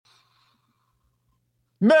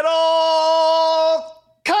Middle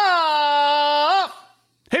Cup!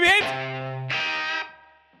 Hey, babe!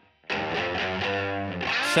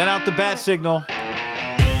 Send out the bat signal.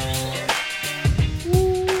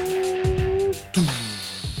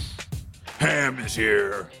 Ham is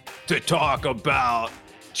here to talk about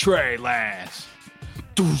Trey Lance.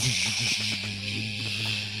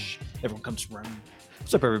 Everyone comes running.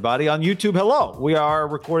 What's up, everybody? On YouTube, hello. We are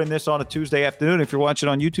recording this on a Tuesday afternoon. If you're watching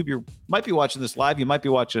on YouTube, you might be watching this live. You might be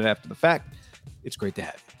watching it after the fact. It's great to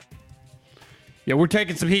have you. Yeah, we're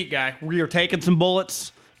taking some heat, guy. We are taking some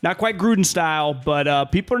bullets. Not quite Gruden style,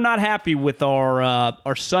 but people are not happy with our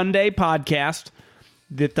Sunday podcast.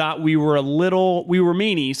 They thought we were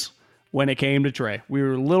meanies when it came to Trey. We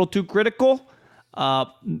were a little too critical.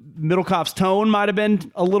 Middlecop's tone might have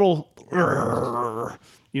been a little,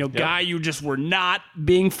 Guy, you just were not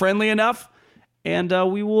being friendly enough, and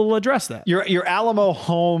we will address that. Your Alamo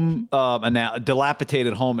home,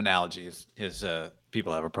 dilapidated home analogies is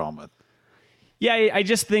people have a problem with. Yeah, I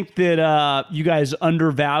just think that you guys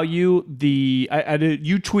undervalue the.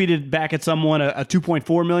 You tweeted back at someone a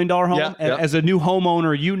 $2.4 million home. Yeah. As a new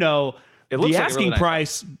homeowner, the asking really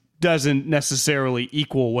price doesn't necessarily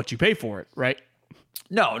equal what you pay for it, right?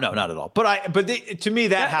 No, not at all. But to me,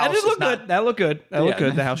 that house did look good. That looked good. That looked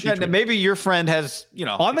good. The house. Maybe your friend has,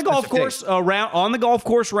 on the golf course on the golf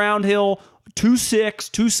course round hill,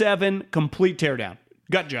 2.6, 2.7, complete teardown,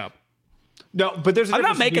 gut job. No, but I'm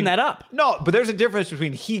not making that up. No, but there's a difference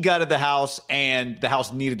between he gutted the house and the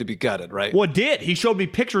house needed to be gutted, right? Well, it did. He showed me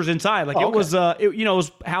pictures inside. Like it was, it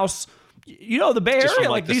was house. The Bay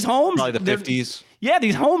Area, like these homes, probably the 50s. Yeah,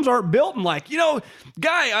 these homes aren't built in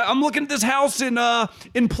guy. I'm looking at this house in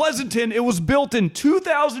Pleasanton. It was built in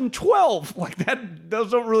 2012. Like that,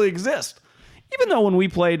 those don't really exist. Even though when we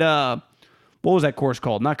played, what was that course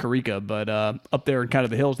called? Not Carica, but up there in kind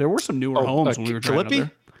of the hills, there were some newer homes when we were driving up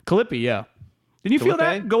there. Calippi, yeah. Didn't you feel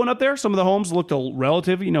that going up there? Some of the homes looked a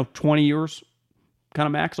relative, 20 years, kind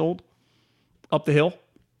of max old, up the hill.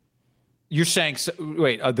 You're saying,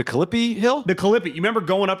 the Calippi Hill? The Calippi. You remember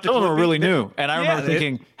going up to Some Calippi? of them really new. And I remember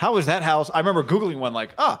thinking, how is that house? I remember Googling one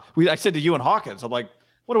I said to you and Hawkins, I'm like,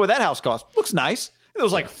 what would that house cost? Looks nice. It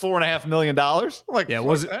was like $4.5 million. I'm like, yeah,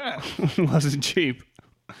 wasn't cheap.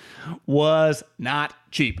 Was not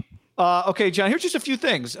cheap. Okay, John, here's just a few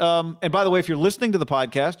things. And by the way, if you're listening to the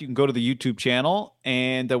podcast, you can go to the YouTube channel,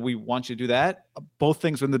 and we want you to do that. Both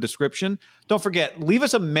things are in the description. Don't forget, leave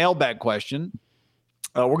us a mailbag question.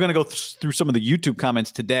 We're going to go through some of the YouTube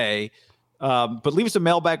comments today, but leave us a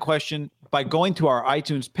mailbag question by going to our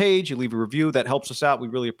iTunes page. You leave a review. That helps us out. We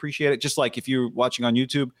really appreciate it. Just like if you're watching on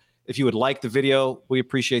YouTube, if you would like the video, we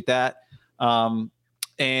appreciate that. And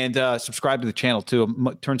subscribe to the channel, too.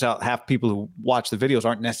 It turns out half people who watch the videos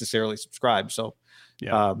aren't necessarily subscribed. So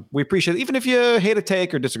we appreciate it. Even if you hate a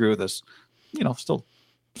take or disagree with us,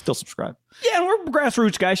 still subscribe. Yeah, and we're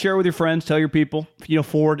grassroots guys. Share it with your friends. Tell your people.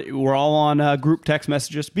 Forward. We're all on group text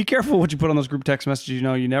messages. Be careful what you put on those group text messages.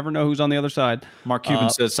 You never know who's on the other side. Mark Cuban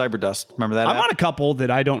says Cyberdust. Remember that? I'm on a couple that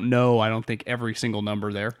I don't know. I don't think every single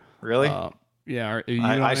number there. Really? Yeah. Are you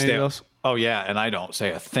on any of those? Oh, yeah, and I don't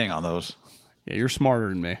say a thing on those. Yeah, you're smarter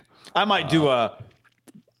than me. I might do a,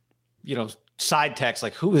 side text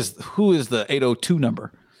like who is the 802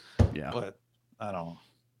 number? Yeah, but I don't.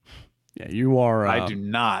 Yeah, you are. I do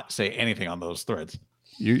not say anything on those threads.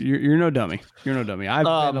 You're no dummy. You're no dummy. I've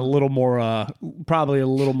been a little more, probably a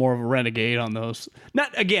little more of a renegade on those.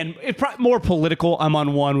 Not again. It's probably more political. I'm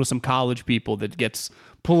on one with some college people that gets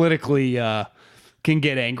politically can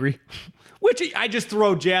get angry, which I just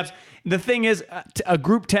throw jabs. The thing is, a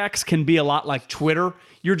group text can be a lot like Twitter.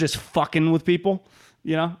 You're just fucking with people,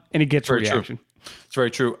 and it gets a reaction. True. It's very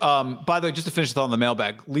true. By the way, just to finish on the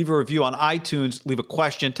mailbag, leave a review on iTunes, leave a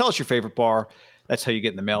question, tell us your favorite bar. That's how you get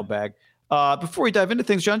in the mailbag. Before we dive into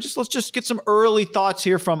things, John, let's just get some early thoughts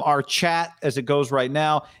here from our chat as it goes right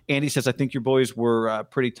now. Andy says, I think your boys were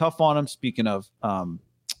pretty tough on him. Speaking of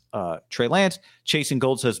Trey Lance, Chasing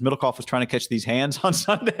Gold says Middlecoff was trying to catch these hands on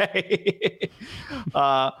Sunday.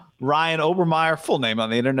 Ryan Obermeyer, full name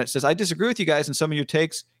on the internet, says, I disagree with you guys in some of your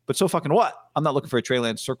takes, but so fucking what? I'm not looking for a Trey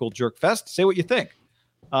Lance circle jerk fest. Say what you think.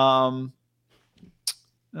 I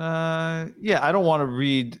don't want to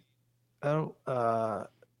read.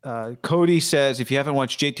 Cody says, if you haven't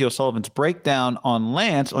watched JT O'Sullivan's breakdown on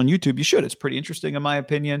Lance on YouTube, you should. It's pretty interesting, in my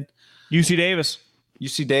opinion. UC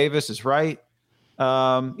Davis is right.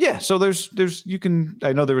 So there's you can.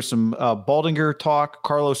 I know there was some Baldinger talk.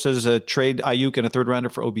 Carlos says trade Ayuk and a third rounder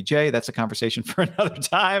for OBJ. That's a conversation for another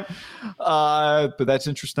time. But that's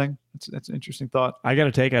interesting. That's an interesting thought. I got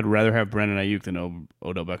to take. I'd rather have Brandon Ayuk than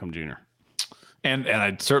Odell Beckham Jr. And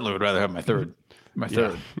I certainly would rather have my third. My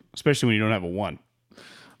third. Especially when you don't have a 1.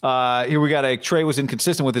 Here we got Trey was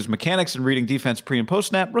inconsistent with his mechanics and reading defense pre and post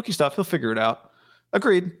snap. Rookie stuff. He'll figure it out.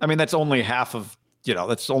 Agreed. I mean, that's only half of,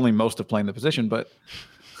 that's only most of playing the position, but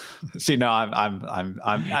see, now I'm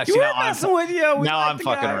messing with you. Now I'm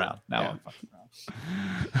fucking around. I'm fucking around.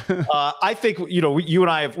 I think, you and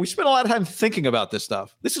I we spent a lot of time thinking about this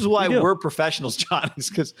stuff. This is why we're professionals, John, is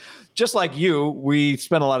because just like you, we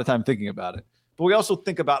spend a lot of time thinking about it. But we also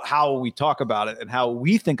think about how we talk about it and how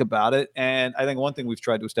we think about it. And I think one thing we've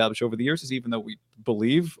tried to establish over the years is even though we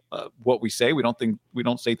believe what we say, we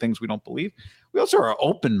don't say things we don't believe. We also are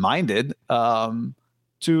open-minded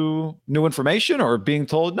to new information or being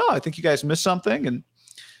told, no, I think you guys missed something. And,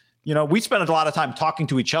 we spend a lot of time talking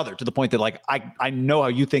to each other to the point that like, I know how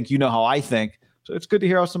you think, you know how I think. So it's good to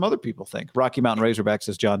hear how some other people think. Rocky Mountain Razorback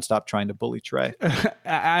says, John, stop trying to bully Trey.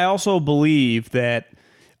 I also believe that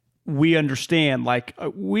we understand, like,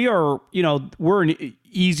 we are, we're an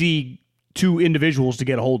easy 2 individuals to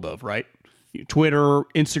get a hold of, right? Twitter,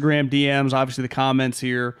 Instagram, DMs, obviously the comments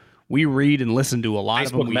here. We read and listen to a lot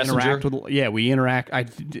of them. We interact with. Yeah, we interact.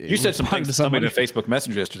 You said something to somebody in Facebook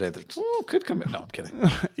Messenger yesterday that could come in. No, I'm kidding.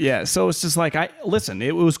 Yeah, so it's just like listen.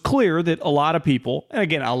 It was clear that a lot of people, and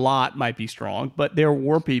again, a lot might be strong, but there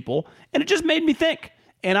were people, and it just made me think.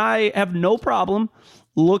 And I have no problem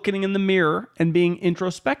looking in the mirror and being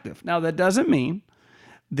introspective. Now, that doesn't mean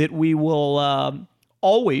that we will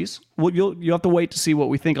always. Well, you'll have to wait to see what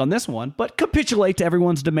we think on this one, but capitulate to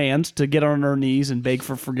everyone's demands to get on our knees and beg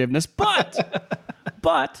for forgiveness.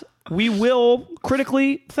 But we will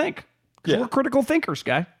critically think. Yeah. We're critical thinkers,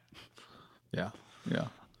 guy. Yeah.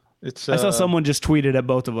 I saw someone just tweeted at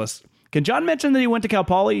both of us. Can John mention that he went to Cal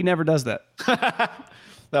Poly? He never does that.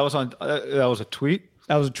 That was a tweet.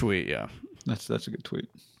 That was a tweet. Yeah. That's a good tweet.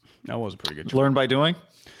 That was a pretty good tweet. Learn by doing?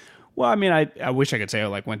 Well, I mean, I wish I could say I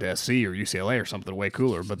went to SC or UCLA or something way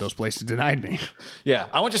cooler, but those places denied me. Yeah,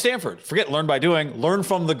 I went to Stanford. Forget learn by doing. Learn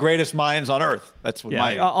from the greatest minds on earth. That's what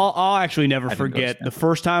I'll actually never forget the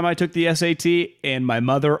first time I took the SAT and my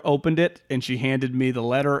mother opened it and she handed me the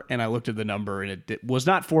letter and I looked at the number and it was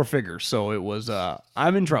not 4 figures, so it was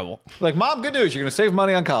I'm in trouble. Like, Mom, good news, you're going to save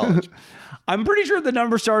money on college. I'm pretty sure the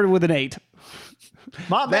number started with an 8.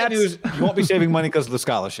 Mom, bad news, you won't be saving money because of the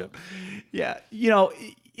scholarship. Yeah,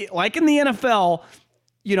 like in the NFL,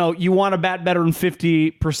 you want to bat better than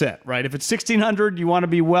 50%, right? If it's 1,600, you want to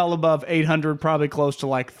be well above 800, probably close to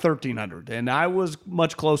like 1,300. And I was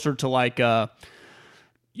much closer to like, Deshaun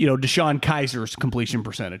Kaiser's completion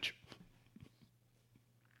percentage.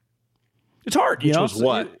 It's hard, Which was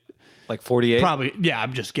what? Like 48? Probably, yeah,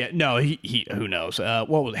 I'm just getting, no, he who knows? What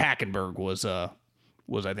was Hackenberg was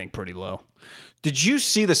I think pretty low. Did you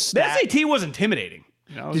see the stat? The SAT was intimidating.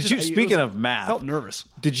 Speaking of math, I felt nervous.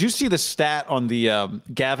 Did you see the stat on the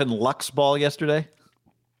Gavin Lux ball yesterday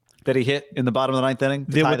that he hit in the bottom of the 9th inning?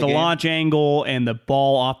 With the launch angle and the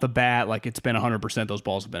ball off the bat, like it's been 100%. Those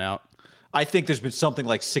balls have been out. I think there's been something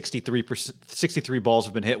like 63 balls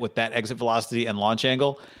have been hit with that exit velocity and launch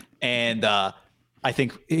angle, and I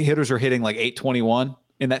think hitters are hitting like 821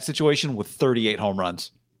 in that situation with 38 home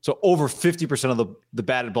runs. So over 50% of the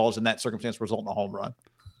batted balls in that circumstance result in a home run.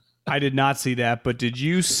 I did not see that, but did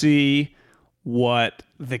you see what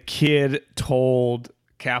the kid told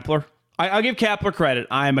Kapler? I'll give Kapler credit.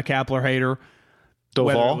 I am a Kapler hater. Doval?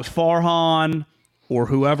 Whether it was Farhan or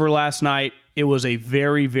whoever last night, it was a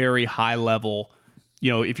very, very high level.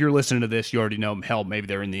 If you're listening to this, you already know, hell, maybe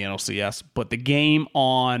they're in the NLCS. But the game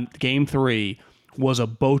on Game 3 was a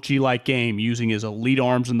Bochy-like game using his elite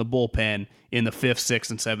arms in the bullpen in the 5th,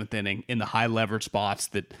 6th, and 7th inning in the high leverage spots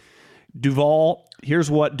that Duvall,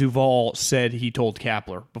 here's what Duvall said he told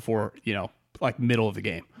Kapler before, like middle of the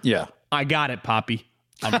game. Yeah. I got it, Poppy.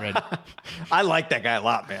 I'm ready. I like that guy a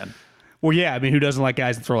lot, man. Well, yeah. I mean, who doesn't like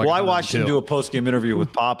guys that throw like I watched him do a post-game interview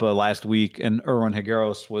with Papa last week, and Erwin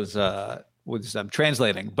Higueros was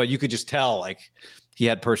translating, but you could just tell, like, he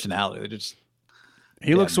had personality.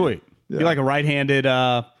 He looked sweet. Yeah. He like a right-handed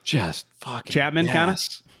just fucking Chapman kind of?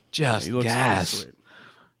 Just gas.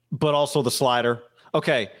 But also the slider.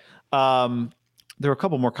 Okay. There are a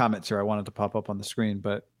couple more comments here I wanted to pop up on the screen,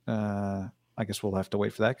 but I guess we'll have to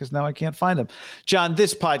wait for that because now I can't find them. John,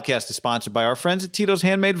 this podcast is sponsored by our friends at Tito's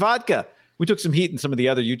Handmade Vodka. We took some heat in some of the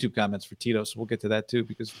other YouTube comments for Tito, so we'll get to that too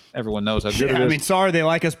because everyone knows how good it is. I mean, sorry, they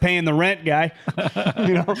like us paying the rent, guy.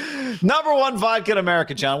 Number 1 vodka in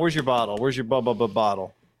America, John. Where's your bottle? Where's your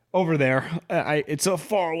bottle? Over there. It's so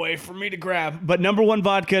far away for me to grab. But number 1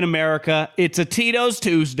 vodka in America. It's a Tito's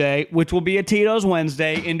Tuesday, which will be a Tito's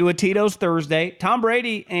Wednesday, into a Tito's Thursday. Tom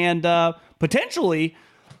Brady and potentially,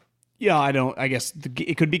 I guess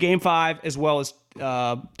it could be Game 5 as well as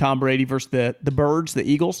Tom Brady versus the Birds, the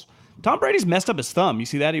Eagles. Tom Brady's messed up his thumb. You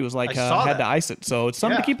see that? He was like had to ice it. So it's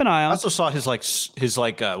something to keep an eye on. I also saw his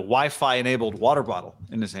Wi-Fi enabled water bottle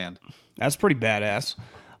in his hand. That's pretty badass.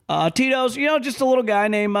 Tito's, just a little guy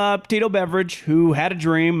named Tito Beveridge who had a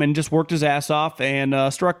dream and just worked his ass off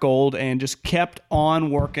and struck gold and just kept on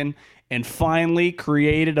working and finally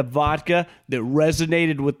created a vodka that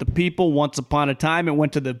resonated with the people. Once upon a time, it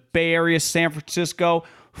went to the Bay Area, San Francisco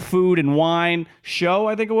food and wine show,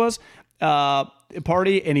 I think it was,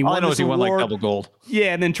 party, and he won this award. He won like double gold.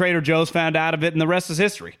 Yeah, and then Trader Joe's found out of it, and the rest is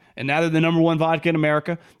history. And now they're the number one vodka in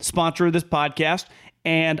America, the sponsor of this podcast.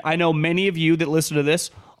 And I know many of you that listen to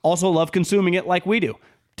this also love consuming it like we do.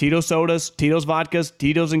 Tito's sodas, Tito's vodkas,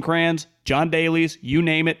 Tito's and crayons, John Daly's, you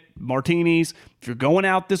name it, martinis. If you're going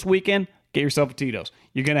out this weekend, get yourself a Tito's.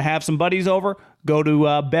 You're going to have some buddies over, go to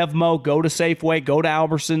Bevmo, go to Safeway, go to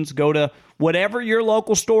Albertsons, go to whatever your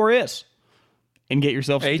local store is, and get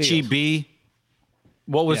yourself a H-E-B.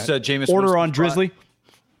 What was Jameis? Order on Drizzly.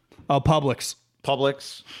 Publix.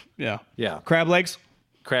 Publix. Yeah. Yeah. Crab legs.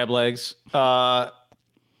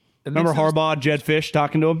 Remember Harbaugh, Jed Fish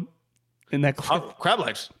talking to him in that clip? Crab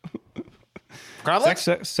legs. Crab legs?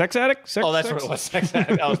 Sex addict? That's what it was. Sex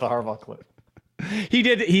addict. That was the Harbaugh clip. He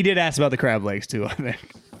did ask about the crab legs too, I think.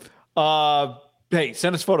 Hey,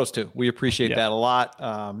 send us photos too. We appreciate that a lot.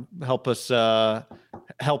 Help us let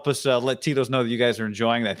Tito's know that you guys are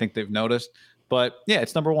enjoying it. I think they've noticed. But yeah,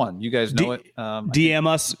 it's number one. You guys know it. DM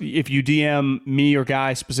us if you DM me or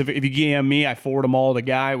Guy specific. If you DM me, I forward them all to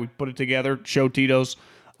Guy. We put it together. Show Tito's.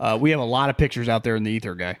 We have a lot of pictures out there in the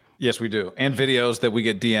ether, Guy. Yes, we do, and videos that we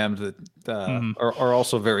get DM'd that are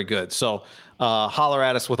also very good. So holler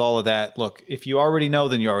at us with all of that. Look, if you already know,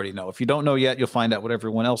 then you already know. If you don't know yet, you'll find out what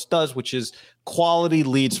everyone else does, which is quality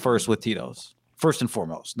leads first with Tito's. First and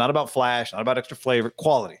foremost, not about flash, not about extra flavor.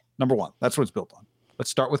 Quality, number one. That's what it's built on. Let's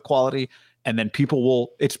start with quality. And then people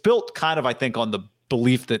will, it's built kind of, I think, on the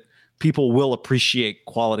belief that people will appreciate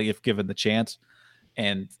quality if given the chance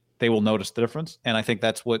and they will notice the difference. And I think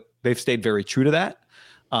that's what they've stayed very true to that.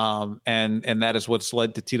 And that is what's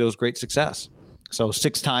led to Tito's great success. So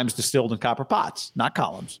 6 times distilled in copper pots, not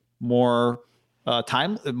columns, more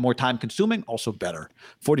time consuming, also better.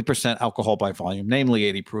 40% alcohol by volume, namely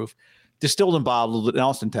 80 proof, distilled and bottled in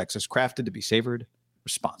Austin, Texas, crafted to be savored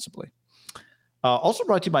responsibly. Also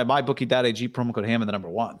brought to you by MyBookie.ag, promo code HAM and the number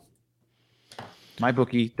 1.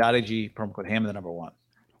 MyBookie.ag, promo code HAM and the number 1.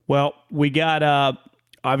 Well, we got,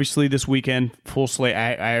 obviously, this weekend, full slate.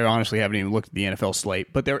 I honestly haven't even looked at the NFL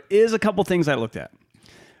slate, but there is a couple things I looked at.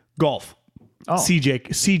 Golf.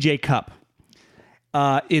 CJ Cup.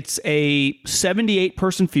 It's a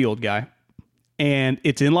 78-person field, Guy, and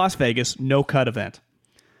it's in Las Vegas, no cut event.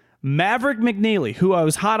 Maverick McNeely, who I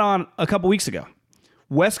was hot on a couple weeks ago,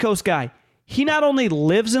 West Coast guy, he not only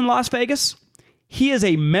lives in Las Vegas, he is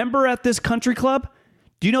a member at this country club.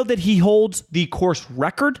 Do you know that he holds the course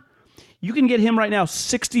record? You can get him right now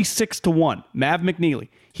 66-1, Mav McNeely.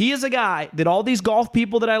 He is a guy that all these golf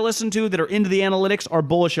people that I listen to that are into the analytics are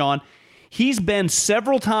bullish on. He's been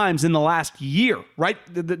several times in the last year, right?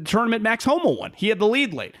 The tournament Max Homa won. He had the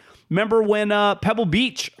lead late. Remember when Pebble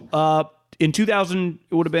Beach in 2000,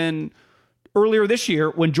 it would have been earlier this year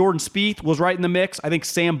when Jordan Spieth was right in the mix. I think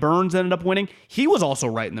Sam Burns ended up winning. He was also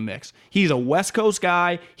right in the mix. He's a West Coast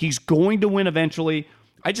guy. He's going to win eventually.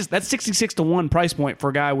 That's 66-1 price point for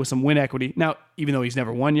a guy with some win equity. Now, even though he's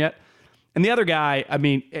never won yet. And the other guy, I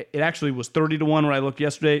mean, it actually was 30-1 when I looked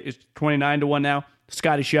yesterday. It's 29-1 now.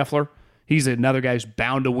 Scotty Scheffler. He's another guy who's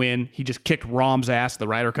bound to win. He just kicked Rahm's ass, the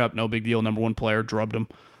Ryder Cup. No big deal. Number 1 player, drubbed him.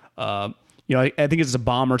 I think it's a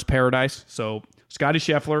bomber's paradise. So Scotty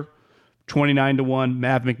Scheffler, 29-1,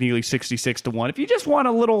 Mav McNeely 66-1. If you just want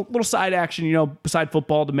a little side action, beside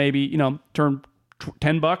football to maybe, turn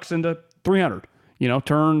 $10 into $300,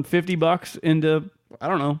 turn $50 into, I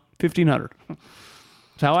don't know, $1,500. That's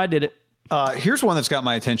how I did it. Here's one that's got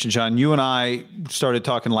my attention, John. You and I started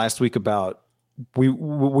talking last week about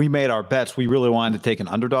we made our bets. We really wanted to take an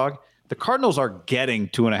underdog. The Cardinals are getting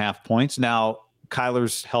 2.5 points. Now,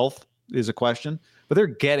 Kyler's health is a question, but they're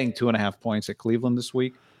getting 2.5 points at Cleveland this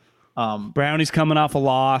week. Brownie's coming off a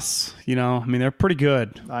loss. They're pretty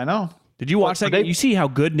good. I know. Did you watch that game? You see how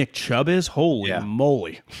good Nick Chubb is? Holy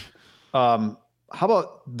moly. How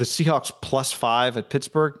about the Seahawks +5 at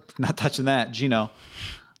Pittsburgh? Not touching that. Gino.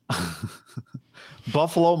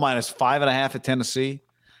 Buffalo -5.5 at Tennessee.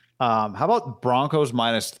 How about Broncos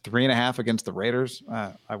 -3.5 against the Raiders?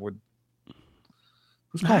 I would.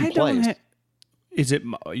 Who's calling plays? Is it?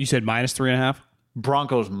 You said -3.5.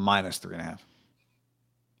 Broncos -3.5.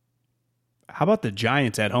 How about the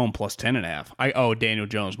Giants at home plus 10.5? Daniel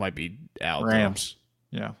Jones might be out. Rams.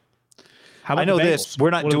 Though. Yeah. How about I know the this. Bengals? We're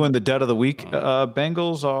not doing the dead of the week.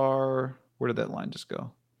 Bengals are, where did that line just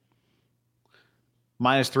go?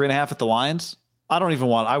 Minus 3.5 at the Lions.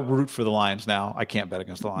 I root for the Lions now. I can't bet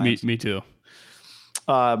against the Lions. Me too.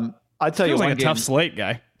 I tell you, Feels one like a game, tough slate,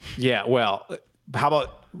 guy. Yeah, well, how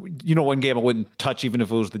about one game I wouldn't touch even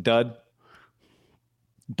if it was the dud?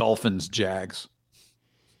 Dolphins, Jags.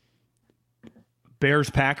 Bears,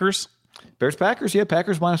 Packers. Yeah,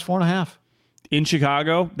 Packers minus 4.5. In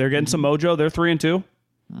Chicago, they're getting some mojo. They're 3-2,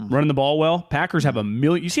 running the ball well. Packers have 1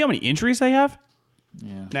 million. You see how many injuries they have?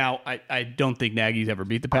 Yeah. Now, I don't think Nagy's ever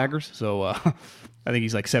beat the Packers, so I think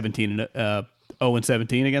he's like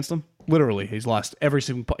 0-17 against them. Literally, he's lost every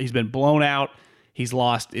single. He's been blown out. He's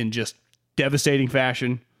lost in just devastating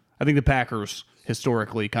fashion. I think the Packers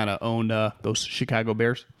historically kind of owned those Chicago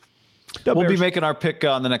Bears. We'll be making our pick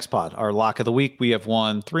on the next pod. Our lock of the week. We have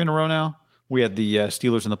won 3 in a row now. We had the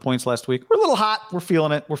Steelers and the points last week. We're a little hot. We're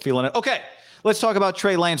feeling it. Okay, let's talk about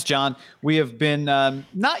Trey Lance, John. We have been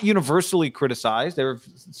not universally criticized. There are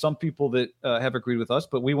some people that have agreed with us,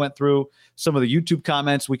 but we went through some of the YouTube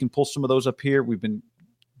comments. We can pull some of those up here. We've been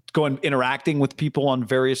interacting with people on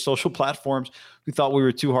various social platforms who thought we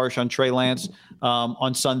were too harsh on Trey Lance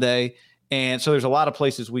on Sunday. And so there's a lot of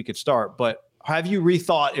places we could start. But have you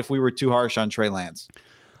rethought if we were too harsh on Trey Lance?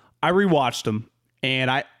 I rewatched him,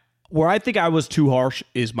 and where I think I was too harsh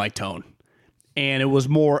is my tone. And it was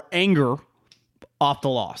more anger off the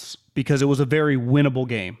loss because it was a very winnable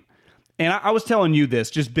game. And I was telling you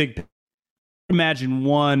this, just big. Imagine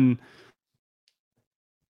one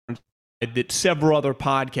that several other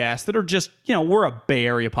podcasts that are just, we're a Bay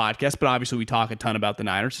Area podcast, but obviously we talk a ton about the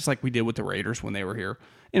Niners, just like we did with the Raiders when they were here.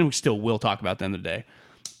 And we still will talk about them today.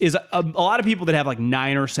 Is a lot of people that have like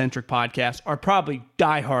Niner-centric podcasts are probably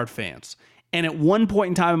diehard fans. And at one point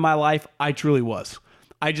in time in my life, I truly was.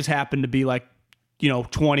 I just happened to be like,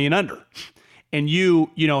 20 and under. And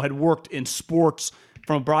you had worked in sports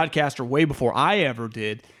from a broadcaster way before I ever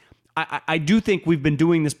did. I do think we've been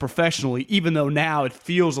doing this professionally, even though now it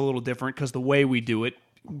feels a little different because the way we do it,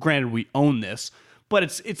 granted we own this, but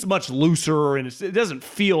it's much looser and it doesn't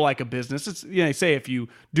feel like a business. It's they say if you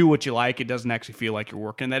do what you like, it doesn't actually feel like you're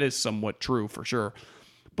working. That is somewhat true for sure.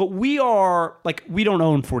 But we don't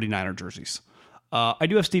own 49er jerseys. I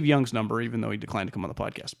do have Steve Young's number, even though he declined to come on the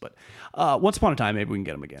podcast. But once upon a time, maybe we can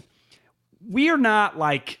get him again. We are not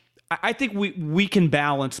like, I think we can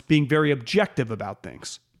balance being very objective about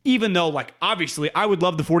things. Even though, obviously, I would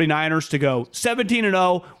love the 49ers to go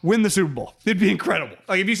 17-0, win the Super Bowl. It'd be incredible.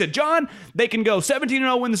 If you said, John, they can go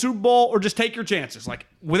 17-0, win the Super Bowl, or just take your chances.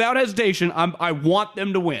 Without hesitation, I want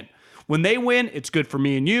them to win. When they win, it's good for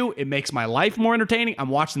me and you. It makes my life more entertaining. I'm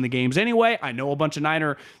watching the games anyway. I know a bunch of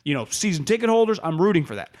Niner, season ticket holders. I'm rooting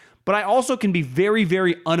for that. But I also can be very,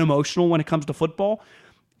 very unemotional when it comes to football.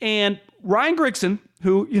 And Ryan Grigson,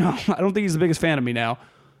 who, I don't think he's the biggest fan of me now,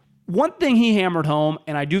 one thing he hammered home,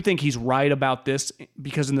 and I do think he's right about this,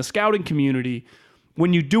 because in the scouting community,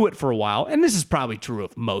 when you do it for a while, and this is probably true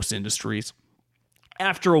of most industries,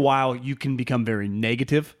 after a while, you can become very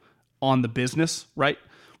negative on the business, right?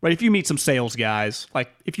 Right? If you meet some sales guys,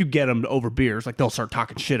 if you get them over beers, they'll start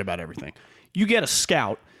talking shit about everything. You get a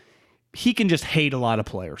scout, he can just hate a lot of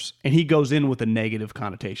players, and he goes in with a negative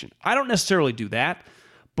connotation. I don't necessarily do that,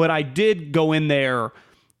 but I did go in there,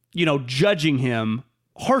 judging him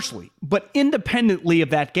harshly, but independently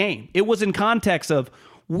of that game. It was in context of,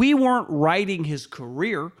 we weren't writing his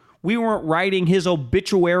career. We weren't writing his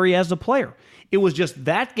obituary as a player. It was just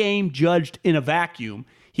that game judged in a vacuum.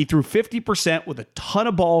 He threw 50% with a ton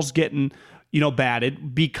of balls getting,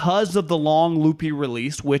 batted because of the long loopy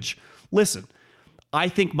release, which, listen, I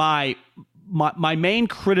think my main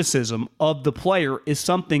criticism of the player is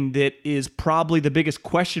something that is probably the biggest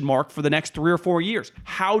question mark for the next 3 or 4 years.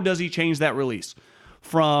 How does he change that release?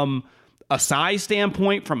 From a size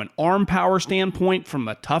standpoint, from an arm power standpoint, from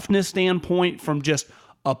a toughness standpoint, from just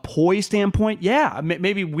a poise standpoint. Yeah,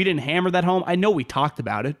 maybe we didn't hammer that home. I know we talked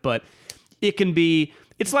about it, but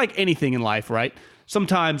it's like anything in life, right?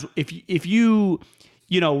 Sometimes if you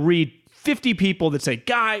read 50 people that say,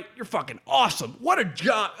 "Guy, you're fucking awesome. What a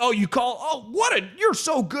job. You're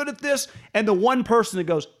so good at this." And the one person that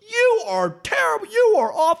goes, "You are terrible. You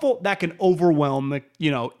are awful." That can overwhelm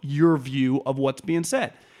your view of what's being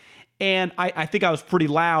said. And I think I was pretty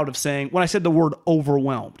loud of saying, when I said the word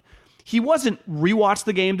overwhelmed, he wasn't, rewatched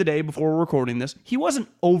the game today before we're recording this, he wasn't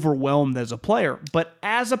overwhelmed as a player, but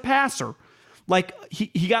as a passer,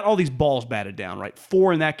 he got all these balls batted down, right?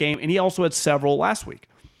 4 in that game, and he also had several last week.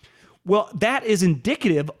 Well, that is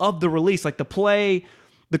indicative of the release. The play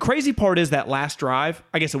The crazy part is that last drive,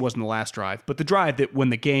 I guess it wasn't the last drive, but the drive that when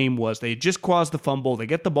the game was, they just caused the fumble, they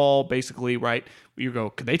get the ball basically, right? You go,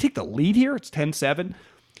 could they take the lead here? It's 10-7.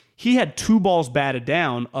 He had 2 balls batted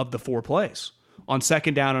down of the 4 plays on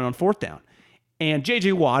second down and on fourth down. And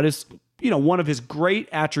J.J. Watt is, one of his great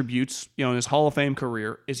attributes, in his Hall of Fame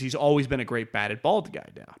career is he's always been a great batted ball guy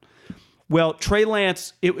down. Well, Trey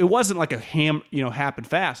Lance, it wasn't like a happened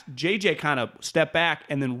fast. J.J. kind of stepped back,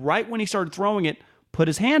 and then right when he started throwing it, put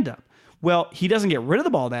his hand up. Well, he doesn't get rid of the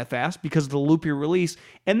ball that fast because of the loopy release.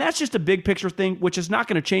 And that's just a big picture thing, which is not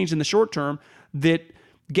going to change in the short term, that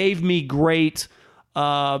gave me great,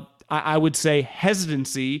 I would say,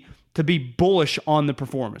 hesitancy to be bullish on the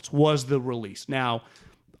performance, was the release. Now,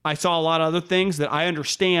 I saw a lot of other things that I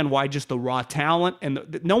understand why just the raw talent, and I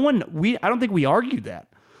don't think we argued that.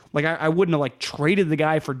 Like, I wouldn't have traded the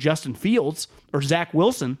guy for Justin Fields or Zach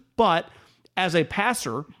Wilson, but as a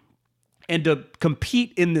passer, and to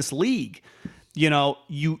compete in this league,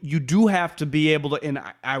 you do have to be able to. And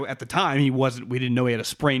I at the time, we didn't know he had a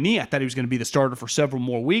sprained knee. I thought he was going to be the starter for several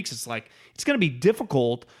more weeks. It's it's going to be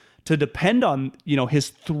difficult to depend on, his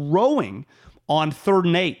throwing on 3rd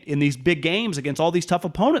and 8 in these big games against all these tough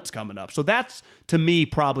opponents coming up. So that's, to me,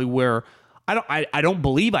 probably where I don't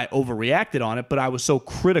believe I overreacted on it, but I was so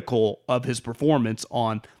critical of his performance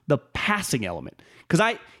on the passing element.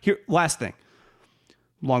 Because last thing,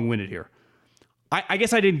 long-winded here. I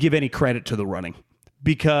guess I didn't give any credit to the running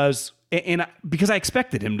because I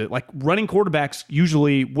expected him to, running quarterbacks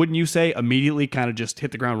usually, wouldn't you say, immediately kind of just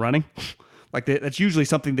hit the ground running? That's usually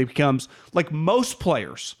something that becomes, most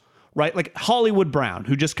players, right? Like Hollywood Brown,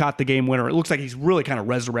 who just caught the game winner. It looks like he's really kind of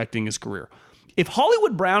resurrecting his career. If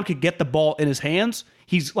Hollywood Brown could get the ball in his hands,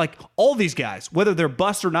 he's like all these guys, whether they're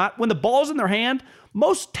bust or not, when the ball's in their hand,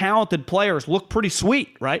 most talented players look pretty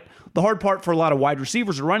sweet, right? The hard part for a lot of wide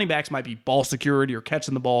receivers or running backs might be ball security or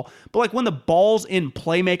catching the ball. But when the ball's in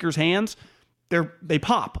playmakers' hands, they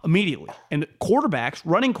pop immediately. And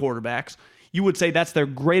running quarterbacks, you would say that's their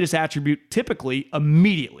greatest attribute typically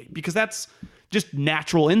immediately, because that's just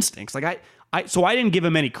natural instincts. So I didn't give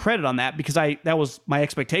him any credit on that because that was my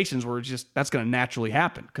expectations were just that's going to naturally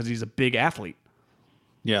happen because he's a big athlete.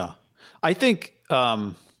 Yeah, I think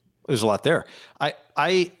there's a lot there. I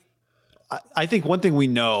think one thing we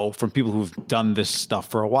know from people who've done this stuff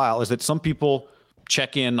for a while is that some people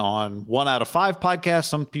check in on 1 out of 5 podcasts.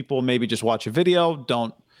 Some people maybe just watch a video,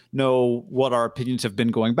 don't know what our opinions have been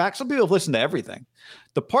going back. Some people have listened to everything.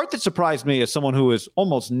 The part that surprised me as someone who is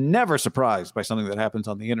almost never surprised by something that happens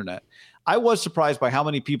on the internet, I was surprised by how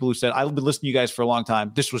many people who said, I've been listening to you guys for a long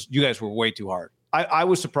time. You guys were way too hard. I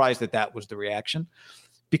was surprised that was the reaction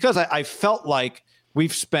because I felt like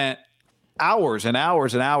we've spent hours and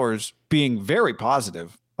hours and hours being very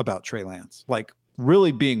positive about Trey Lance,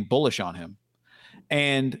 really being bullish on him.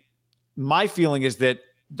 And my feeling is that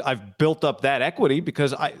I've built up that equity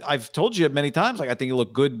because I've told you many times, I think it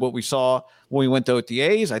looked good what we saw when we went to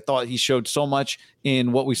OTAs. I thought he showed so much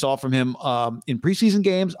in what we saw from him in preseason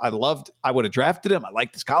games. I would have drafted him. I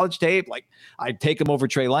liked his college tape. I'd take him over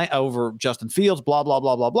over Justin Fields, blah, blah,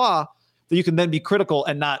 blah, blah, blah. That you can then be critical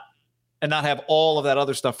and not have all of that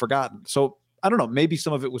other stuff forgotten. So I don't know. Maybe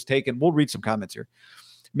some of it was taken. We'll read some comments here.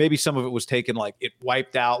 Maybe some of it was taken it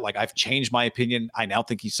wiped out. I've changed my opinion. I now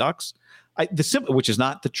think he sucks. Which is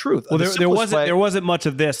not the truth. Well, there wasn't much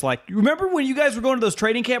of this. Remember when you guys were going to those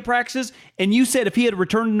training camp practices and you said if he had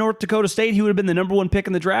returned to North Dakota State, he would have been the number 1 pick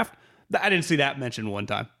in the draft? I didn't see that mentioned one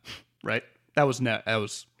time, right? That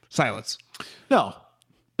was silence. No.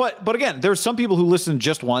 But again, there's some people who listen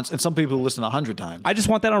just once and some people who listen 100 times. I just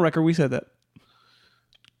want that on record. We said that.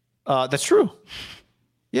 That's true.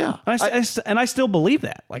 Yeah. And I still believe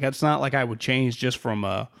that. It's not like I would change just from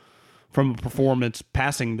a performance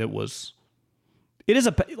passing that was. It is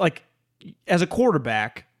as a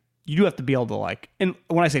quarterback, you do have to be able to and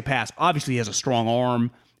when I say pass, obviously he has a strong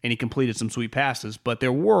arm and he completed some sweet passes, but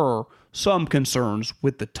there were some concerns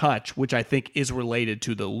with the touch, which I think is related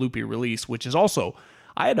to the loopy release, which is also,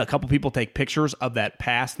 I had a couple people take pictures of that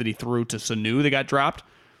pass that he threw to Sanu that got dropped.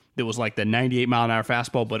 That was the 98 mile an hour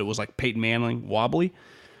fastball, but it was Peyton Manning wobbly.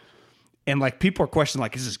 And people are questioning,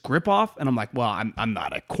 is his grip off? And I'm well, I'm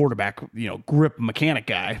not a quarterback, grip mechanic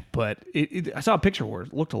guy, but I saw a picture where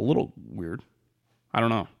it looked a little weird. I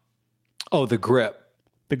don't know. Oh, the grip.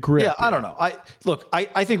 The grip. Yeah, I don't know.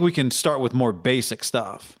 I think we can start with more basic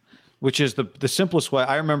stuff, which is the simplest way.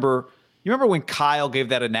 You remember when Kyle gave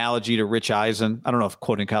that analogy to Rich Eisen? I don't know if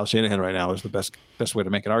quoting Kyle Shanahan right now is the best way to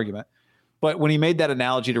make an argument. But when he made that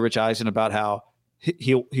analogy to Rich Eisen about how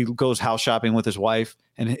he goes house shopping with his wife,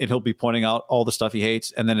 and he'll be pointing out all the stuff he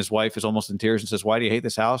hates, and then his wife is almost in tears and says, "Why do you hate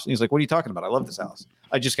this house?" And he's like, "What are you talking about? I love this house.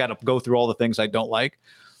 I just got to go through all the things I don't like."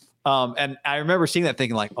 And I remember seeing that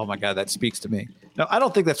thinking like, "Oh my God, that speaks to me." Now, I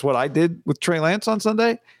don't think that's what I did with Trey Lance on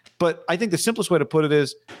Sunday, but I think the simplest way to put it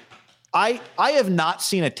is I have not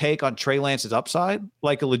seen a take on Trey Lance's upside,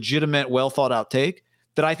 like a legitimate, well thought out take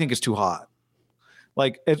that I think is too hot.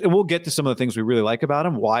 Like, we'll get to some of the things we really like about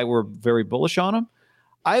him, why we're very bullish on him.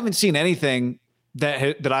 I haven't seen anything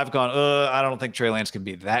that I've gone, I don't think Trey Lance can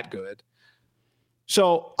be that good.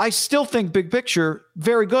 So I still think big picture,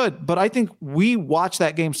 very good. But I think we watched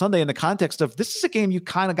that game Sunday in the context of this is a game you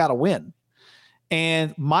kind of got to win.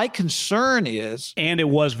 And my concern is, and it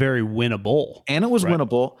was very winnable. And it was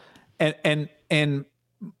winnable. And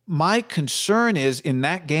my concern is in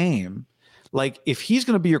that game, like if he's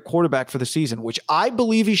going to be your quarterback for the season, which I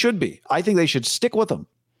believe he should be, I think they should stick with him.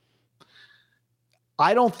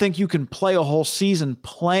 I don't think you can play a whole season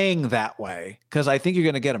playing that way because I think you're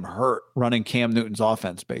going to get him hurt running Cam Newton's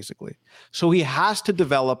offense, basically. So he has to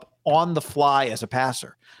develop on the fly as a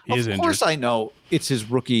passer. Of course, I know it's his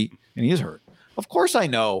rookie and he is hurt. Of course, I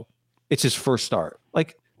know it's his first start.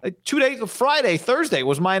 Like 2 days, Friday, Thursday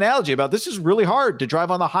was my analogy about this is really hard to drive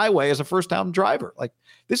on the highway as a first-time driver. Like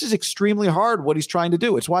this is extremely hard what he's trying to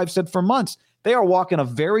do. It's why I've said for months, they are walking a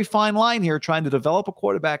very fine line here trying to develop a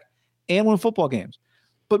quarterback and win football games.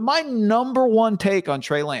 But my number one take on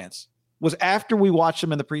Trey Lance was after we watched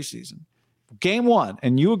him in the preseason. Game one,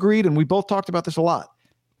 and you agreed, and we both talked about this a lot,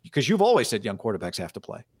 because you've always said young quarterbacks have to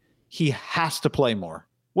play. He has to play more.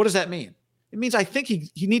 What does that mean? It means I think he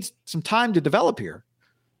needs some time to develop here.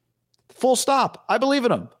 Full stop. I believe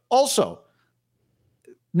in him. Also,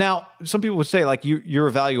 now, some people would say, like, your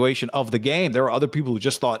evaluation of the game, there are other people who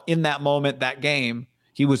just thought in that moment, that game,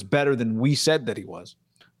 he was better than we said that he was.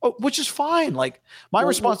 Oh, which is fine. Like my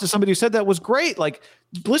response to somebody who said that was great. Like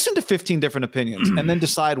listen to 15 different opinions and then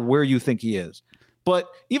decide where you think he is. But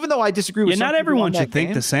even though I disagree with not everyone should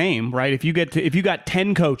think the same, right? If you got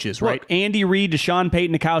 10 coaches, right? Andy Reid to Sean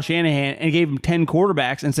Payton to Kyle Shanahan and gave them 10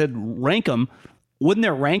 quarterbacks and said rank them, wouldn't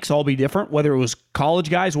their ranks all be different, whether it was college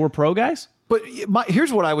guys or pro guys? But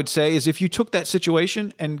here's what I would say is if you took that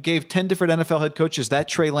situation and gave 10 different NFL head coaches that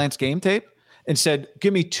Trey Lance game tape and said,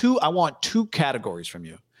 give me I want 2 categories from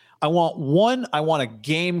you. I want 1, I want a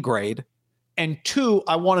game grade, and 2,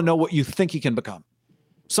 I want to know what you think he can become.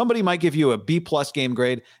 Somebody might give you a B+ game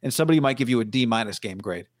grade, and somebody might give you a D- game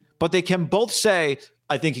grade. But they can both say,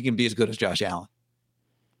 I think he can be as good as Josh Allen.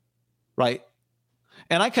 Right?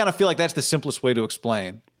 And I kind of feel like that's the simplest way to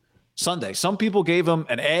explain Sunday. Some people gave him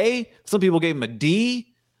an A, some people gave him a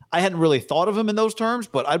D. I hadn't really thought of him in those terms,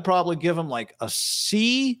 but I'd probably give him like a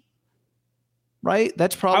C. Right?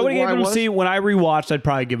 That's probably I would give him a C. When I rewatched, I'd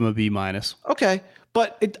probably give him a B-. Okay.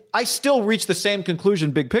 But I still reach the same conclusion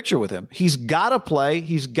big picture with him. He's got to play.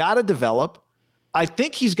 He's got to develop. I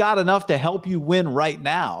think he's got enough to help you win right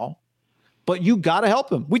now, but you got to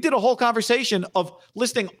help him. We did a whole conversation of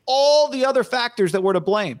listing all the other factors that were to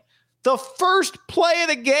blame. The first play of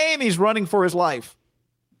the game, he's running for his life.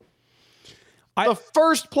 The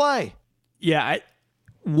first play. Yeah.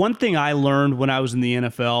 One thing I learned when I was in the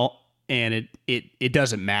NFL, and it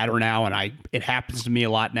doesn't matter now, and it happens to me a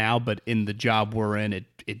lot now, but in the job we're in,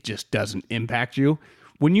 it just doesn't impact you.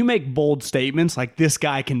 When you make bold statements like this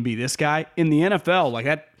guy can be this guy, in the NFL, like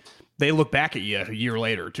that, they look back at you a year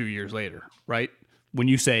later, 2 years later, right? When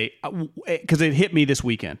you say, because it hit me this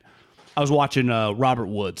weekend. I was watching Robert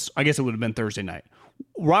Woods. I guess it would have been Thursday night.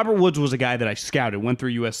 Robert Woods was a guy that I scouted, went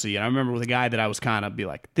through USC, and I remember with a guy that I was kind of be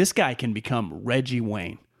like, this guy can become Reggie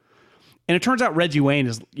Wayne. And it turns out Reggie Wayne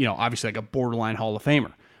is, obviously like a borderline Hall of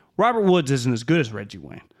Famer. Robert Woods isn't as good as Reggie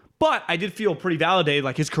Wayne. But I did feel pretty validated,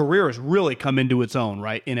 like his career has really come into its own,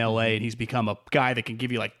 right, in L.A., and he's become a guy that can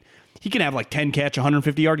give you he can have 10 catch,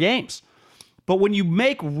 150-yard games. But when you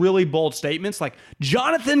make really bold statements like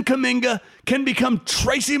Jonathan Kuminga can become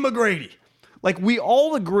Tracy McGrady, like we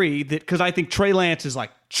all agree that, because I think Trey Lance is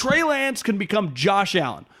like, Trey Lance can become Josh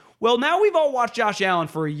Allen. Well, now we've all watched Josh Allen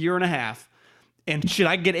for a year and a half. And should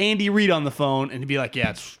I get Andy Reid on the phone and be like,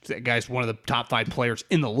 yeah, that guy's one of the top 5 players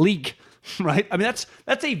in the league, right? I mean,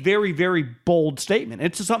 that's a very, very bold statement.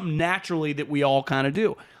 It's something naturally that we all kind of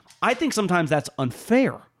do. I think sometimes that's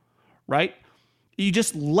unfair, right? You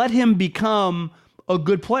just let him become a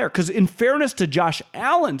good player. Because in fairness to Josh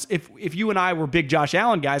Allen's, if you and I were big Josh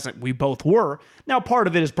Allen guys, like we both were, now part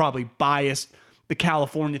of it is probably biased, the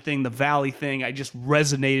California thing, the Valley thing, I just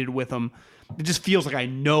resonated with him. It just feels like I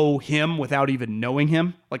know him without even knowing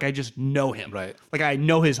him. Like I just know him. Right. Like I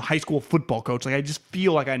know his high school football coach. Like I just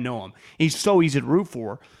feel like I know him. He's so easy to root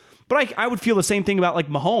for. But I would feel the same thing about like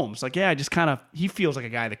Mahomes. Like, yeah, he feels like a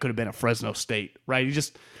guy that could have been at Fresno State, right? He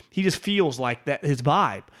just feels like that, his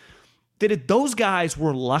vibe. Those guys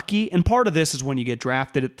were lucky, and part of this is when you get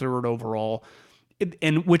drafted at 3rd overall,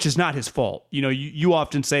 and which is not his fault. You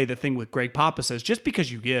often say the thing with Greg Papa says, just because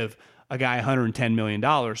you give a guy $110 million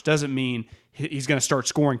doesn't mean he's going to start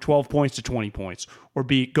scoring 12 points to 20 points, or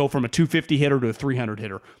go from a 250 hitter to a 300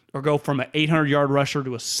 hitter, or go from an 800-yard rusher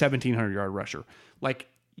to a 1,700-yard rusher.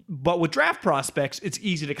 But with draft prospects, it's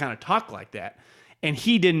easy to kind of talk like that. And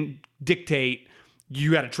he didn't dictate,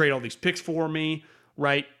 you got to trade all these picks for me,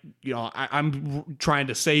 right? I'm trying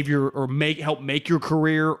to save help make your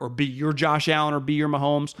career, or be your Josh Allen, or be your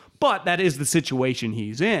Mahomes. But that is the situation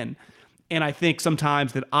he's in. And I think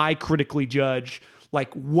sometimes that I critically judge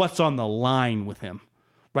like what's on the line with him,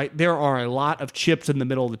 right? There are a lot of chips in the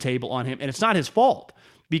middle of the table on him, and it's not his fault,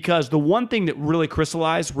 because the one thing that really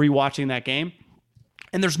crystallized rewatching that game,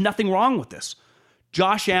 and there's nothing wrong with this,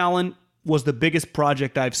 Josh Allen was the biggest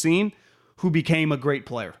project I've seen who became a great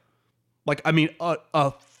player. An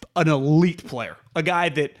elite player, a guy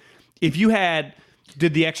that if you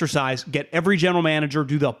did the exercise, get every general manager,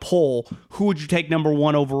 do the poll, who would you take number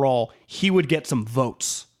 1 overall, he would get some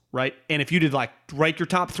votes, right? And if you did rank your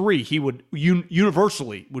top 3, he would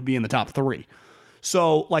universally would be in the top 3.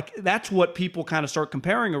 So that's what people kind of start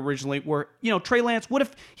comparing originally, where, Trey Lance, what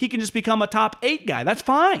if he can just become a top 8 guy? That's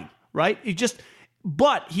fine, right?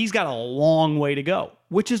 But he's got a long way to go,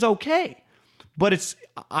 which is okay. But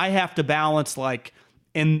I have to balance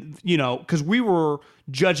because we were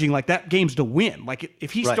judging that game's to win.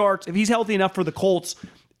 If he starts, if he's healthy enough for the Colts,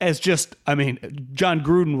 John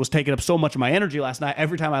Gruden was taking up so much of my energy last night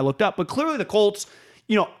every time I looked up. But clearly the Colts,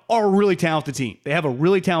 are a really talented team. They have a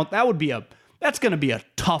really talented, that's going to be a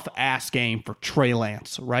tough ass game for Trey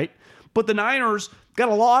Lance, right? But the Niners got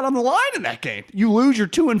a lot on the line in that game. You lose your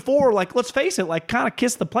 2-4, let's face it, kind of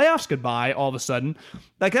kiss the playoffs goodbye all of a sudden.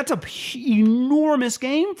 That's a enormous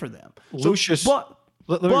game for them. Lucius,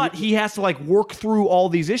 but he has to work through all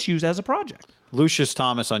these issues as a project. Lucius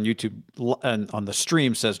Thomas on YouTube and on the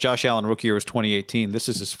stream says Josh Allen rookie year was 2018. This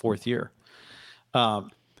is his 4th year.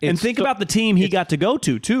 And think about the team he got to go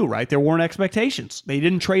to too, right? There weren't expectations. They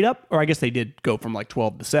didn't trade up, or I guess they did go from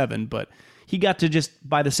 12 to 7, but he got to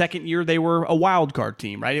by the 2nd year, they were a wild card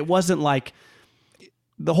team, right? It wasn't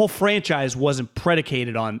the whole franchise wasn't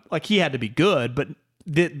predicated on, he had to be good, but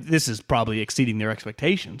this is probably exceeding their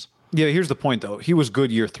expectations. Yeah, here's the point though. He was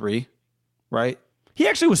good year 3, right? He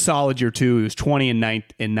actually was solid year 2. He was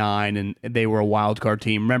 20-9, and they were a wild card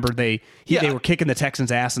team. Remember, they were kicking the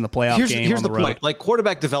Texans' ass in the playoff game. Here's on the road. Point.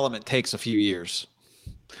 Quarterback development takes a few years.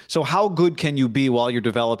 So how good can you be while you're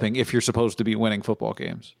developing if you're supposed to be winning football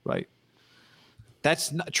games, right?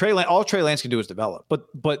 That's not, Trey Lance. All Trey Lance can do is develop,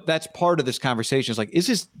 but that's part of this conversation.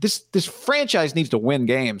 Is this franchise needs to win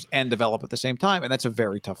games and develop at the same time, and that's a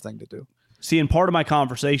very tough thing to do. See, and part of my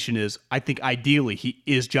conversation is I think ideally he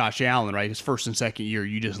is Josh Allen, right? His 1st and 2nd year,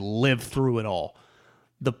 you just live through it all.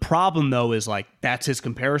 The problem, though, is that's his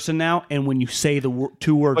comparison now. And when you say the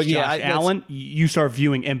 2 words Josh Allen, you start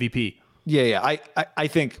viewing MVP. Yeah. I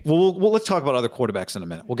think, well, let's talk about other quarterbacks in a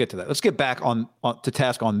minute. We'll get to that. Let's get back on to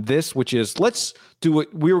task on this, which is let's do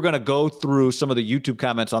it. We were going to go through some of the YouTube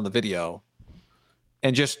comments on the video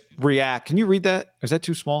and just react. Can you read that? Is that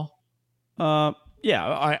too small?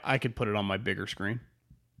 Yeah, I could put it on my bigger screen.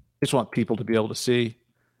 I just want people to be able to see.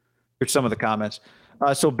 Here's some of the comments.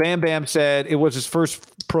 So Bam Bam said it was his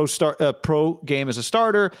first pro game as a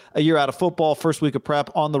starter, a year out of football, first week of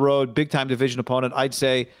prep on the road, big time division opponent. I'd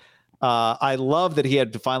say I love that he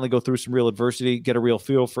had to finally go through some real adversity, get a real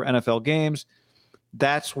feel for NFL games.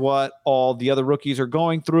 That's what all the other rookies are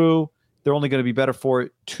going through. They're only going to be better for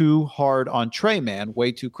it. Too hard on Trey, man.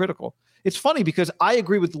 Way too critical. It's funny because I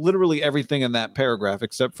agree with literally everything in that paragraph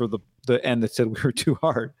except for the end that said we were too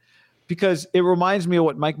hard, because it reminds me of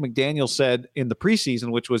what Mike McDaniel said in the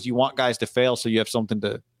preseason, which was you want guys to fail so you have something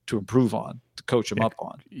to improve on, to coach them up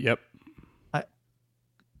on. Yep.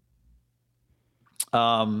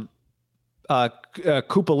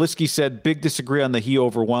 Kupaliski said, big disagree on the he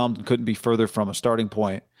overwhelmed and couldn't be further from a starting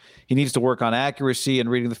point. He needs to work on accuracy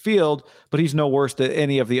and reading the field, but he's no worse than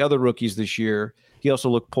any of the other rookies this year. He also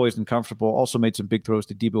looked poised and comfortable, also made some big throws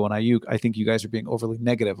to Debo and Ayuk. I think you guys are being overly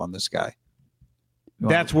negative on this guy.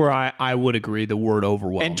 That's where I would agree. The word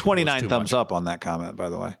overwhelmed. And 29 thumbs up on that comment, by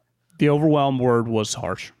the way. The overwhelmed word was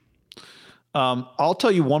harsh. I'll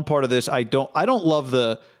tell you one part of this. I don't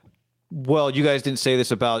love well, you guys didn't say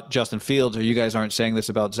this about Justin Fields, or you guys aren't saying this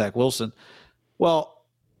about Zach Wilson. Well,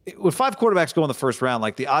 with 5 quarterbacks go in the first round,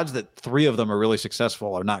 the odds that 3 of them are really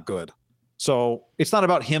successful are not good. So it's not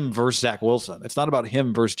about him versus Zach Wilson. It's not about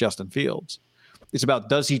him versus Justin Fields. It's about,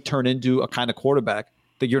 does he turn into a kind of quarterback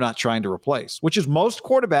that you're not trying to replace, which is most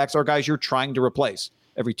quarterbacks are guys you're trying to replace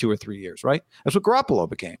every 2 or 3 years, right? That's what Garoppolo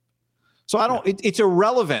became. So it's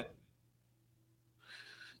irrelevant.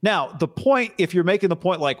 Now, the point, if you're making the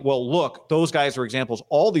point like, well, look, those guys are examples.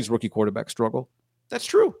 All these rookie quarterbacks struggle. That's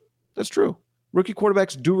true. That's true. Rookie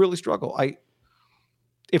quarterbacks do really struggle. I'm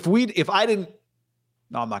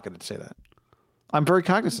not going to say that. I'm very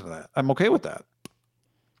cognizant of that. I'm okay with that.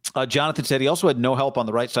 Jonathan said he also had no help on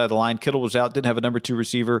the right side of the line. Kittle was out, didn't have a number 2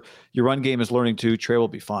 receiver. Your run game is learning too. Trey will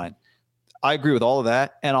be fine. I agree with all of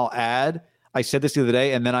that. And I'll add, I said this the other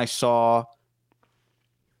day, and then I saw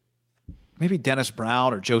maybe Dennis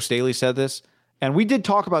Brown or Joe Staley said this. And we did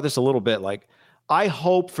talk about this a little bit. Like, I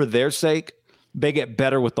hope for their sake, they get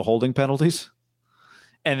better with the holding penalties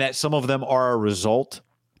and that some of them are a result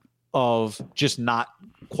of just not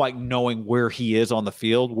quite knowing where he is on the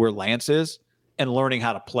field, where Lance is, and learning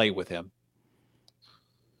how to play with him.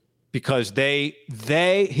 Because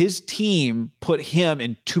his team put him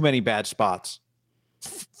in too many bad spots.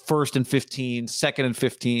 First and 15, second and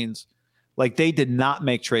 15s. Like, they did not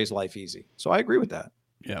make Trey's life easy. So I agree with that.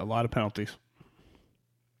 Yeah, a lot of penalties.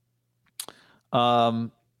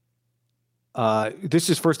 This is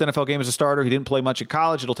his first NFL game as a starter. He didn't play much in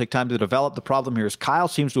college. It'll take time to develop. The problem here is Kyle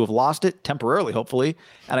seems to have lost it temporarily, hopefully,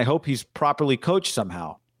 and I hope he's properly coached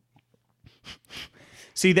somehow.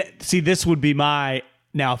 See, this would be now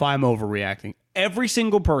if I'm overreacting. Every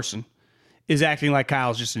single person is acting like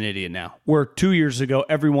Kyle's just an idiot now. Where 2 years ago,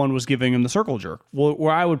 everyone was giving him the circle jerk. Well,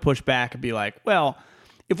 where I would push back and be like, well,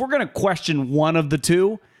 if we're going to question one of the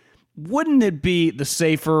two, wouldn't it be the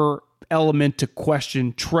safer element to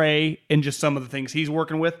question Trey and just some of the things he's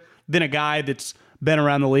working with than a guy that's been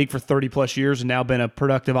around the league for 30 plus years and now been a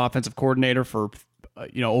productive offensive coordinator for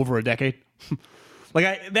over a decade?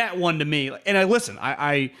 That one to me. And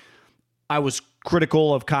I was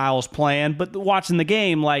critical of Kyle's plan, but watching the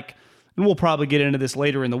game, and we'll probably get into this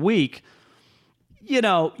later in the week,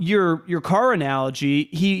 your car analogy,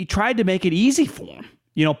 he tried to make it easy for him.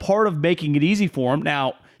 Part of making it easy for him.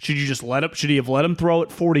 Now, should he have let him throw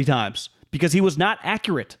it 40 times? Because he was not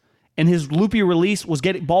accurate. And his loopy release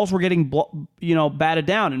balls were getting batted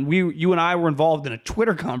down. And you and I were involved in a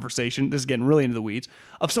Twitter conversation, this is getting really into the weeds,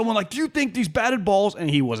 of someone like, do you think these batted balls, and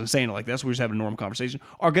he wasn't saying it like this, we were just having a normal conversation,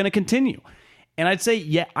 are going to continue? And I'd say,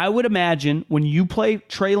 yeah, I would imagine when you play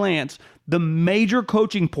Trey Lance, the major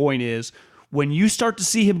coaching point is when you start to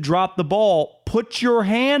see him drop the ball, put your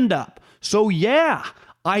hand up. So yeah,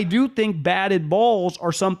 I do think batted balls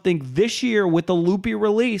are something this year with the loopy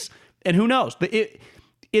release. And who knows? It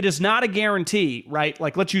is not a guarantee, right?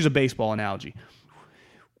 Like, let's use a baseball analogy.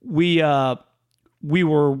 When we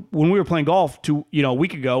were playing golf a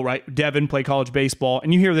week ago, right? Devin played college baseball,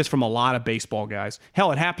 and you hear this from a lot of baseball guys.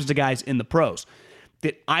 Hell, it happens to guys in the pros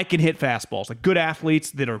that I can hit fastballs. Like, good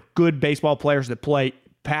athletes that are good baseball players that play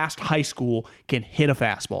past high school can hit a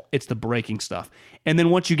fastball. It's the breaking stuff. And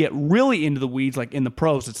then once you get really into the weeds, like in the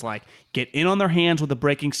pros, it's like get in on their hands with the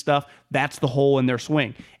breaking stuff. That's the hole in their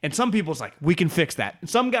swing. And some people, it's like, we can fix that. And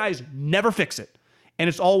some guys never fix it. And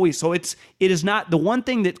it's always, so it is not, the one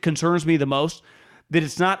thing that concerns me the most, that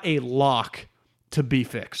it's not a lock to be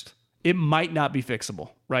fixed. It might not be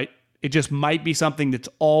fixable, right? It just might be something that's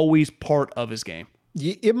always part of his game.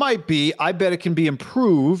 It might be. I bet it can be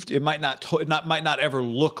improved. It might not ever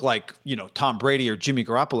look like, Tom Brady or Jimmy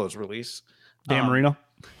Garoppolo's release. Dan Marino.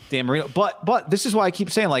 But this is why I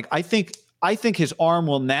keep saying, like, I think his arm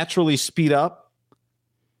will naturally speed up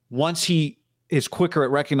once he is quicker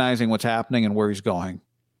at recognizing what's happening and where he's going.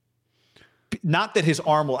 Not that his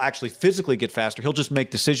arm will actually physically get faster. He'll just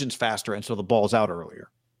make decisions faster, and so the ball's out earlier.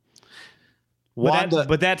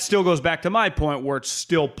 But that still goes back to my point where it's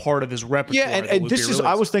still part of his repertoire. Yeah, and this is,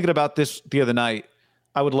 I was thinking about this the other night.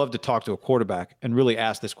 I would love to talk to a quarterback and really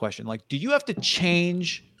ask this question. Like, do you have to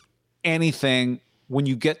change anything when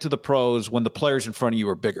you get to the pros when the players in front of you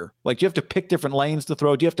are bigger? Like, do you have to pick different lanes to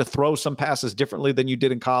throw? Do you have to throw some passes differently than you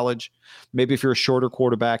did in college? Maybe if you're a shorter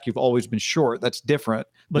quarterback, you've always been short. That's different.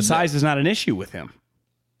 But size is not an issue with him.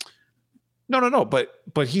 No.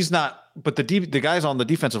 But he's not. But the guys on the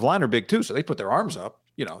defensive line are big too, so they put their arms up.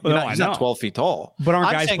 He's not 12 feet tall. But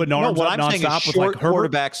aren't guys putting arms up nonstop with like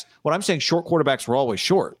Herbert? What I'm saying, short quarterbacks were always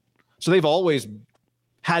short, so they've always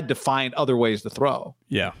had to find other ways to throw.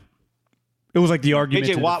 Yeah. It was like the argument.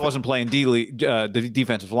 J.J. Watt wasn't playing the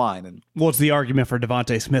defensive line. And it's the argument for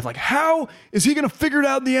Devontae Smith. Like, how is he going to figure it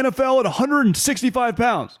out in the NFL at 165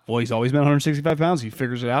 pounds? Well, he's always been 165 pounds. He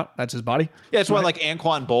figures it out. That's his body. Yeah, that's why, like,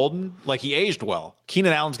 Anquan Bolden, like, he aged well.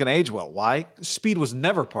 Keenan Allen's going to age well. Why? Speed was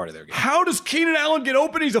never part of their game. How does Keenan Allen get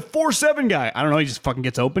open? He's a 4.7 guy. I don't know. He just fucking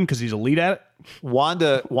gets open because he's elite at it.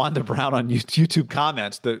 Wanda Brown on YouTube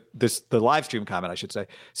comments, the live stream comment, I should say,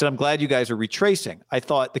 said, I'm glad you guys are retracing. I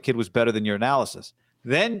thought the kid was better than your analysis.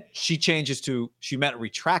 Then she changes to, she meant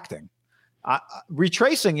retracting.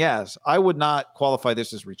 Retracing, yes. I would not qualify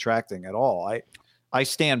this as retracting at all. I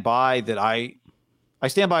stand by that. I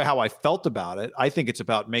stand by how I felt about it. I think it's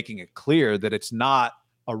about making it clear that it's not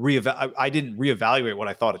a I didn't reevaluate what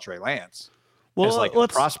I thought of Trey Lance as like a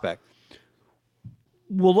prospect.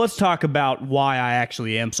 Well, let's talk about why I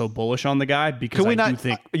actually am so bullish on the guy, because do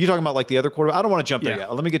think... Are you talking about like the other quarterback? I don't want to jump there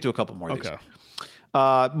yet. Let me get to a couple more of these.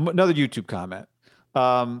 Another YouTube comment.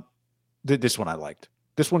 This one I liked.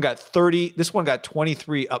 This one got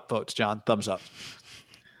 23 upvotes, John. Thumbs up.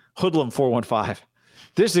 Hoodlum 415.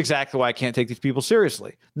 This is exactly why I can't take these people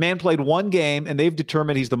seriously. Man played one game, and they've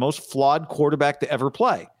determined he's the most flawed quarterback to ever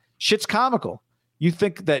play. Shit's comical. You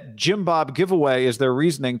think that Jim Bob giveaway is their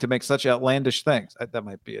reasoning to make such outlandish things. That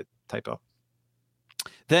might be a typo.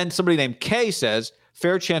 Then somebody named Kay says,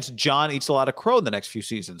 fair chance John eats a lot of crow in the next few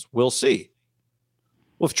seasons. We'll see.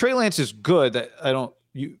 Well, if Trey Lance is good,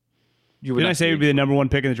 you would. Didn't I say he would be the number one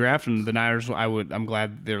pick in the draft? And the Niners, I'm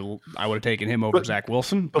glad I would have taken him over Zach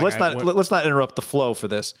Wilson. But let's not interrupt the flow for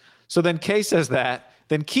this. So then Kay says that.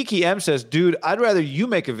 Then Kiki M says, dude, I'd rather you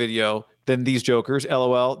make a video than these jokers.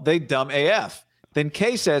 LOL. They dumb AF. Then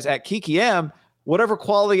Kay says at Kiki M, whatever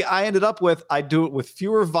quality I ended up with, I do it with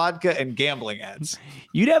fewer vodka and gambling ads.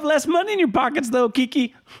 You'd have less money in your pockets, though,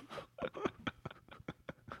 Kiki.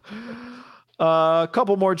 A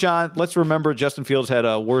couple more, John. Let's remember Justin Fields had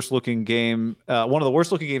a worst-looking game, one of the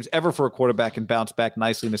worst-looking games ever for a quarterback, and bounced back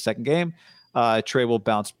nicely in the second game. Trey will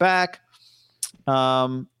bounce back.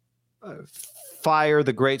 Fire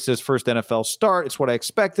the Great says first NFL start. It's what I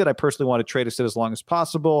expected. I personally want to Trey to sit as long as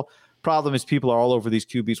possible. Problem is people are all over these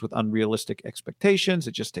QBs with unrealistic expectations.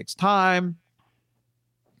 It just takes time.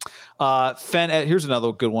 Here's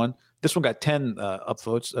another good one. This one got 10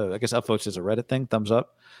 upvotes. I guess upvotes is a Reddit thing. Thumbs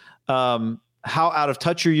up. How out of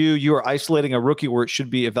touch are you? You are isolating a rookie where it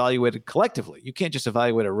should be evaluated collectively. You can't just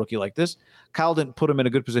evaluate a rookie like this. Kyle didn't put him in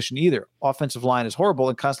a good position either. Offensive line is horrible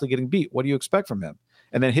and constantly getting beat. What do you expect from him?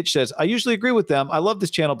 And then Hitch says, I usually agree with them. I love this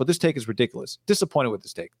channel, but this take is ridiculous. Disappointed with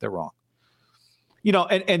this take. They're wrong. You know,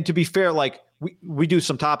 and to be fair, like we do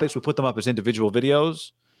some topics, we put them up as individual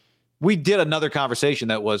videos. We did another conversation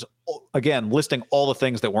that was, again, listing all the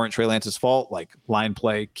things that weren't Trey Lance's fault, like line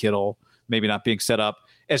play, Kittle, maybe not being set up.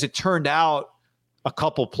 As it turned out, a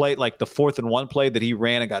couple play, like the 4th and 1 play that he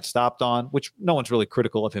ran and got stopped on, which no one's really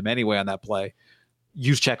critical of him anyway on that play.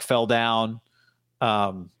 Juszczyk fell down.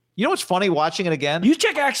 You know what's funny watching it again?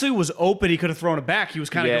 Juszczyk actually was open. He could have thrown it back. He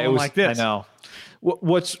was kind of going like this. I know.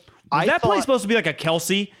 Play supposed to be like a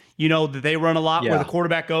Kelsey, that they run a lot where the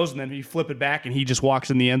quarterback goes and then you flip it back and he just walks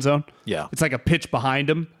in the end zone? Yeah. It's like a pitch behind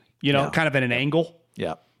him, kind of at an angle.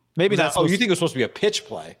 Yeah. Maybe not. You think it was supposed to be a pitch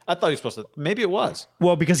play? I thought he was supposed to. Maybe it was.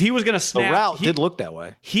 Well, because he was going to snap. The route did look that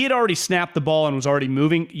way. He had already snapped the ball and was already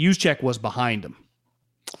moving. Juszczyk was behind him.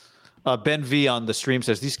 Ben V on the stream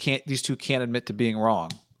says these two can't admit to being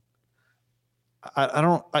wrong.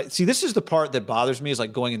 I see. This is the part that bothers me, is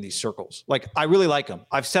like going in these circles. Like, I really like him.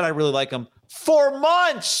 I've said I really like him for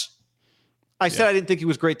months. I said I didn't think he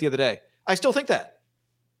was great the other day. I still think that.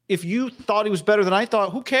 If you thought he was better than I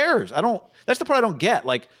thought, who cares? That's the part I don't get.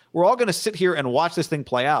 Like, we're all going to sit here and watch this thing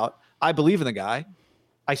play out. I believe in the guy.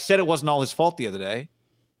 I said it wasn't all his fault the other day,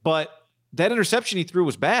 but that interception he threw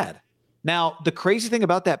was bad. Now, the crazy thing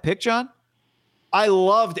about that pick, John, I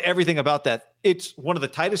loved everything about that. It's one of the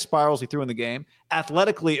tightest spirals he threw in the game.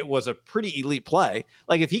 Athletically, it was a pretty elite play.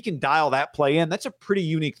 Like, if he can dial that play in, that's a pretty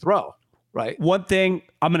unique throw, right? One thing,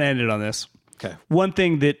 I'm going to end it on this. Okay. One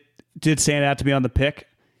thing that did stand out to me on the pick,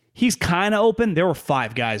 he's kind of open. There were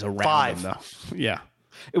 5 guys around him, though. Yeah.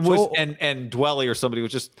 It was, and Dwelly or somebody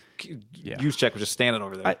was just, Juszczyk was just standing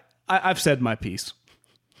over there. I've said my piece.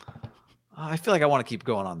 I feel like I want to keep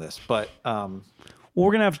going on this, but well,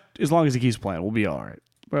 we're gonna have, as long as he keeps playing, we'll be all right.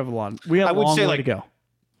 We have a long way to go.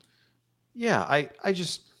 Yeah, I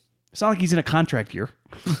just, it's not like he's in a contract year.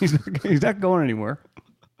 he's not going anywhere.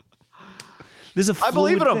 This is a I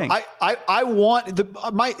believe in him. thing. I want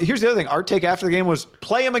here's the other thing. Our take after the game was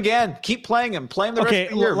play him again. Keep playing him. Play him the rest of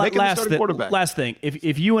the year. Make him the starting quarterback. Last thing.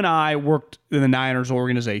 If you and I worked in the Niners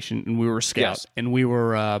organization and we were scouts and we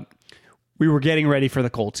were getting ready for the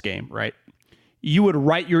Colts game, right? You would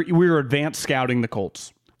we were advanced scouting the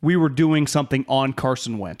Colts. We were doing something on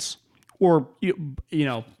Carson Wentz or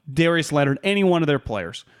Darius Leonard, any one of their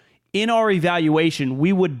players. In our evaluation,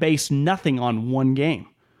 we would base nothing on one game.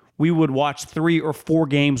 we would watch 3 or 4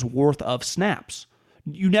 games worth of snaps.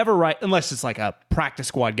 You never write, unless it's like a practice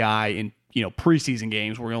squad guy in, preseason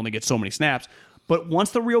games where we only get so many snaps. But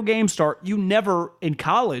once the real games start, you never, in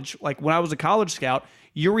college, like when I was a college scout,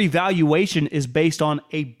 your evaluation is based on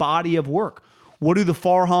a body of work. What do the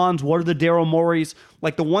Farhans, what are the Daryl Morreys?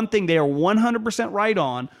 Like the one thing they are 100% right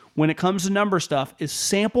on when it comes to number stuff is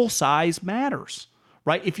sample size matters,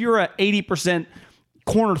 right? If you're an 80%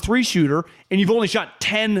 corner 3 shooter and you've only shot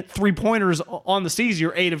 10 3-pointers on the season,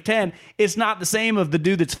 you're 8 of 10, it's not the same of the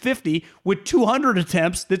dude that's 50 with 200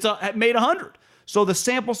 attempts that's made 100. So the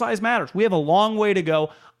sample size matters. We have a long way to go.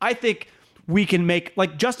 I think we can make,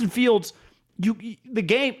 like Justin Fields,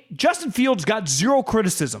 Justin Fields got 0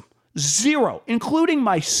 criticism. 0, including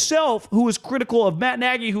myself, who was critical of Matt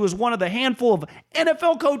Nagy, who is one of the handful of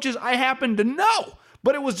NFL coaches I happen to know.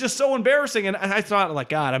 But it was just so embarrassing. And I thought, like,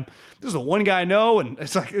 God, this is the one guy I know. And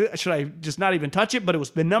it's like, should I just not even touch it? But it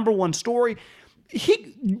was the number one story.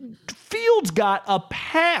 Fields got a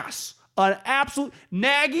pass. An absolute.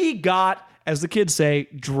 Nagy got, as the kids say,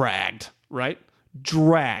 dragged, right?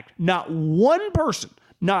 Dragged. Not one person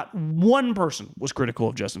was critical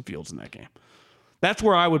of Justin Fields in that game. That's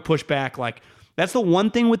where I would push back. Like, that's the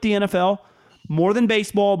one thing with the NFL, more than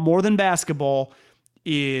baseball, more than basketball,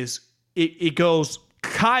 is it goes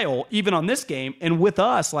Kyle, even on this game, and with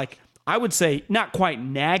us, like, I would say not quite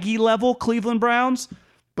Nagy level Cleveland Browns,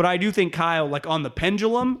 but I do think Kyle, like, on the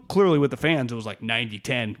pendulum, clearly with the fans, it was like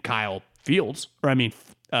 90-10 Kyle Fields,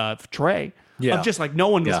 Trey. Yeah. Of just, like, no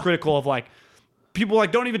one was critical of, like, people,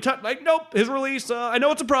 like, don't even touch, like, nope, his release, I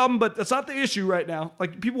know it's a problem, but that's not the issue right now.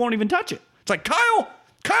 Like, people won't even touch it. It's like, Kyle,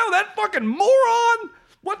 that fucking moron.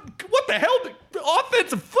 What the hell?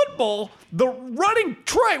 Offensive football, the running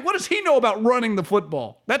Trey. What does he know about running the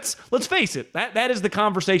football? Let's face it. That is the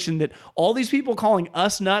conversation that all these people calling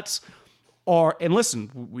us nuts are. And listen,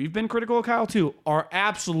 we've been critical of Kyle too. Are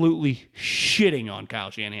absolutely shitting on Kyle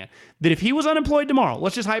Shanahan. That if he was unemployed tomorrow,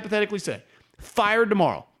 let's just hypothetically say, fired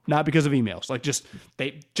tomorrow, not because of emails, like just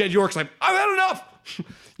Jed York's like, I've had enough.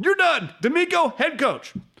 You're done. D'Amico, head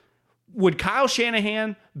coach. Would Kyle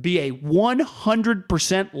Shanahan be a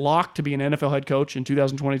 100% lock to be an NFL head coach in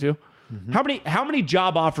 2022? Mm-hmm. How many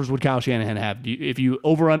job offers would Kyle Shanahan have if you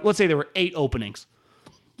overrun? Let's say there were 8 openings.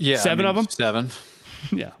 Yeah, 7 of them. 7.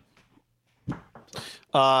 Yeah.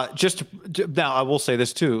 Now I will say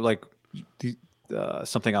this too. Like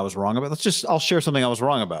something I was wrong about. I'll share something I was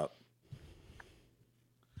wrong about.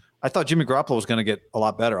 I thought Jimmy Garoppolo was going to get a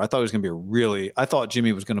lot better. I thought he was going to be I thought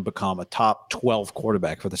Jimmy was going to become a top 12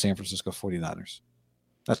 quarterback for the San Francisco 49ers.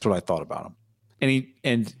 That's what I thought about him.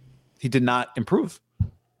 And he did not improve.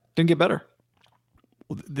 Didn't get better.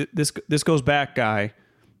 This goes back, Guy,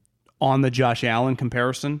 on the Josh Allen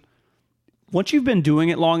comparison. Once you've been doing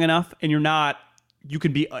it long enough and you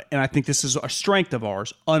can be, and I think this is a strength of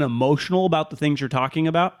ours, unemotional about the things you're talking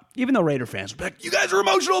about, even though Raider fans are like, you guys are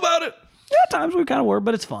emotional about it. Yeah, at times we kind of were,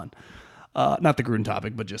 but it's fun. Not the Gruden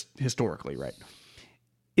topic, but just historically, right?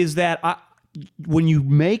 Is that when you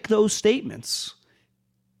make those statements,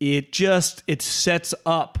 it sets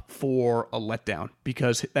up for a letdown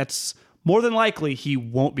because that's more than likely he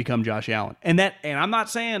won't become Josh Allen. And I'm not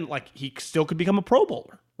saying like he still could become a Pro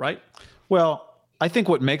Bowler, right? Well, I think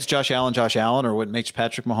what makes Josh Allen, or what makes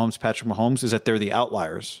Patrick Mahomes is that they're the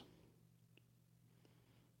outliers.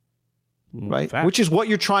 Right, which is what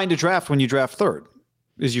you're trying to draft when you draft third,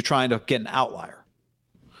 is you're trying to get an outlier.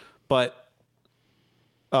 But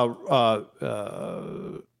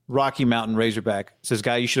Rocky Mountain Razorback says,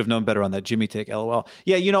 "Guy, you should have known better on that Jimmy take." LOL.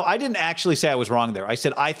 Yeah, I didn't actually say I was wrong there. I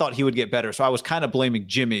said I thought he would get better, so I was kind of blaming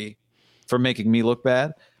Jimmy for making me look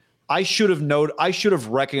bad. I should have known. I should have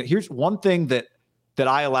recognized. Here's one thing that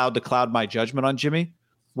I allowed to cloud my judgment on Jimmy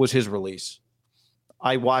was his release.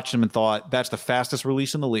 I watched him and thought that's the fastest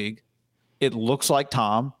release in the league. It looks like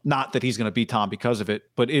Tom, not that he's going to be Tom because of it,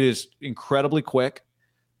 but it is incredibly quick,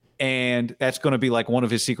 and that's going to be like one of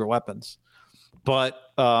his secret weapons. But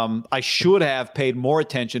I should have paid more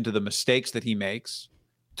attention to the mistakes that he makes,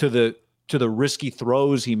 to the risky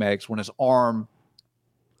throws he makes when his arm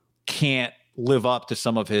can't live up to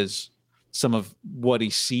some of what he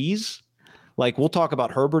sees. Like, we'll talk about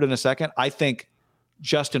Herbert in a second. I think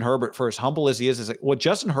Justin Herbert, for as humble as he is like, what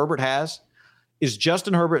Justin Herbert has is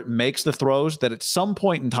Justin Herbert makes the throws that at some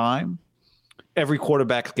point in time, every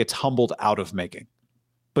quarterback gets humbled out of making.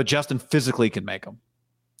 But Justin physically can make them.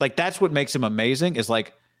 Like, that's what makes him amazing, is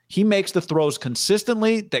like he makes the throws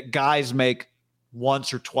consistently that guys make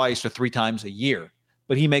once or twice or 3 times a year.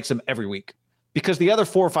 But he makes them every week. Because the other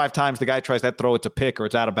 4 or 5 times the guy tries that throw, it's a pick or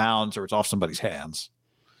it's out of bounds or it's off somebody's hands.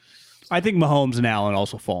 I think Mahomes and Allen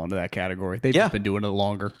also fall into that category. They've just been doing it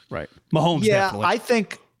longer, right? Mahomes, definitely.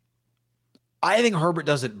 I think Herbert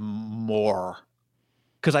does it more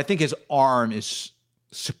because I think his arm is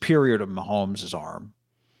superior to Mahomes' arm.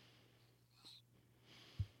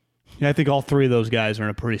 Yeah, I think all three of those guys are in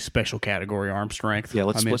a pretty special category, arm strength. Yeah,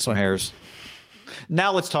 let's split some hairs.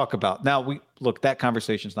 Now let's talk about, that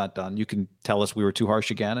conversation's not done. You can tell us we were too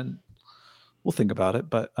harsh again, and we'll think about it.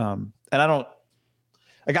 But, and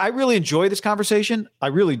I really enjoy this conversation. I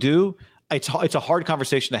really do. It's a hard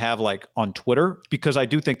conversation to have on Twitter because I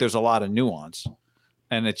do think there's a lot of nuance,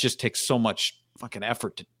 and it just takes so much fucking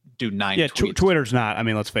effort to do 9 tweets. Yeah, Twitter's not. I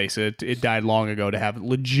mean, let's face it. It died long ago to have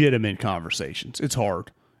legitimate conversations. It's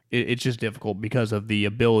hard. It's just difficult because of the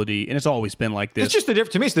ability, and it's always been like this. It's just to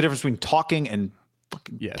me, it's the difference between talking and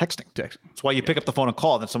fucking texting. That's why you pick up the phone and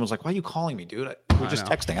call, and then someone's like, "Why are you calling me, dude? We're just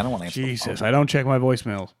texting. I don't want to answer." Jesus, I don't check my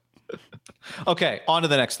voicemails. Okay, on to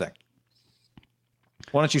the next thing.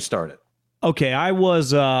 Why don't you start it? Okay,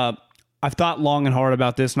 I've thought long and hard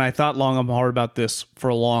about this, and I thought long and hard about this for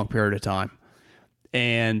a long period of time.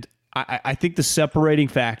 And I think the separating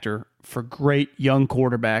factor for great young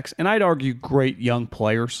quarterbacks, and I'd argue great young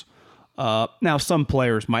players. Now, some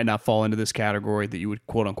players might not fall into this category that you would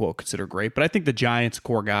quote-unquote consider great, but I think the Giants'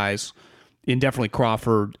 core guys, and definitely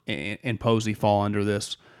Crawford and Posey, fall under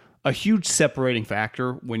this. A huge separating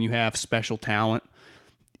factor when you have special talent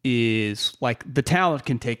is the talent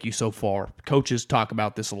can take you so far. Coaches talk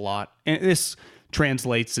about this a lot, and this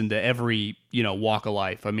translates into every walk of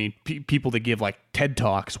life. I mean, people that give TED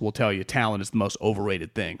Talks will tell you talent is the most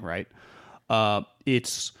overrated thing, right?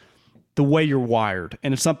 It's the way you're wired,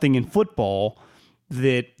 and it's something in football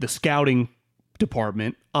that the scouting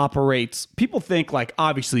department operates. People think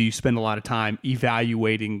obviously you spend a lot of time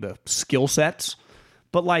evaluating the skill sets,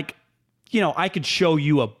 but I could show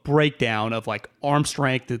you a breakdown of arm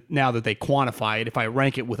strength now that they quantify it. If I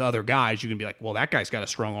rank it with other guys, you can be like, well, that guy's got a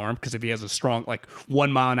strong arm because if he has a strong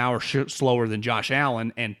 1 mile an hour slower than Josh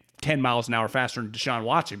Allen and 10 miles an hour faster than Deshaun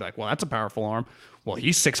Watson, you'd be like, well, that's a powerful arm. Well,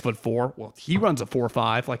 he's 6'4". Well, he runs a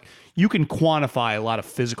 4.5. You can quantify a lot of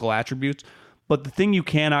physical attributes, but the thing you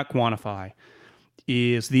cannot quantify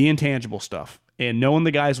is the intangible stuff. And knowing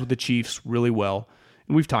the guys with the Chiefs really well,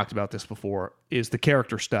 and we've talked about this before, is the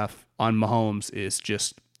character stuff on Mahomes is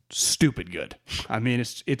just stupid good. I mean,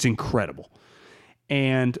 it's incredible.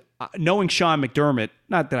 And knowing Sean McDermott,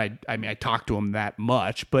 not that I talked to him that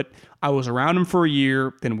much, but I was around him for a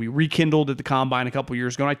year. Then we rekindled at the Combine a couple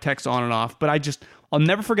years ago, and I text on and off. But I'll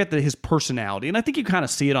never forget his personality. And I think you kind of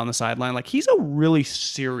see it on the sideline. He's a really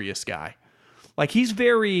serious guy. He's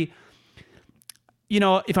very,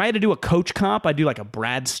 if I had to do a coach comp, I'd do a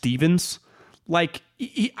Brad Stevens. I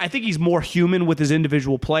think he's more human with his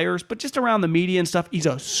individual players, but just around the media and stuff, he's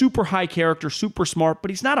a super high character, super smart, but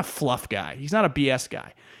he's not a fluff guy. He's not a BS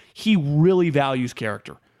guy. He really values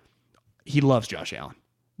character. He loves Josh Allen.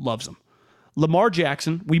 Loves him. Lamar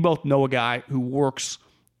Jackson, we both know a guy who works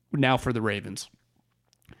now for the Ravens.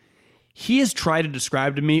 He has tried to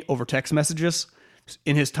describe to me over text messages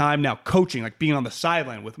in his time now coaching, being on the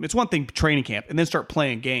sideline with him. It's one thing, training camp, and then start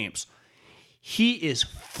playing games. He is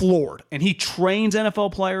floored, and he trains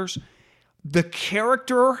NFL players. The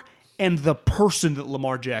character and the person that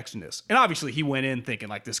Lamar Jackson is. And obviously, he went in thinking,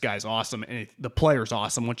 this guy's awesome, and the player's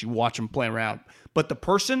awesome once you watch him play around. But the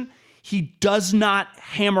person, he does not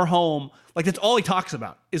hammer home. That's all he talks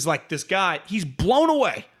about is, this guy, he's blown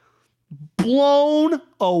away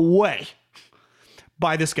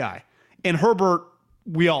by this guy. And Herbert,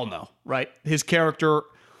 we all know, right? His character.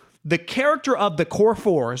 The character of the core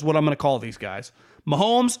four is what I'm going to call these guys.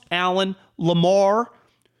 Mahomes, Allen, Lamar,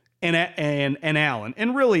 and Allen.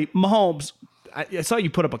 And really, Mahomes, I saw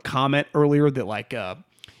you put up a comment earlier that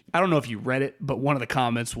I don't know if you read it, but one of the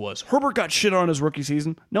comments was, Herbert got shit on his rookie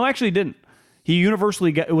season. No, actually he didn't. He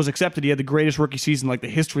universally it was accepted he had the greatest rookie season the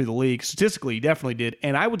history of the league. Statistically, he definitely did.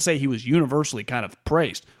 And I would say he was universally kind of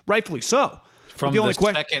praised. Rightfully so. From the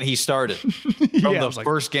second he started. From the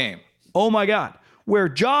first game. Oh my God. Where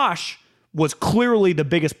Josh was clearly the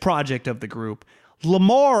biggest project of the group,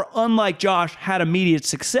 Lamar, unlike Josh, had immediate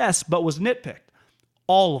success, but was nitpicked.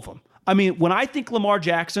 All of them. I mean, when I think Lamar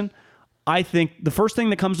Jackson, I think the first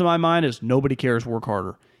thing that comes to my mind is nobody cares, work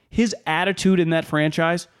harder. His attitude in that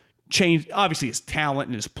franchise changed. Obviously, his talent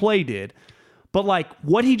and his play did. But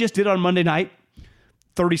what he just did on Monday night,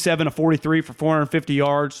 37 of 43 for 450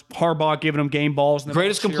 yards, Harbaugh giving him game balls.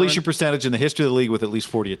 Greatest completion percentage in the history of the league with at least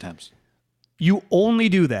 40 attempts. You only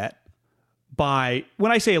do that by,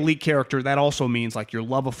 when I say elite character, that also means your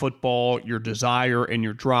love of football, your desire, and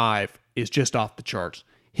your drive is just off the charts.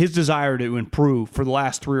 his desire to improve for the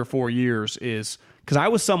last 3 or 4 years is because I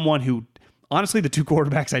was someone who, honestly, the 2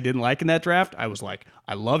 quarterbacks I didn't like in that draft, I was like,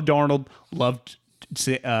 I loved Darnold, loved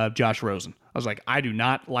Josh Rosen. I was like, I do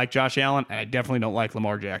not like Josh Allen, and I definitely don't like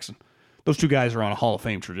Lamar Jackson. Those 2 guys are on a Hall of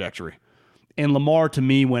Fame trajectory. And Lamar, to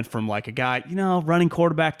me, went from like a guy, running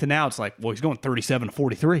quarterback to now it's like, well, he's going 37 to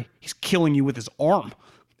 43. He's killing you with his arm.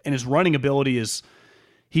 And his running ability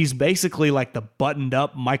he's basically like the buttoned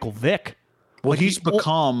up Michael Vick. Well, he's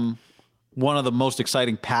become one of the most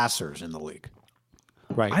exciting passers in the league.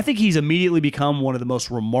 Right. I think he's immediately become one of the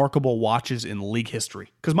most remarkable watches in league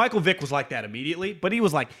history. Because Michael Vick was like that immediately, but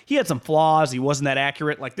he had some flaws. He wasn't that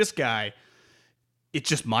accurate. Like this guy, it's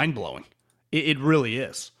just mind-blowing. It really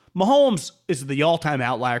is. Mahomes is the all-time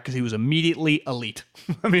outlier because he was immediately elite.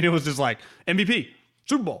 I mean, it was just like MVP,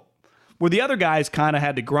 Super Bowl. Where the other guys kind of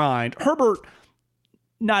had to grind. Herbert,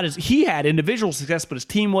 he had individual success, but his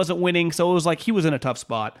team wasn't winning, so it was like he was in a tough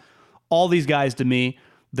spot. All these guys, to me,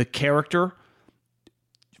 the character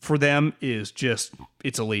for them is just,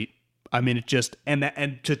 it's elite. I mean,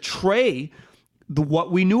 and to Trey,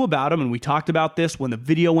 what we knew about him, and we talked about this when the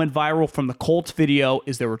video went viral from the Colts video,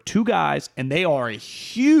 is there were 2 guys, and they are a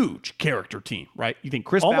huge character team, right? You think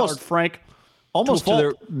Chris Ballard, Frank, almost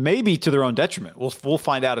maybe to their own detriment. We'll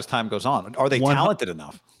find out as time goes on. Are they talented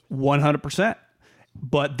enough? 100%.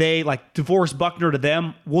 But they, like DeForest Buckner to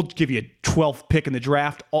them, we'll give you a 12th pick in the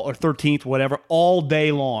draft or 13th, whatever, all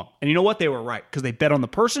day long. And you know what? They were right because they bet on the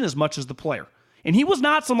person as much as the player. And he was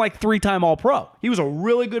not some like 3-time All-Pro. He was a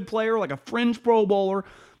really good player, like a fringe Pro Bowler,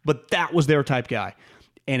 but that was their type guy.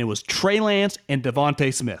 And it was Trey Lance and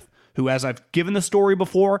Devontae Smith, who, as I've given the story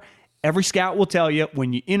before, every scout will tell you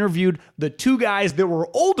when you interviewed the 2 guys that were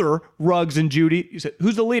older, Ruggs and Judy, you said,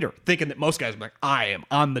 who's the leader? Thinking that most guys were like,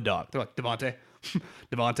 I'm the dog. They're like, Devontae.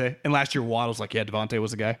 And last year, Waddle's like, yeah, Devontae was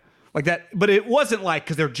the guy. Like that. But it wasn't like,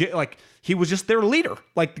 because they're like, he was just their leader.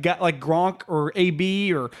 Like the guy like Gronk or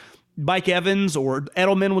AB or Mike Evans or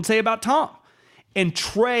Edelman would say about Tom. And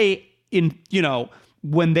Trey,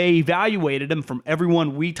 when they evaluated him from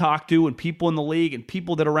everyone we talked to and people in the league and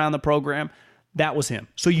people that are around the program, that was him.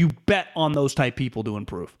 So you bet on those type people to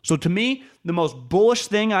improve. So to me, the most bullish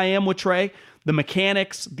thing I am with Trey, the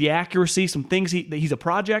mechanics, the accuracy, some things he's a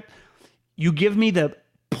project. You give me the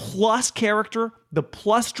plus character, the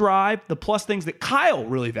plus drive, the plus things that Kyle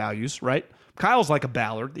really values, right? Kyle's like a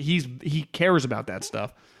Ballard. He cares about that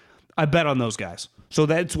stuff. I bet on those guys. So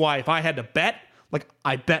that's why if I had to bet, like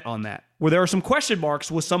I bet on that. Where there are some question marks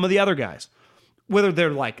with some of the other guys. Whether they're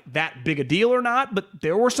like that big a deal or not, but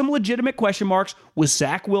there were some legitimate question marks with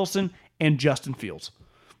Zach Wilson and Justin Fields.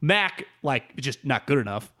 Mac, like, just not good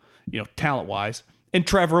enough, talent-wise. And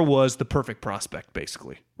Trevor was the perfect prospect,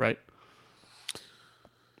 basically, right?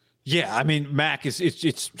 Yeah, I mean, Mac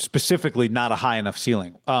it's specifically not a high enough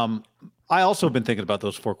ceiling. I also have been thinking about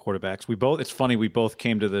those 4 quarterbacks. It's funny, we both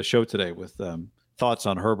came to the show today with thoughts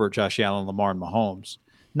on Herbert, Josh Allen, Lamar, and Mahomes.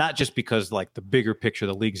 Not just because like the bigger picture,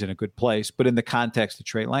 the league's in a good place, but in the context of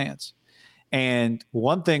Trey Lance. And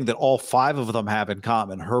one thing that all 5 of them have in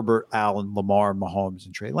common, Herbert, Allen, Lamar, Mahomes,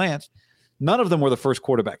 and Trey Lance, none of them were the first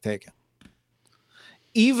quarterback taken.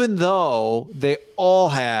 Even though they all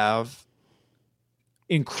have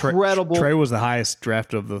incredible... Trey was the highest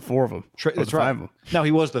draft of the 4 of them. That's right. 5 of them. Now,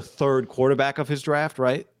 he was the 3rd quarterback of his draft,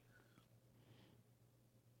 right?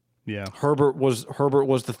 Yeah. Herbert was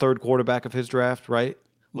the 3rd quarterback of his draft, right?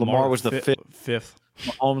 Lamar was the 5th.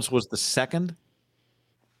 Mahomes was the 2nd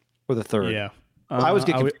or the 3rd? Yeah. I always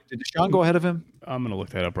get confused. Did Deshaun go ahead of him? I'm going to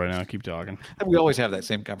look that up right now. Keep talking. We always have that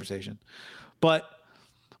same conversation. But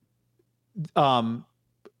none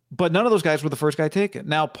of those guys were the first guy taken.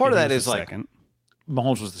 Now, part of that is like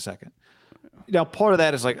Mahomes was the 2nd. Now, part of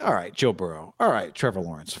that is like, all right, Joe Burrow. All right, Trevor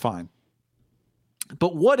Lawrence. Fine.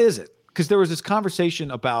 But what is it? Because there was this conversation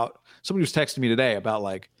about somebody was texting me today about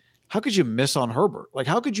like, how could you miss on Herbert? Like,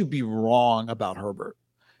 how could you be wrong about Herbert?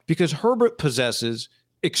 Because Herbert possesses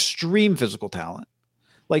extreme physical talent.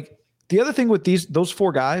 Like the other thing with those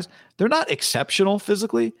 4 guys, they're not exceptional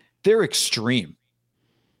physically. They're extreme,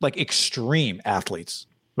 like extreme athletes,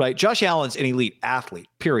 right? Josh Allen's an elite athlete,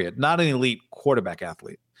 period. Not an elite quarterback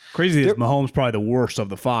athlete. Crazy is Mahomes probably the worst of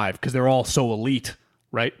the 5 because they're all so elite,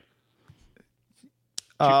 right?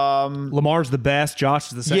 Lamar's the best. Josh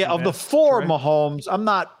is the second. Yeah, of the 4 Mahomes, I'm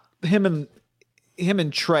not him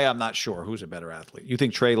and Trey. I'm not sure who's a better athlete. You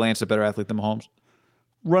think Trey Lance a better athlete than Mahomes?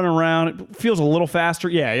 Running around, it feels a little faster.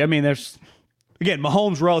 Yeah, I mean, there's again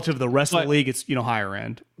Mahomes relative to the rest of the league. It's higher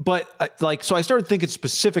end. But so I started thinking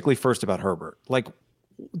specifically first about Herbert. Like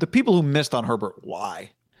the people who missed on Herbert,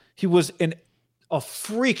 why? He was a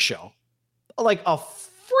freak show, like a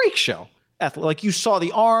freak show. athlete. Like you saw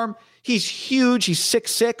the arm. He's huge. He's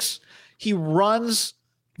 6'6". He runs.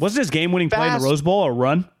 Wasn't his game-winning play in the Rose Bowl a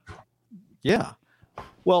run? Yeah.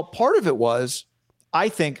 Well, part of it was, I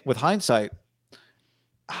think, with hindsight,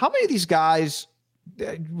 how many of these guys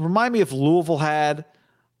remind me if Louisville had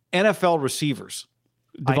NFL receivers?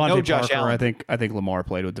 Devontae Parker. I think Lamar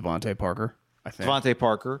played with Devontae Parker. Devontae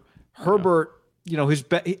Parker. Herbert,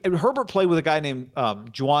 Herbert played with a guy named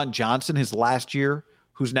Juwan Johnson his last year,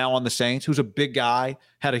 who's now on the Saints, who's a big guy,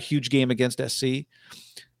 had a huge game against SC.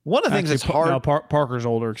 One of the things that's hard. No, Parker's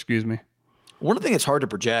older, excuse me. One of the things that's hard to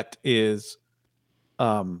project is,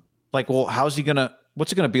 what's it going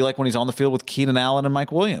to be like when he's on the field with Keenan Allen and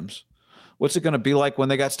Mike Williams? What's it going to be like when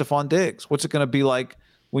they got Stephon Diggs? What's it going to be like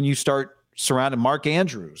when you start surrounding Mark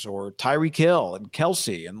Andrews or Tyreek Hill and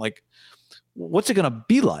Kelsey? And what's it going to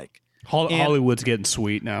be like? Hollywood's getting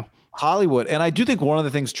sweet now. Hollywood. And I do think one of the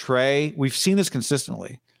things, Trey, we've seen this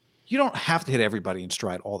consistently. You don't have to hit everybody in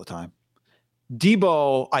stride all the time.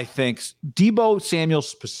 Debo Samuel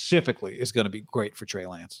specifically is going to be great for Trey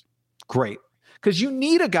Lance. Great. Because you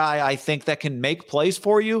need a guy, I think, that can make plays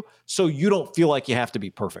for you so you don't feel like you have to be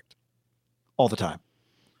perfect all the time.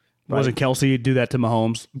 Right? Wasn't Kelsey do that to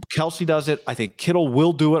Mahomes? Kelsey does it. I think Kittle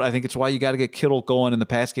will do it. I think it's why you got to get Kittle going in the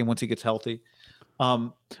pass game once he gets healthy.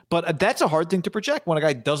 But that's a hard thing to project when a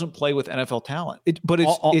guy doesn't play with NFL talent.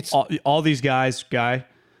 All these guys,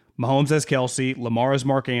 Mahomes has Kelsey, Lamar has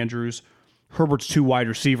Mark Andrews, Herbert's two wide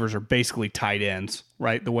receivers are basically tight ends,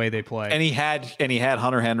 right? The way they play. And he had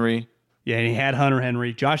Hunter Henry. Yeah, and he had Hunter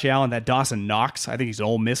Henry. Josh Allen, that Dawson Knox, I think he's an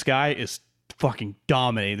Ole Miss guy, is fucking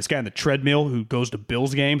dominating. This guy on the treadmill who goes to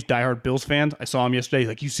Bills games, diehard Bills fans. I saw him yesterday. He's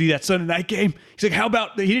like, you see that Sunday night game? He's like, how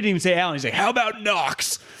about, he didn't even say Allen. He's like, how about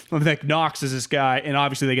Knox? I'm like, Knox is this guy. And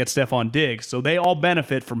obviously they get Stephon Diggs. So they all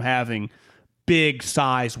benefit from having big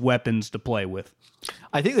size weapons to play with.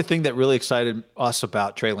 I think the thing that really excited us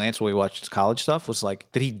about Trey Lance when we watched his college stuff was that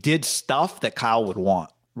he did stuff that Kyle would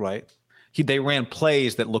want, right? They ran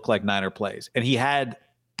plays that looked like Niner plays. And he had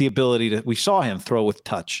the ability we saw him throw with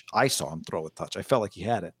touch. I saw him throw with touch. I felt like he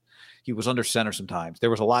had it. He was under center sometimes. There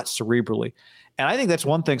was a lot cerebrally. And I think that's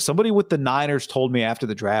one thing somebody with the Niners told me after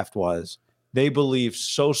the draft was they believe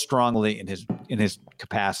so strongly in his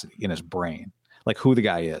capacity, in his brain, like who the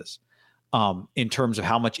guy is. In terms of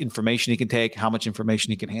how much information he can take, how much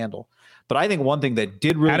information he can handle. But I think one thing that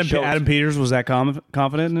did really show... Adam Peters was that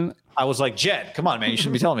confident in it? I was like, Jed, come on, man. You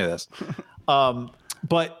shouldn't be telling me this.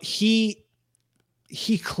 But he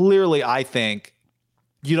clearly, I think,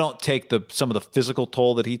 you don't take some of the physical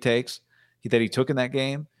toll that he took in that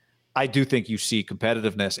game. I do think you see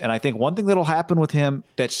competitiveness. And I think one thing that'll happen with him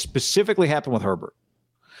that specifically happened with Herbert,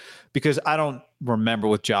 because I don't remember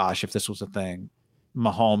with Josh if this was a thing.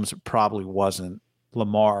 Mahomes probably wasn't.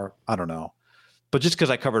 Lamar, I don't know. But just because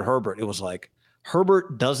I covered Herbert, it was like,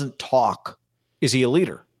 Herbert doesn't talk. Is he a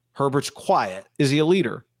leader? Herbert's quiet. Is he a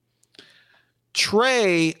leader?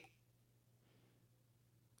 Trey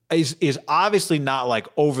is obviously not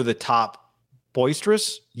over the top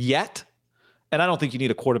boisterous yet. And I don't think you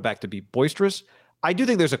need a quarterback to be boisterous. I do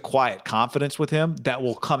think there's a quiet confidence with him that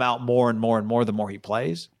will come out more and more and more the more he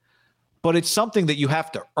plays. But it's something that you have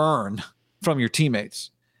to earn from your teammates.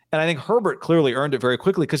 And I think Herbert clearly earned it very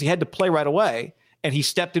quickly because he had to play right away. And he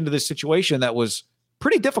stepped into this situation that was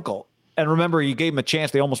pretty difficult. And remember, you gave him a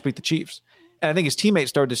chance. They almost beat the Chiefs. And I think his teammates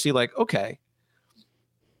started to see okay,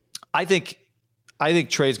 I think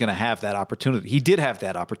Trey's going to have that opportunity. He did have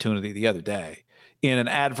that opportunity the other day in an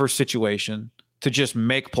adverse situation to just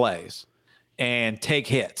make plays and take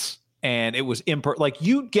hits. And it was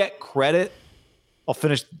you get credit. I'll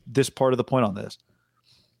finish this part of the point on this.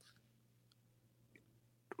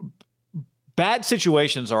 Bad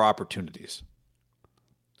situations are opportunities.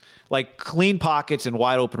 Clean pockets and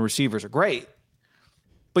wide open receivers are great,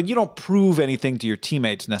 but you don't prove anything to your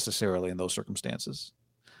teammates necessarily in those circumstances.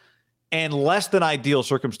 And less than ideal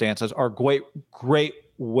circumstances are great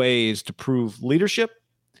ways to prove leadership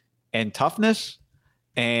and toughness.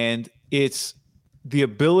 And it's the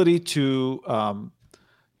ability to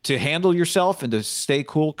handle yourself and to stay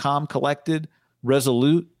cool, calm, collected,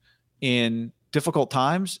 resolute in difficult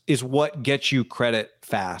times is what gets you credit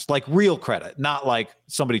fast, real credit, not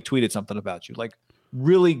somebody tweeted something about you,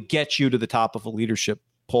 really get you to the top of a leadership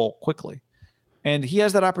poll quickly. And he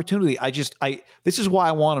has that opportunity. This is why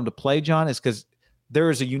I want him to play, John, is because there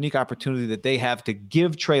is a unique opportunity that they have to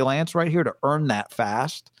give Trey Lance right here to earn that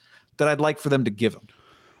fast that I'd like for them to give him.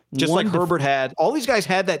 Just like Herbert had. All these guys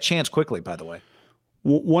had that chance quickly, by the way.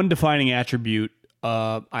 One defining attribute,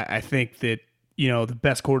 I think that, the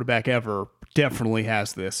best quarterback ever definitely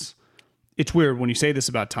has this, it's weird when you say this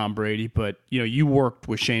about Tom Brady, but you worked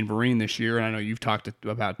with Shane Vereen this year, and I know you've talked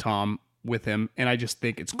about Tom with him, and I just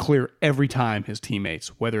think it's clear every time his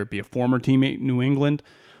teammates, whether it be a former teammate in New England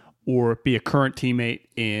or be a current teammate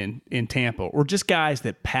in Tampa, or just guys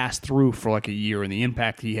that pass through for like a year and the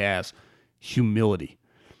impact he has, humility.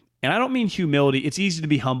 And I don't mean humility. It's easy to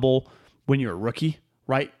be humble when you're a rookie,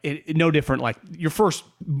 right? No different like your first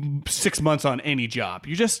 6 months on any job.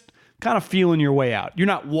 You're just kind of feeling your way out. You're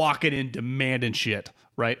not walking in demanding shit,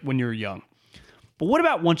 right, when you're young. But what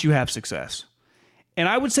about once you have success? And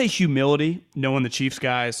I would say humility, knowing the Chiefs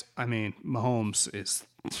guys, I mean, Mahomes is,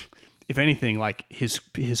 if anything, like his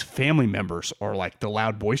family members are like the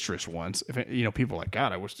loud, boisterous ones. People are like,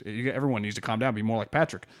 God, I wish everyone needs to calm down, be more like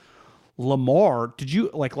Patrick. Lamar, did you,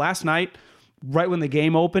 like last night, right when the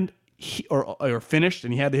game opened or finished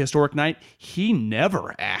and he had the historic night, he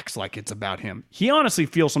never acts like it's about him. He honestly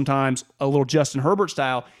feels sometimes a little Justin Herbert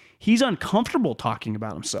style. He's uncomfortable talking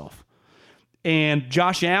about himself. And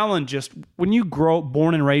Josh Allen, just when you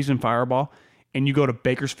born and raised in Fireball and you go to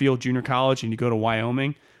Bakersfield Junior College and you go to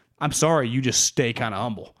Wyoming, I'm sorry, you just stay kind of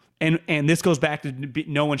humble. And this goes back to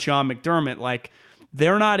knowing Sean McDermott. Like,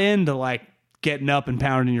 they're not into like getting up and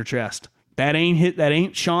pounding your chest. That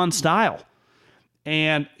ain't Sean's style.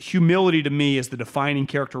 And humility to me is the defining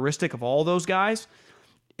characteristic of all those guys.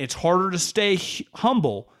 It's harder to stay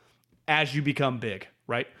humble as you become big,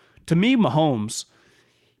 right? To me, Mahomes,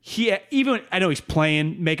 I know he's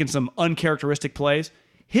playing, making some uncharacteristic plays.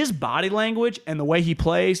 His body language and the way he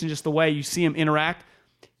plays and just the way you see him interact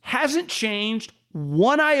hasn't changed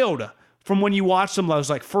one iota from when you watched him. That was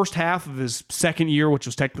like first half of his second year, which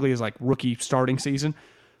was technically his like rookie starting season,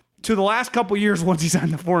 to the last couple of years once he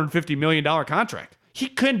signed the $450 million contract. He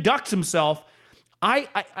conducts himself. I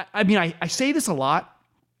mean, I say this a lot.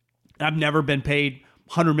 I've never been paid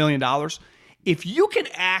 $100 million. If you can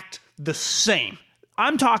act the same,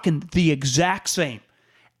 I'm talking the exact same,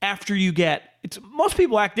 after you most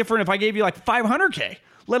people act different if I gave you like $500K,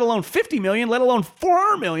 let alone $50 million, let alone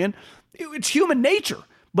 $400 million. It's human nature.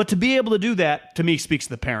 But to be able to do that, to me, speaks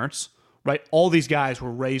to the parents, right? All these guys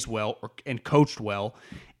were raised well and coached well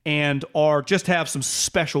and have some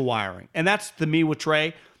special wiring. And that's to me with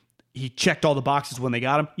Trey. He checked all the boxes when they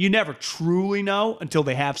got him. You never truly know until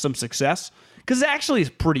they have some success, because it actually is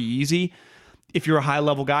pretty easy if you're a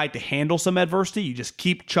high-level guy to handle some adversity. You just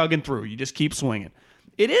keep chugging through. You just keep swinging.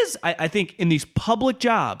 It is, I think, in these public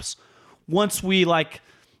jobs, once we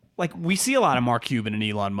we see a lot of Mark Cuban and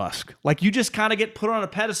Elon Musk. Like, you just kind of get put on a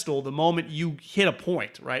pedestal the moment you hit a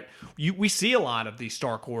point, right? We see a lot of these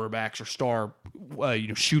star quarterbacks or star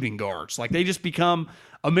shooting guards. Like, they just become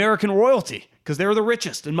American royalty because they're the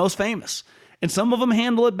richest and most famous. And some of them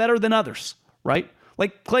handle it better than others, right?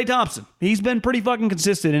 Like Klay Thompson. He's been pretty fucking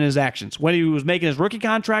consistent in his actions. When he was making his rookie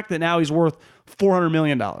contract, that now he's worth $400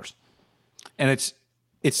 million. And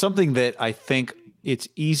it's something that I think it's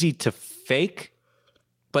easy to fake,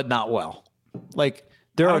 but not well. Like,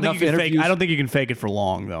 there are enough interviews. I don't think you can fake it for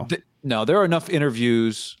long, though. No, there are enough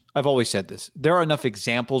interviews. I've always said this. There are enough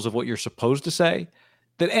examples of what you're supposed to say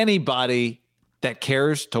that anybody that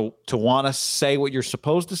cares to want to say what you're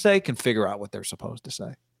supposed to say can figure out what they're supposed to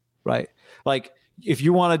say, right? Like, if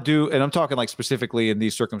you want to do, and I'm talking like specifically in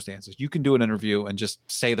these circumstances, you can do an interview and just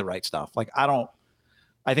say the right stuff. Like, I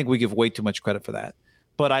think we give way too much credit for that.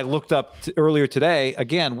 But I looked up earlier today,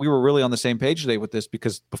 again, we were really on the same page today with this,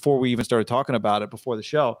 because before we even started talking about it, before the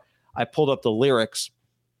show, I pulled up the lyrics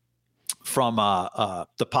from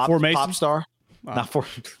the pop star. Oh. Not Fort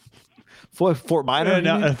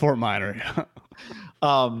Minor. Fort Minor.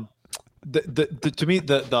 To me,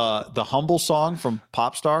 the Humble song from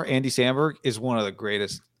Pop Star, Andy Samberg, is one of the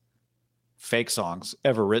greatest fake songs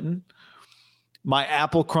ever written. My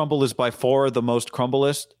apple crumble is by far the most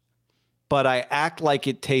crumblest, but I act like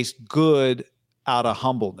it tastes good out of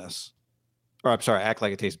humbleness. Or I'm sorry, I act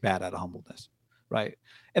like it tastes bad out of humbleness, right?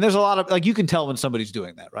 And there's a lot of, like, you can tell when somebody's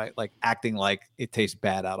doing that, right? Like, acting like it tastes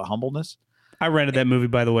bad out of humbleness. I rented that movie,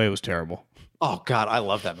 by the way. It was terrible. Oh, God, I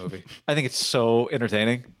love that movie. I think it's so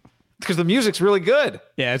entertaining because the music's really good.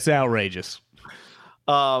 Yeah, it's outrageous.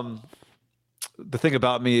 The thing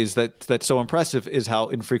about me is that's so impressive is how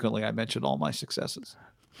infrequently I mention all my successes.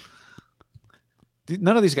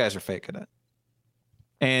 None of these guys are faking it.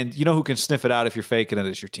 And you know who can sniff it out if you're faking it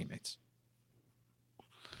is your teammates.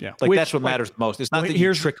 Yeah. Like, that's what matters most. It's not that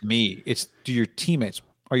you trick me. It's, do your teammates,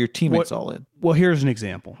 are your teammates all in? Well, here's an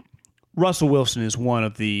example. Russell Wilson is one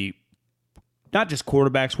of the, not just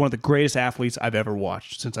quarterbacks, one of the greatest athletes I've ever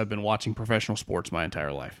watched since I've been watching professional sports my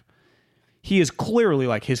entire life. He is clearly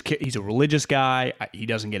like he's a religious guy. He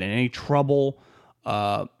doesn't get in any trouble.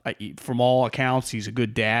 From all accounts, he's a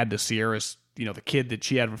good dad to Sierra's, the kid that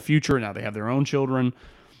she had a future. Now they have their own children.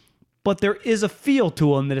 But there is a feel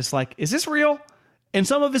to him that it's like, is this real? And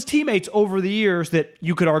some of his teammates over the years that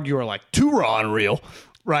you could argue are like too raw and real,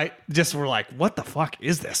 right? Just were like, what the fuck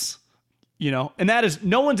is this? And that is,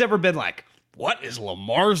 no one's ever been like, what is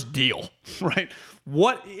Lamar's deal, right?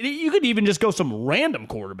 You could even just go some random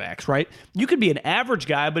quarterbacks, right? You could be an average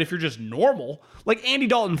guy, but if you're just normal, like Andy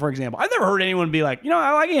Dalton, for example, I've never heard anyone be like,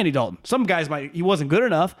 I like Andy Dalton. Some guys he wasn't good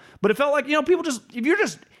enough, but it felt like, people just, if you're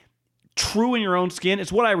just true in your own skin,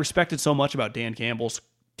 it's what I respected so much about Dan Campbell's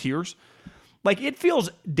tiers. Like, it feels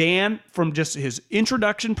Dan, from just his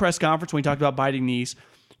introduction press conference when he talked about biting knees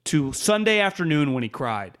to Sunday afternoon when he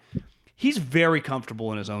cried, he's very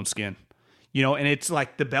comfortable in his own skin. And it's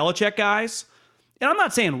like the Belichick guys. And I'm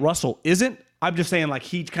not saying Russell isn't. I'm just saying, like,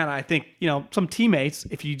 he kind of, I think, some teammates,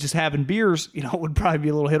 if you just having beers, would probably be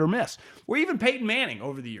a little hit or miss. Or even Peyton Manning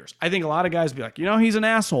over the years. I think a lot of guys be like, he's an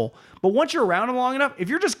asshole. But once you're around him long enough, if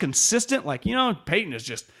you're just consistent, like, Peyton is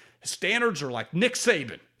just, his standards are like Nick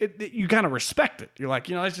Saban. You kind of respect it. You're like,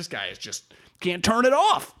 this guy is just, can't turn it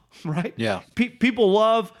off, right? Yeah. People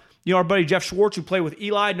love, our buddy Jeff Schwartz, who played with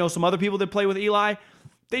Eli, know some other people that play with Eli.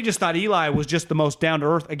 They just thought Eli was just the most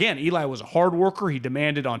down-to-earth. Again, Eli was a hard worker. He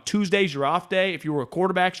demanded on Tuesdays, your off day. If you were a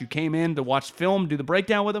quarterback, you came in to watch film, do the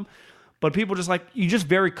breakdown with him. But people just like, you're just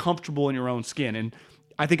very comfortable in your own skin. And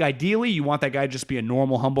I think ideally you want that guy to just be a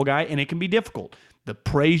normal, humble guy, and it can be difficult. The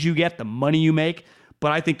praise you get, the money you make.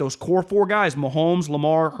 But I think those core four guys, Mahomes,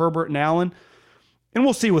 Lamar, Herbert, and Allen, and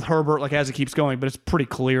we'll see with Herbert like as it keeps going, but it's pretty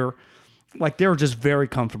clear. Like, they're just very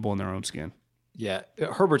comfortable in their own skin. Yeah,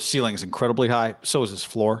 Herbert's ceiling is incredibly high. So is his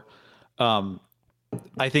floor. I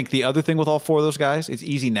think the other thing with all four of those guys, it's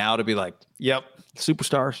easy now to be like, yep,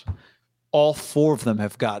 superstars. All four of them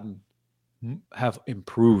have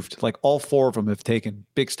improved. Like, all four of them have taken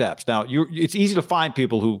big steps. Now, it's easy to find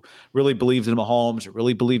people who really believed in Mahomes or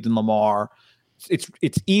really believed in Lamar. It's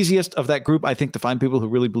easiest of that group, I think, to find people who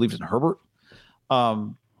really believed in Herbert.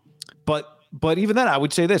 But even then, I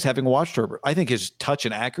would say this, having watched Herbert, I think his touch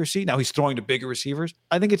and accuracy, now he's throwing to bigger receivers,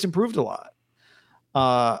 I think it's improved a lot.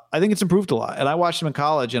 And I watched him in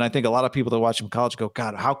college, and I think a lot of people that watch him in college go,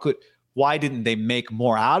 God, why didn't they make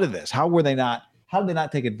more out of this? How did they not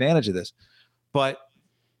take advantage of this? But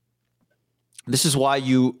this is why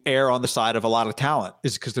you err on the side of a lot of talent,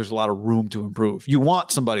 is because there's a lot of room to improve. You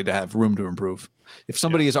want somebody to have room to improve. If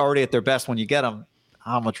somebody is already at their best when you get them,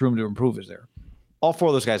 how much room to improve is there? All four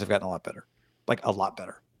of those guys have gotten a lot better. Like, a lot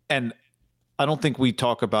better. And I don't think we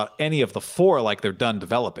talk about any of the four like they're done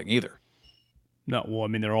developing either. No, well, I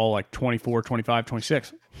mean, they're all like 24, 25,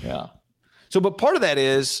 26. Yeah. So, but part of that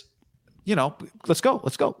is, let's go.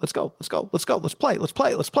 Let's play.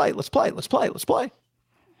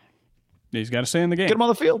 He's got to stay in the game. Get him on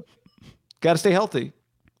the field. Got to stay healthy.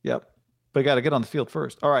 Yep. But you got to get on the field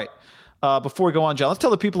first. All right. Before we go on, John, let's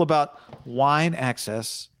tell the people about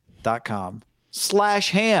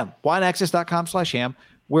wineaccess.com/ham. Wineaccess.com/ham.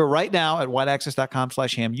 Where right now at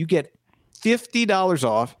wineaccess.com/ham, you get $50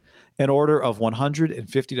 off an order of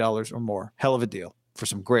 $150 or more. Hell of a deal for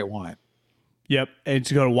some great wine. Yep. And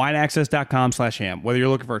to go to wineaccess.com/ham. Whether you're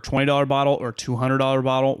looking for a $20 bottle or a $200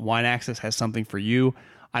 bottle, Wine Access has something for you.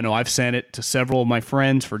 I know I've sent it to several of my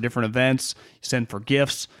friends for different events. Send for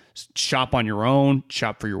gifts. Shop on your own.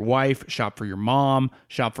 Shop for your wife. Shop for your mom.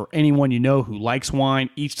 Shop for anyone you know who likes wine.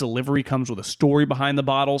 Each delivery comes with a story behind the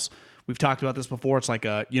bottles. We've talked about this before. It's like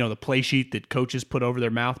the play sheet that coaches put over their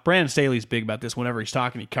mouth. Brandon Staley's big about this. Whenever he's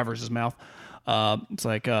talking, he covers his mouth. It's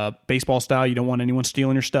like baseball style. You don't want anyone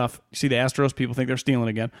stealing your stuff. You see the Astros, people think they're stealing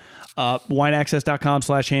again.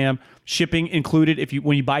 Wineaccess.com/ham. Shipping included.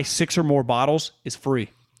 When you buy 6 or more bottles, is free.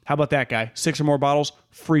 How about that, guy? 6 or more bottles,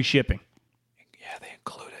 free shipping. Yeah, they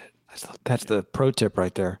include it. That's the pro tip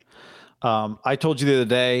right there. I told you the other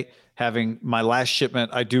day, having my last shipment,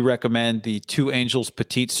 I do recommend the Two Angels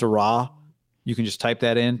Petite Syrah. You can just type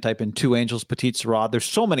in Two Angels Petite Syrah. There's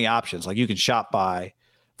so many options. Like, you can shop by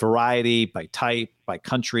variety, by type, by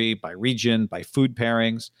country, by region, by food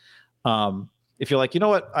pairings. If you're like, you know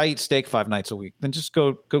what, I eat steak 5 nights a week, then just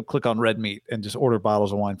go click on red meat and just order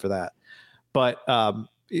bottles of wine for that. But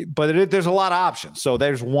there's a lot of options. So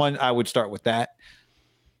there's one, I would start with that.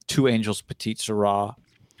 Two Angels Petite Syrah,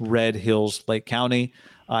 Red Hills, Lake County.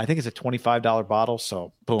 I think it's a $25 bottle.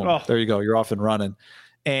 So boom, There you go. You're off and running.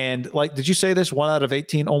 And like, did you say this?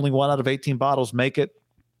 Only 1 out of 18 bottles make it.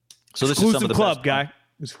 So this is some of the club, best guy. Wine.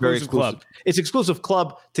 It's very exclusive club. It's exclusive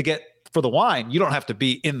club to get for the wine. You don't have to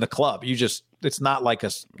be in the club. It's not like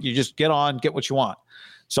you just get what you want.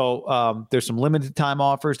 So there's some limited time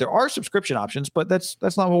offers. There are subscription options, but that's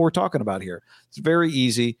not what we're talking about here. It's very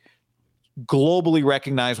easy. Globally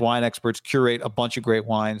recognized wine experts curate a bunch of great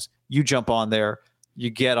wines. You jump on there, you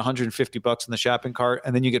get $150 in the shopping cart,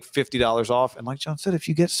 and then you get $50 off. And like John said, if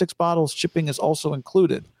you get 6 bottles, shipping is also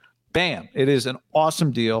included. Bam. It is an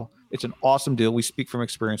awesome deal. It's an awesome deal. We speak from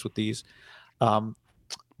experience with these.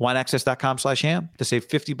 Wineaccess.com/ham to save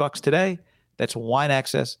 $50 today. That's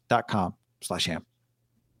wineaccess.com/ham.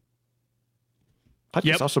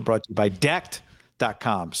 Podcast also brought to you by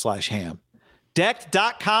Decked.com/ham.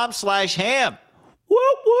 Decked.com/ham.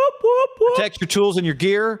 Whoop, whoop, whoop, whoop. Protect your tools and your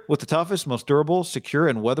gear with the toughest, most durable, secure,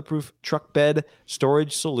 and weatherproof truck bed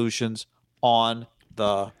storage solutions on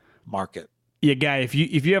the market. Yeah, guy, if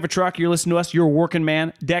you have a truck, you're listening to us, you're a working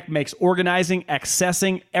man. Deck makes organizing,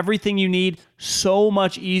 accessing, everything you need so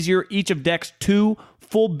much easier. Each of Deck's 2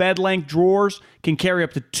 full bed-length drawers can carry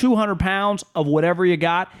up to 200 pounds of whatever you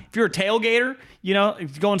got. If you're a tailgater, if you're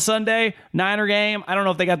going Sunday, Niner game, I don't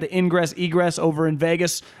know if they got the ingress, egress over in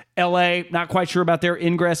Vegas, LA, not quite sure about their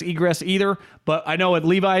ingress, egress either, but I know at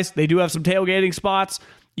Levi's, they do have some tailgating spots.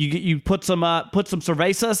 You put some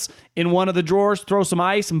cervezas in one of the drawers, throw some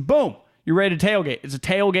ice, and boom, you're ready to tailgate. It's a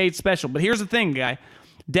tailgate special. But here's the thing, guy.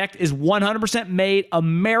 Decked is 100% made,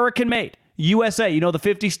 American made. USA, the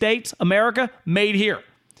 50 states, America, made here.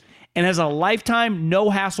 And has a lifetime,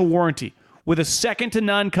 no-hassle warranty. With a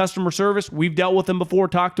second-to-none customer service. We've dealt with them before,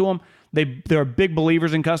 talked to them. They're big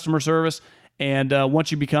believers in customer service. And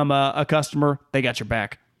once you become a customer, they got your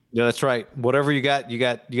back. Yeah, that's right. Whatever you got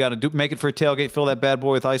to do. Make it for a tailgate. Fill that bad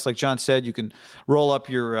boy with ice, like John said. You can roll up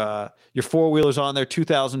your 4-wheelers on there.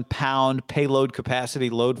 2,000-pound payload capacity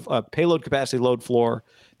load floor.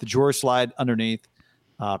 The drawer slide underneath.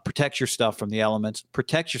 Protects your stuff from the elements.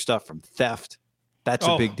 Protects your stuff from theft. That's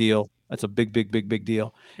a big deal. That's a big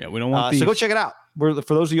deal. Yeah, we don't want these. So go check it out. For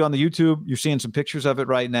those of you on the YouTube, you're seeing some pictures of it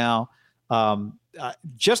right now.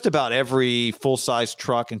 Just about every full-size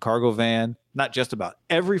truck and cargo van, not just about,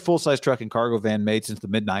 every full-size truck and cargo van made since the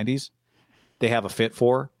mid-90s, they have a fit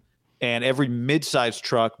for. And every mid-size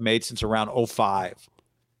truck made since around 2005,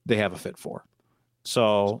 they have a fit for.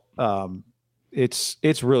 So it's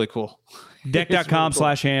really cool.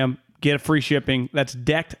 Decked.com/ham. Get a free shipping. That's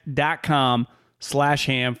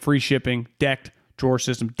Decked.com/ham. Free shipping. Decked drawer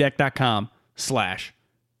system.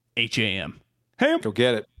 Decked.com/HAM. Ham. Go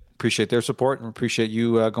get it. Appreciate their support and appreciate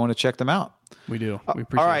you going to check them out. We do. We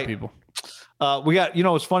appreciate people. We got,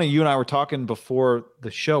 it's funny. You and I were talking before the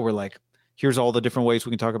show. We're like, here's all the different ways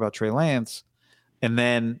we can talk about Trey Lance. And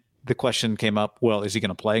then the question came up, well, is he going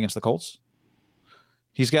to play against the Colts?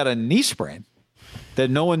 He's got a knee sprain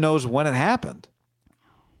that no one knows when it happened,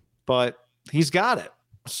 but he's got it.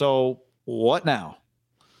 So what now?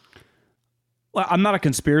 Well, I'm not a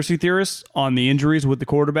conspiracy theorist on the injuries with the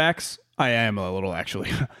quarterbacks. I am a little,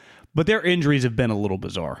 actually. But their injuries have been a little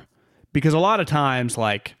bizarre. Because a lot of times,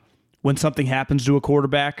 like, when something happens to a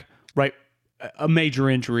quarterback, right, a major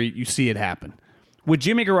injury, you see it happen. With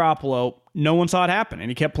Jimmy Garoppolo, no one saw it happen, and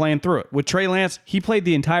he kept playing through it. With Trey Lance, he played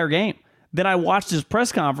the entire game. Then I watched his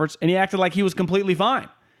press conference, and he acted like he was completely fine.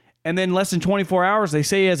 And then less than 24 hours, they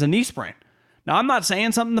say he has a knee sprain. Now, I'm not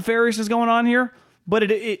saying something nefarious is going on here, but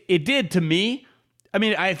it did to me. I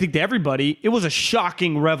mean, I think to everybody, it was a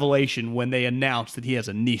shocking revelation when they announced that he has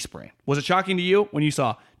a knee sprain. Was it shocking to you when you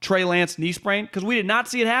saw Trey Lance knee sprain? Because we did not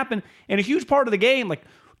see it happen. And a huge part of the game, like,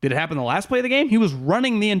 did it happen the last play of the game? He was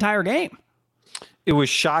running the entire game. It was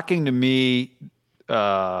shocking to me.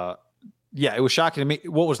 It was shocking to me.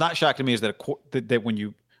 What was not shocking to me is that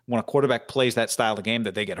when a quarterback plays that style of game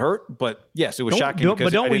that they get hurt. But yes, it was shocking.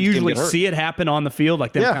 But don't we usually see it happen on the field,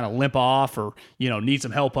 like them kind of limp off or need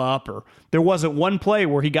some help up? Or there wasn't one play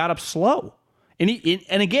where he got up slow. And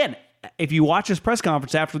again, if you watch his press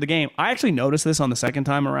conference after the game, I actually noticed this on the second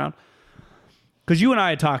time around because you and I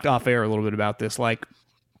had talked off air a little bit about this. Like,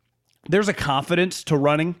 there's a confidence to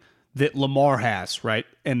running that Lamar has, right,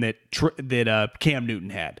 and that Cam Newton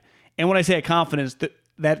had. And when I say a confidence,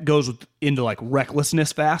 that goes into like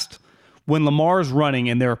recklessness fast. When Lamar's running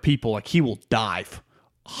and there are people, like, he will dive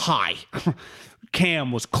high.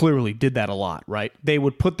 Cam did that a lot, right? They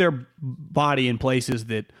would put their body in places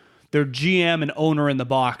that their GM and owner in the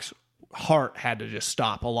box heart had to just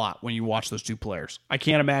stop a lot when you watch those two players. I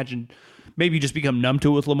can't imagine. Maybe you just become numb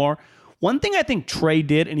to it with Lamar. One thing I think Trey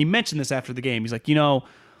did, and he mentioned this after the game, he's like,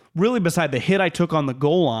 really beside the hit I took on the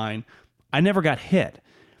goal line, I never got hit.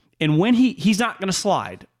 And when he's not going to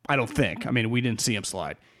slide, I don't think. I mean, we didn't see him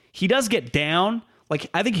slide. He does get down. Like,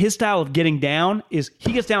 I think his style of getting down is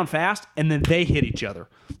he gets down fast and then they hit each other.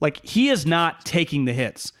 Like, he is not taking the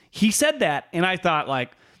hits. He said that, and I thought,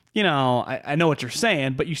 like, I know what you're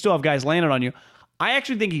saying, but you still have guys landing on you. I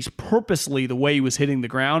actually think he's purposely, the way he was hitting the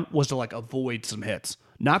ground was to avoid some hits.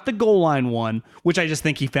 Not the goal line one, which I just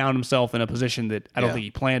think he found himself in a position that I don't think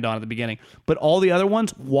he planned on at the beginning. But all the other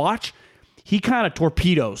ones, he kind of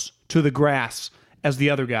torpedoes to the grass as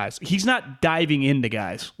the other guys. He's not diving into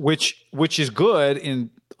guys. Which is good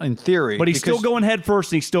in theory. But he's still going head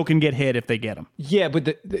first, and he still can get hit if they get him. Yeah,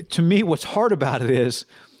 but to me, what's hard about it is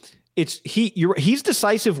he's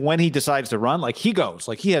decisive when he decides to run. Like, he goes.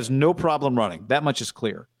 Like, he has no problem running. That much is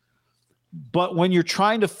clear. But when you're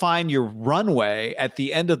trying to find your runway at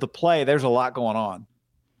the end of the play, there's a lot going on,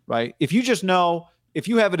 right? If you just know, if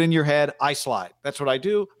you have it in your head, I slide. That's what I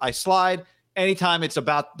do. I slide. Anytime it's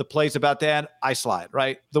about the play's about to end, I slide,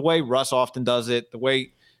 right? The way Russ often does it, the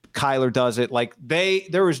way Kyler does it,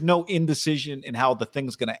 there is no indecision in how the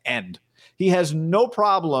thing's going to end. He has no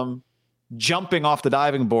problem jumping off the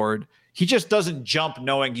diving board. He just doesn't jump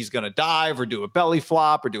knowing he's going to dive or do a belly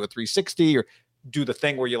flop or do a 360 or do the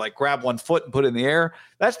thing where you grab one foot and put it in the air.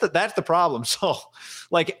 That's the problem. So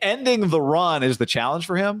ending the run is the challenge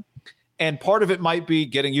for him. And part of it might be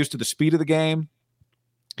getting used to the speed of the game.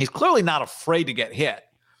 He's clearly not afraid to get hit,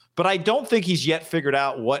 but I don't think he's yet figured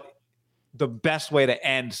out what the best way to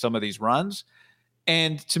end some of these runs.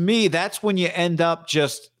 And to me, that's when you end up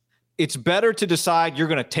it's better to decide you're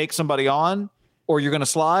going to take somebody on or you're going to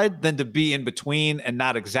slide than to be in between and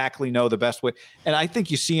not exactly know the best way. And I think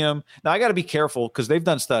you see him. Now, I got to be careful because they've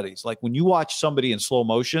done studies. Like, when you watch somebody in slow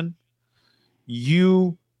motion,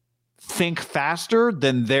 you think faster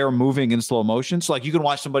than they're moving in slow motion. So, you can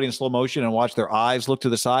watch somebody in slow motion and watch their eyes look to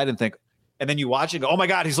the side and think, and then you watch it and go, oh my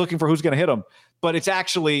God, he's looking for who's going to hit him. But it's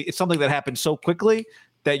something that happens so quickly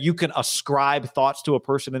that you can ascribe thoughts to a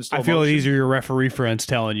person in slow motion. I feel these are your referee friends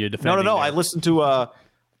telling you. No. I listened to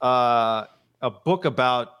a book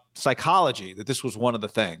about psychology that this was one of the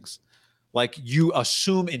things. You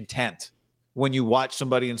assume intent when you watch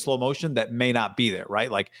somebody in slow motion that may not be there,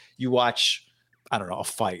 right? You watch, I don't know, a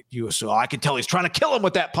fight. You assume, I can tell he's trying to kill him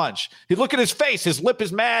with that punch. You look at his face, his lip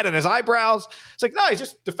is mad and his eyebrows. It's no, he's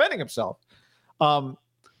just defending himself.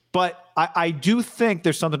 But I do think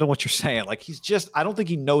there's something to what you're saying. I don't think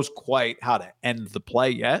he knows quite how to end the play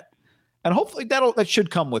yet. And hopefully that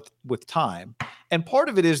should come with time. And part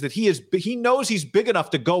of it is that he knows he's big enough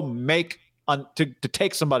to go to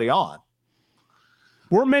take somebody on.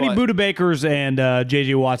 We're many Buda Bakers and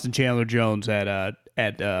J.J. Watson, Chandler Jones at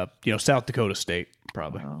South Dakota State,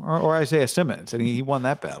 probably. Or Isaiah Simmons, and he won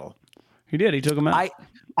that battle. He did. He took him out.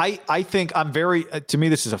 I think to me,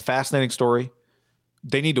 this is a fascinating story.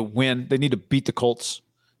 They need to win. They need to beat the Colts.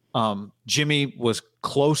 Jimmy was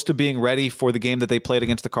close to being ready for the game that they played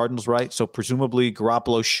against the Cardinals, right? So presumably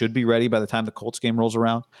Garoppolo should be ready by the time the Colts game rolls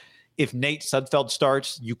around. If Nate Sudfeld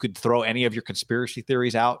starts, you could throw any of your conspiracy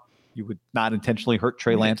theories out. You would not intentionally hurt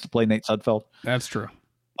Trey Lance to play Nate Sudfeld. That's true.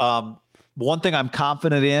 One thing I'm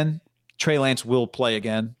confident in, Trey Lance will play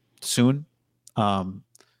again soon.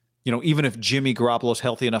 Even if Jimmy Garoppolo is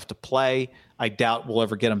healthy enough to play, I doubt we'll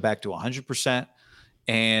ever get him back to 100%.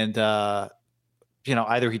 And,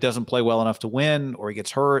 either he doesn't play well enough to win or he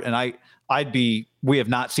gets hurt. And we have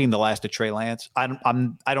not seen the last of Trey Lance. I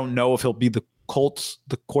don't know if he'll be the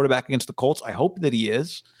quarterback against the Colts. I hope that he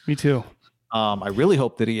is. Me too. I really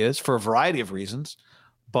hope that he is for a variety of reasons,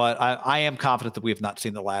 but I am confident that we have not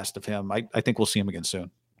seen the last of him. I think we'll see him again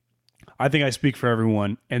soon. I think I speak for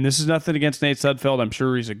everyone, and this is nothing against Nate Sudfeld. I'm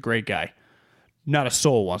sure he's a great guy. Not a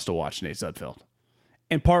soul wants to watch Nate Sudfeld.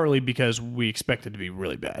 And partly because we expect it to be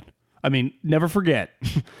really bad. I mean, never forget,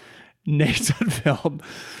 Nate Sudfeld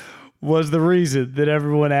was the reason that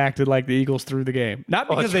everyone acted like the Eagles threw the game. Not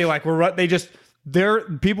because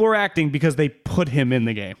people were acting because they put him in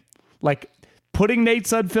the game. Putting Nate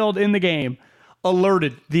Sudfeld in the game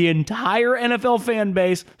alerted the entire NFL fan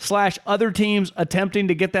base / other teams attempting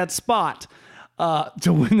to get that spot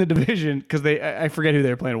to win the division, because I forget who they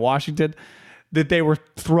were playing, Washington, that they were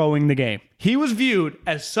throwing the game. He was viewed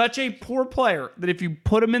as such a poor player that if you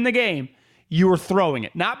put him in the game, you were throwing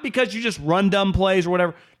it. Not because you just run dumb plays or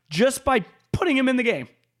whatever, just by putting him in the game.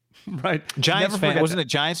 Right? Giants fans, wasn't it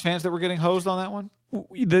Giants fans that were getting hosed on that one?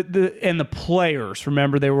 The players,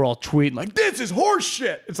 remember, they were all tweeting this is horse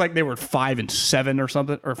shit. It's they were 5-7 or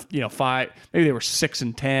something, or 5. Maybe they were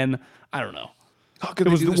 6-10. I don't know. It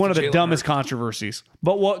was one of the dumbest controversies.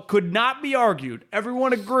 But what could not be argued,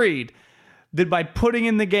 everyone agreed that by putting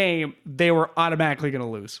in the game, they were automatically going to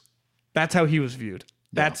lose. That's how he was viewed.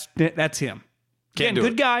 That's him. Again,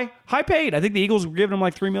 good guy, high paid. I think the Eagles were giving him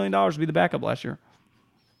 $3 million to be the backup last year.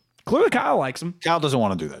 Clearly, Kyle likes him. Kyle doesn't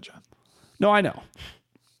want to do that, John. No, I know.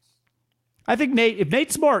 I think if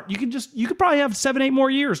Nate's smart, you could probably have 7-8 more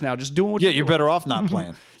years now just doing what you're better off not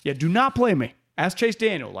playing. Yeah, do not play me. Ask Chase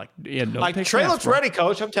Daniel. Trey looks ready,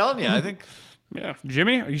 coach. I'm telling you. I think. Yeah,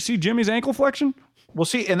 Jimmy. You see Jimmy's ankle flexion? Well,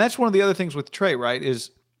 see, and that's one of the other things with Trey, right?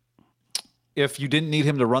 Is if you didn't need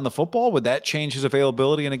him to run the football, would that change his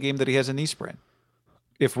availability in a game that he has a knee sprain?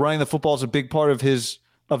 If running the football is a big part of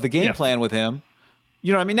the game plan with him,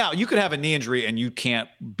 you know what I mean? Now, you could have a knee injury and you can't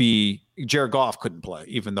be – Jared Goff couldn't play,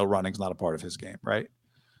 even though running's not a part of his game, right?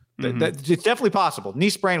 It's definitely possible. Knee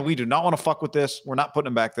sprain, we do not want to fuck with this. We're not putting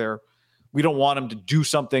him back there. We don't want him to do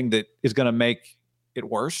something that is going to make it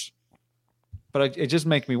worse. But it just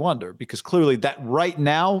makes me wonder, because clearly that right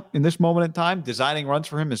now, in this moment in time, designing runs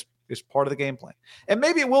for him is part of the game plan. And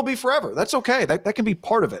maybe it will be forever. That's okay. That can be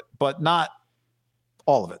part of it, but not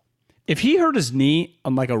all of it. If he hurt his knee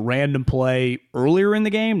on like a random play earlier in the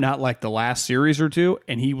game, not like the last series or two,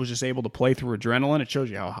 and he was just able to play through adrenaline, it shows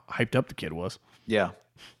you how hyped up the kid was. Yeah.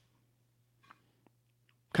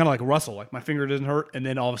 Kind of like Russell, like my finger doesn't hurt, and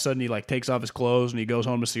then all of a sudden he like takes off his clothes and he goes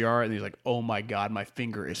home to Ciara and he's like, "Oh my God, my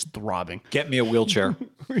finger is throbbing. Get me a wheelchair."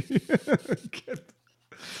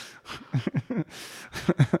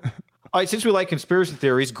 All right, since we like conspiracy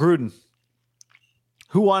theories, Gruden.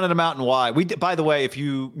 Who wanted him out and why? By the way, if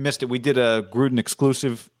you missed it, we did a Gruden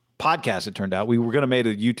exclusive podcast, it turned out. We were going to make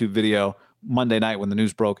a YouTube video Monday night when the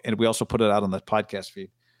news broke, and we also put it out on the podcast feed.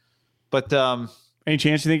 But any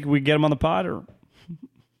chance you think we get him on the pod, or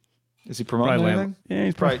is he promoting anything? Yeah,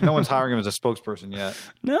 he's probably. No one's hiring him as a spokesperson yet.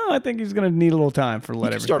 No, I think he's going to need a little time for let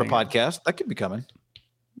everything. Start a podcast. That could be coming.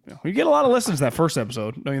 We get a lot of listens to that first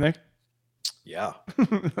episode, don't you think? Yeah.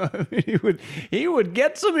 he would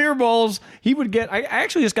get some earballs. He would get. I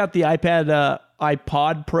actually just got the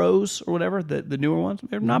iPod Pros or whatever, the newer ones.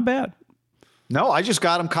 They're not bad. No, I just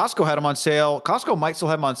got them. Costco had them on sale. Costco might still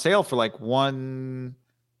have them on sale for like $180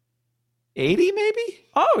 maybe.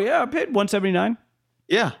 Oh yeah, I paid $179.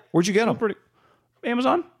 Yeah, where'd you get them?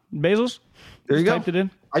 Amazon, Bezos. There you go. Typed it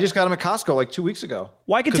in. I just got them at Costco like 2 weeks ago.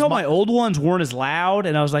 Well, I could tell my old ones weren't as loud,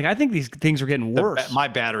 and I was like, I think these things are getting worse. My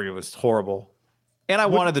battery was horrible. And I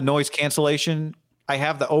wanted the noise cancellation. I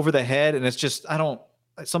have the over the head, and it's just,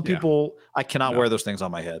 some people, I cannot wear those things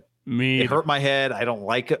on my head. They hurt my head. I don't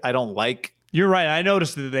like it. You're right. I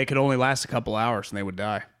noticed that they could only last a couple hours and they would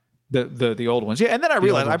die. The old ones. Yeah. And then I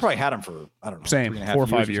realized I probably had them for, I don't know. Same, 4 or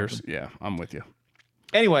 5 years. Yeah, I'm with you.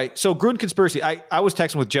 Anyway, so Gruden conspiracy. I was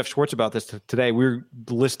texting with Jeff Schwartz about this today. We were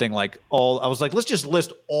listing I was like, let's just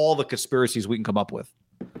list all the conspiracies we can come up with.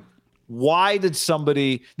 Why did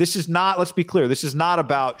somebody, this is not, let's be clear, this is not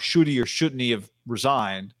about should he or shouldn't he have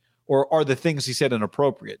resigned, or are the things he said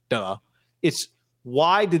inappropriate? Duh. It's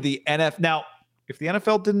why did the NFL, now, if the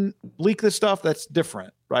NFL didn't leak this stuff, that's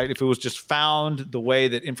different, right? If it was just found the way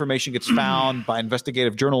that information gets found by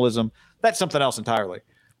investigative journalism, that's something else entirely.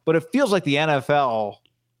 But it feels like the NFL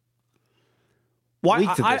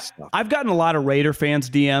leaked this stuff. I've gotten a lot of Raider fans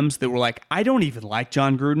DMs that were like, I don't even like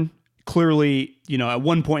John Gruden. Clearly, at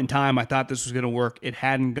one point in time, I thought this was going to work. It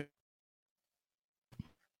hadn't.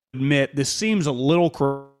 Admit this seems a little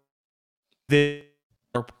crazy.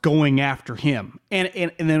 They're going after him,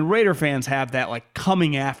 and then Raider fans have that like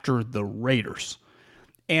coming after the Raiders.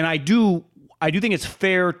 And I do think it's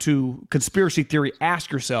fair to conspiracy theory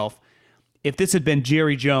ask yourself, if this had been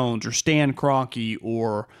Jerry Jones or Stan Kroenke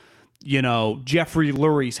or Jeffrey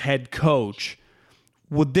Lurie's head coach,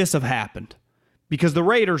 would this have happened? Because the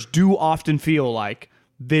Raiders do often feel like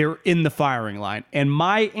they're in the firing line. And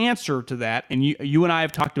my answer to that, and you and I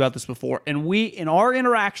have talked about this before, and we, in our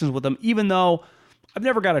interactions with him, even though I've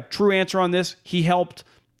never got a true answer on this, he helped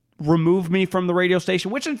remove me from the radio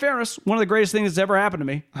station, which in fairness, one of the greatest things that's ever happened to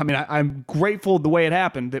me. I mean, I'm grateful the way it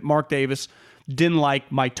happened, that Mark Davis didn't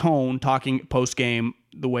like my tone talking post-game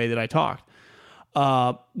the way that I talked,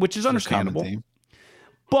 which is understandable.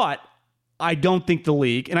 But I don't think the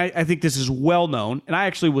league, and I think this is well known, and I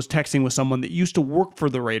actually was texting with someone that used to work for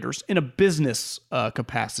the Raiders in a business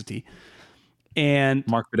capacity. And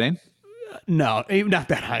Mark Bourdain? No, not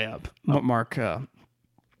that high up. Oh. Mark,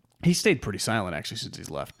 he stayed pretty silent actually since he's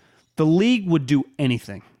left. The league would do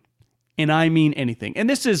anything, and I mean anything. And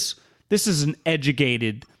this is an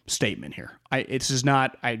educated statement here. It's just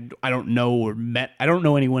not. I don't know or met. I don't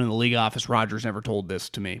know anyone in the league office. Rodgers never told this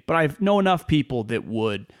to me, but I know enough people that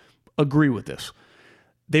would agree with this.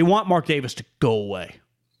 They want Mark Davis to go away.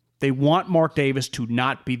 They want Mark Davis to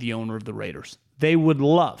not be the owner of the Raiders. They would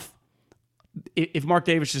love if Mark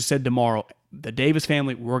Davis just said tomorrow, the Davis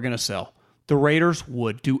family, we're going to sell. The Raiders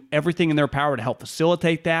would do everything in their power to help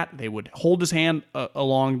facilitate that. They would hold his hand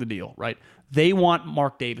along the deal, right? They want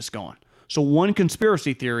Mark Davis gone. So one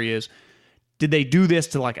conspiracy theory is, did they do this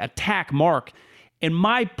to like attack Mark? And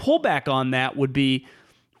my pullback on that would be,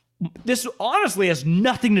 this honestly has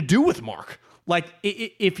nothing to do with Mark. Like,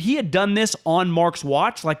 if he had done this on Mark's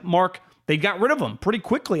watch, like Mark, they got rid of him pretty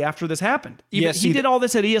quickly after this happened. He did all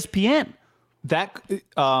this at ESPN. That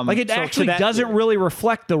like it actually doesn't really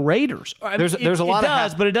reflect the Raiders. There's a lot it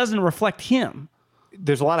does, but it doesn't reflect him.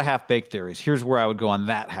 There's a lot of half-baked theories. Here's where I would go on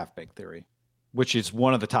that half-baked theory, which is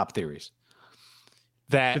one of the top theories.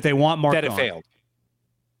 That they want Mark that it failed.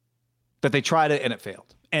 That they tried it and it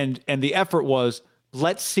failed. And the effort was,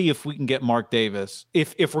 let's see if we can get Mark Davis,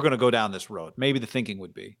 if we're going to go down this road. Maybe the thinking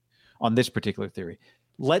would be on this particular theory.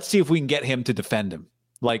 Let's see if we can get him to defend him.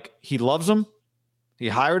 Like, he loves him. He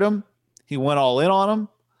hired him. He went all in on him.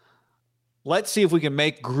 Let's see if we can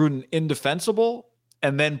make Gruden indefensible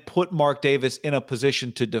and then put Mark Davis in a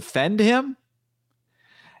position to defend him.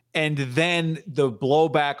 And then the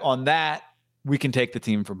blowback on that, we can take the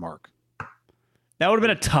team from Mark. That would have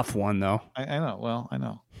been a tough one, though. I know. Well, I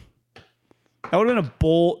know. That would have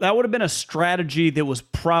been that would have been a strategy that was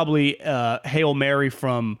probably Hail Mary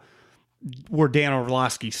from where Dan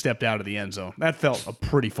Orlovsky stepped out of the end zone. That felt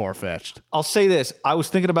pretty far-fetched. I'll say this. I was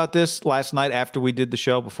thinking about this last night after we did the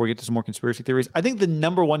show, before we get to some more conspiracy theories. I think the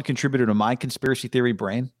number one contributor to my conspiracy theory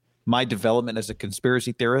brain, my development as a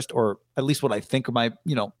conspiracy theorist, or at least what I think of my,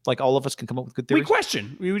 like all of us can come up with good theories. We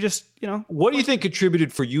question. We would just, What do you think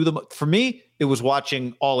contributed for you? For me, it was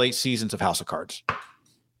watching all 8 seasons of House of Cards.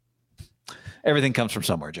 Everything comes from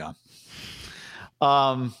somewhere, John.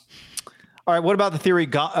 All right, what about the theory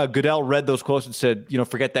Goodell read those quotes and said,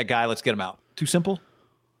 forget that guy, let's get him out? Too simple?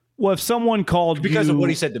 Well, if someone called because of what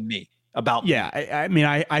he said to me about me. I mean,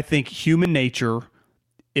 I think human nature,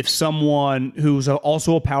 if someone who's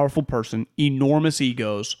also a powerful person, enormous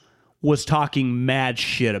egos, was talking mad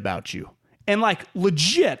shit about you. And like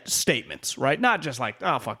legit statements, right? Not just like,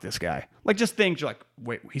 oh, fuck this guy. Like just things you're like,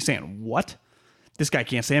 wait, he's saying what? This guy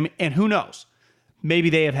can't say me. And who knows? Maybe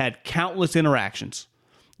they have had countless interactions.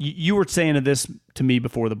 You were saying this to me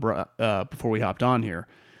before we hopped on here.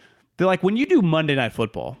 They're like, when you do Monday Night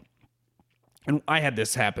Football, and I had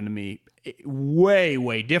this happen to me way,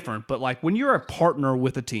 way different, but like when you're a partner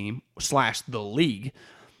with a team / the league,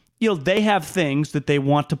 they have things that they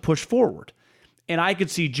want to push forward. And I could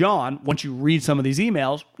see John, once you read some of these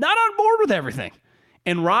emails, not on board with everything.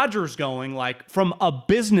 And Rodgers going like, from a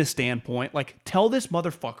business standpoint, like, tell this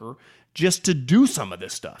motherfucker just to do some of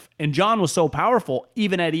this stuff. And John was so powerful,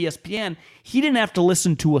 even at ESPN, he didn't have to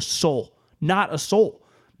listen to a soul. Not a soul.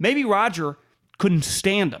 Maybe Roger couldn't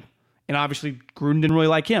stand him. And obviously, Gruden didn't really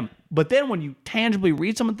like him. But then when you tangibly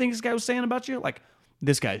read some of the things this guy was saying about you, like,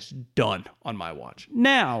 this guy's done on my watch.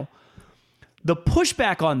 Now, the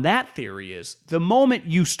pushback on that theory is the moment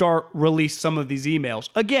you start release some of these emails,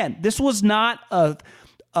 again, this was not a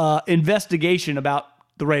investigation about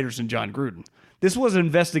the Raiders and John Gruden. This was an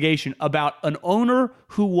investigation about an owner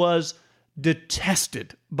who was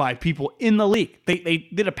detested by people in the league. They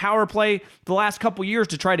did a power play the last couple years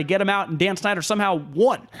to try to get him out, and Dan Snyder somehow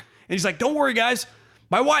won. And he's like, don't worry, guys.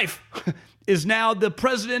 My wife is now the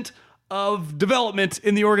president of development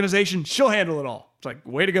in the organization. She'll handle it all. It's like,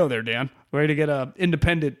 way to go there, Dan. Way to get an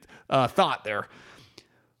independent thought there.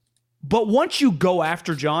 But once you go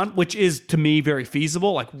after John, which is to me very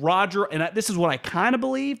feasible, like Roger, and this is what I kind of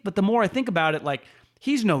believe, but the more I think about it, like,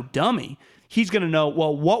 he's no dummy. He's going to know,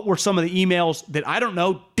 well, what were some of the emails that I don't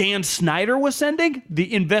know Dan Snyder was sending,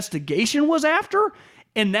 the investigation was after,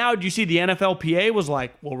 and now do you see the NFLPA was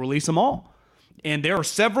like, we'll release them all. And there are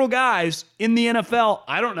several guys in the NFL,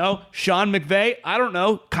 I don't know, Sean McVay, I don't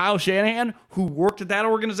know, Kyle Shanahan, who worked at that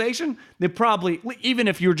organization. They probably, even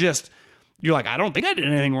if you're like, I don't think I did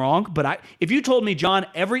anything wrong, but if you told me, John,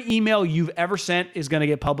 every email you've ever sent is going to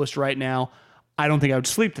get published right now, I don't think I would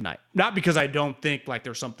sleep tonight. Not because I don't think like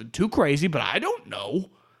there's something too crazy, but I don't know.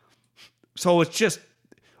 So it's just,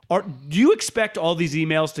 do you expect all these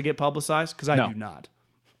emails to get publicized? Because I do not.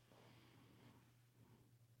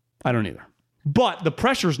 I don't either. But the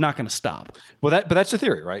pressure's not going to stop. Well, but that's the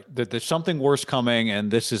theory, right? That there's something worse coming,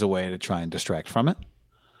 and this is a way to try and distract from it.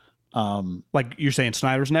 Like you're saying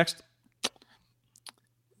Snyder's next?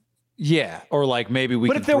 Yeah, or like maybe we.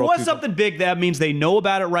 But if there was something big, that means they know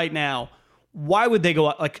about it right now. Why would they go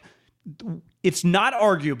out? Like, it's not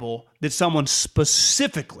arguable that someone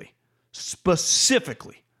specifically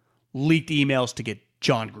leaked emails to get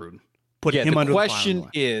John Gruden, put him under the question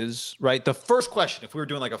is, right, the first question, if we were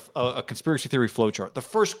doing like a conspiracy theory flowchart, the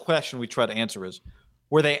first question we try to answer is,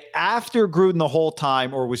 were they after Gruden the whole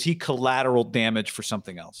time, or was he collateral damage for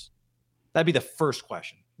something else? That'd be the first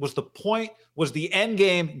question. Was the end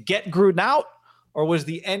game get Gruden out, or was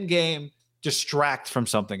the end game distract from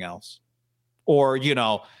something else? or,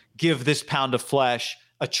 give this pound of flesh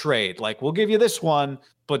a trade. Like, we'll give you this one,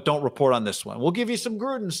 but don't report on this one. We'll give you some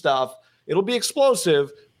Gruden stuff. It'll be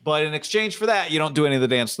explosive, but in exchange for that, you don't do any of the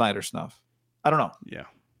Dan Snyder stuff. I don't know. Yeah.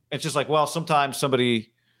 It's just like, well, sometimes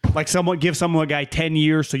somebody... Like give someone a guy 10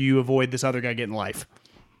 years so you avoid this other guy getting life.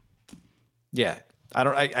 Yeah.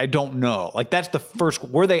 I don't know. Like, that's the first...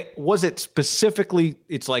 Was it specifically...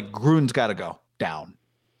 It's like Gruden's got to go down.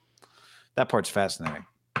 That part's fascinating.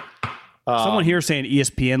 Someone here saying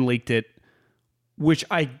ESPN leaked it, which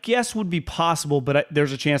I guess would be possible, but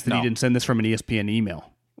there's a chance that he didn't send this from an ESPN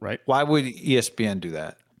email, right? Why would ESPN do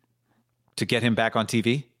that? To get him back on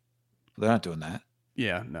TV? They're not doing that.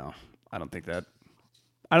 Yeah, no. I don't think that.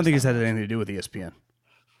 I don't think it's had anything to do with ESPN.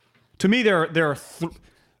 To me, there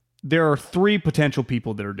are three potential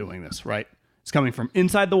people that are doing this, right? It's coming from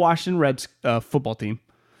inside the Washington Reds football team,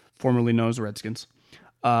 formerly known as Redskins,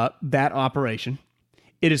 that operation.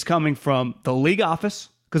 It is coming from the league office,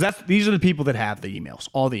 because these are the people that have the emails,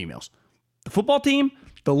 all the emails. The football team,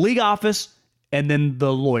 the league office, and then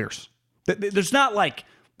the lawyers. There's not like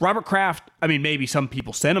Robert Kraft. I mean, maybe some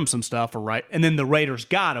people sent him some stuff, and then the Raiders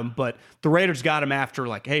got him, but the Raiders got him after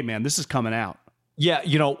like, hey, man, this is coming out. Yeah,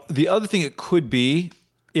 the other thing it could be,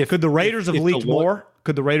 could the Raiders have leaked more?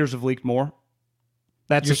 Could the Raiders have leaked more?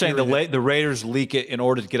 You're saying the Raiders leak it in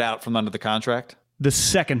order to get out from under the contract? The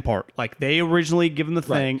second part, like they originally give him the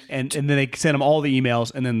thing, right. and then they sent him all the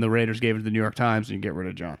emails, and then the Raiders gave it to the New York Times, and you get rid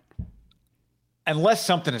of John. Unless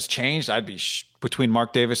something has changed, I'd be between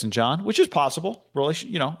Mark Davis and John, which is possible. Really,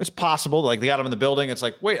 it's possible. Like, they got him in the building. It's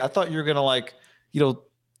like, wait, I thought you were gonna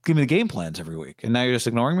give me the game plans every week, and now you're just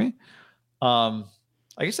ignoring me. I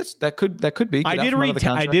guess that could be. I did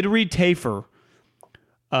read Tafer.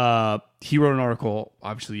 He wrote an article,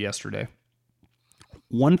 obviously yesterday.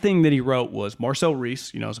 One thing that he wrote was Marcel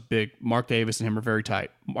Reese, is a big Mark Davis and him are very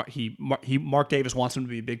tight. Mark Davis wants him to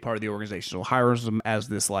be a big part of the organization, so hires him as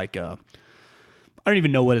this I don't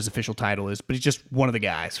even know what his official title is, but he's just one of the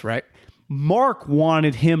guys, right? Mark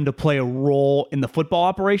wanted him to play a role in the football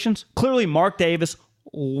operations. Clearly, Mark Davis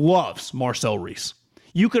loves Marcel Reese.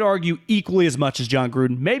 You could argue equally as much as John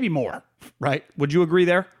Gruden, maybe more, right? Would you agree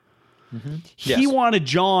there? Mm-hmm. He wanted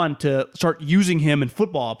John to start using him in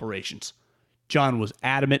football operations. John was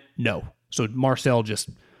adamant, no. So Marcel just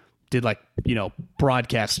did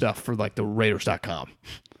broadcast stuff for the Raiders.com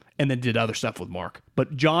and then did other stuff with Mark.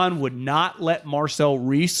 But John would not let Marcel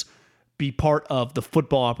Reese be part of the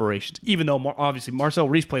football operations, even though obviously Marcel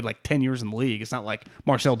Reese played 10 years in the league. It's not like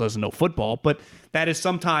Marcel doesn't know football, but that is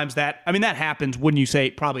sometimes that happens, wouldn't you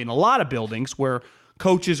say, probably in a lot of buildings where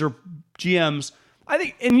coaches or GMs, I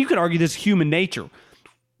think, and you could argue this is human nature.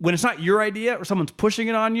 When it's not your idea or someone's pushing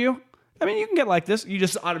it on you, you can get like this. You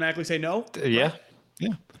just automatically say no. Yeah.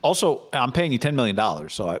 Yeah. Also, I'm paying you $10 million,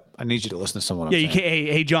 so I need you to listen to someone. Yeah, you can't.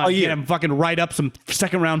 Hey, John, you can't fucking write up some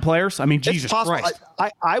second-round players? Jesus Christ.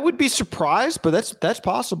 I would be surprised, but that's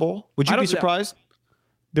possible. Would you be surprised?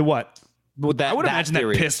 The what? I would imagine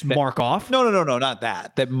that pissed Mark off. No, not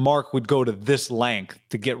that. That Mark would go to this length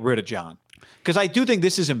to get rid of John. Because I do think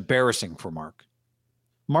this is embarrassing for Mark.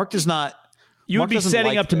 Mark does not... You would be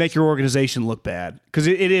setting up to make your organization look bad, because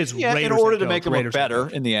it is. Yeah, Raiders in order to make them look better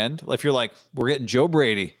in the end. If you're like, we're getting Joe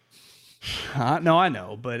Brady. No, I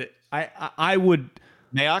know, but I would.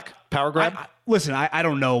 Mayock, power grab? Listen, I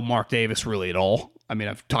don't know Mark Davis really at all.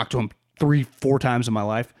 I've talked to him 3-4 times in my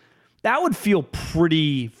life. That would feel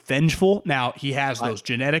pretty vengeful. Now, he has those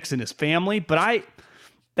genetics in his family, but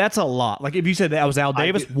that's a lot. If you said that was Al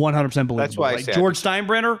Davis, 100% believable. That's why I say George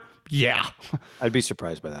Steinbrenner, yeah. I'd be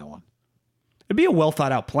surprised by that one. It'd be a well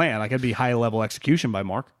thought out plan. It'd be high level execution by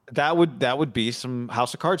Mark. That would be some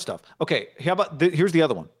House of Cards stuff. Okay, how about here's the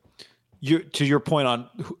other one. To your point on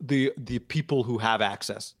the people who have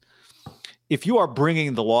access. If you are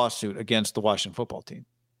bringing the lawsuit against the Washington football team,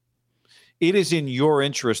 it is in your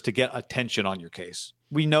interest to get attention on your case.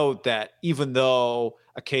 We know that even though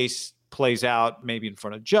a case plays out maybe in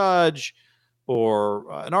front of a judge or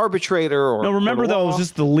an arbitrator, or no, remember though, it was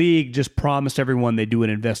just the league just promised everyone they do an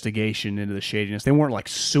investigation into the shadiness. They weren't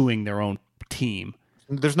suing their own team.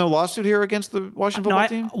 There's no lawsuit here against the Washington football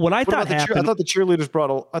team. What I thought happened, I thought the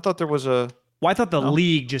cheerleaders I thought there was a. Well, I thought the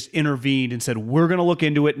league just intervened and said we're going to look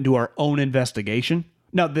into it and do our own investigation.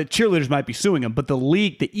 Now the cheerleaders might be suing them, but the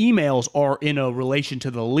league, the emails are in a relation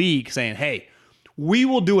to the league saying, "Hey, we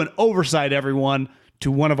will do an oversight, everyone,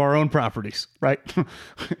 to one of our own properties." Right.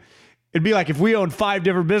 It'd be like if we owned 5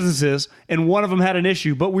 different businesses and one of them had an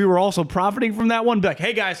issue, but we were also profiting from that one. Be like,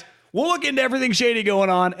 hey guys, we'll look into everything shady going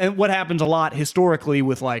on. And what happens a lot historically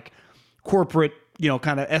with corporate,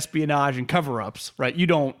 kind of espionage and cover-ups, right? You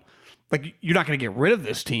don't like you're not going to get rid of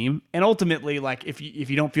this team. And ultimately, like if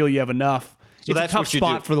you don't feel you have enough, so it's a tough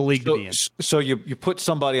spot for the league to be in. So you put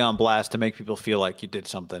somebody on blast to make people feel like you did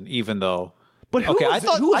something, even though. But who I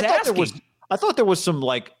thought there was some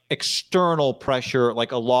like external pressure,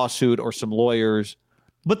 like a lawsuit or some lawyers.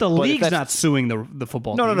 But the league's not suing the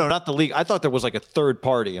football team. No, not the league. I thought there was like a third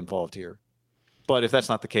party involved here. But if that's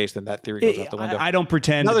not the case, then that theory goes out the window. I don't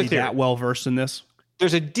pretend to be that well versed in this.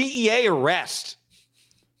 There's a DEA arrest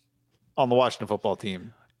on the Washington football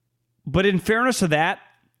team. But in fairness to that,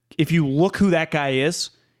 if you look who that guy is,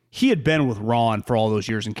 he had been with Ron for all those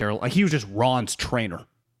years in Carolina. Like he was just Ron's trainer.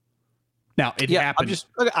 Now, it happened.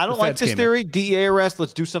 I don't like this theory. DEA arrest,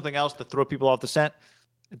 let's do something else to throw people off the scent.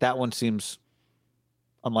 That one seems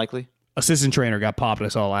unlikely. Assistant trainer got popped, I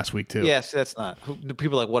saw last week, too. Yes, that's not.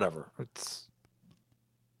 People are like, whatever.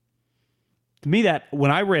 To me, that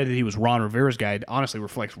when I read that he was Ron Rivera's guy, it honestly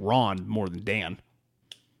reflects Ron more than Dan.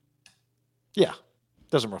 Yeah,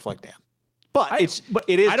 doesn't reflect Dan. But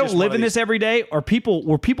it is. I don't live in this every day. Were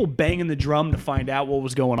people banging the drum to find out what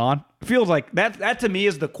was going on? It feels like that to me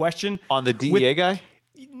is the question. On the DEA guy?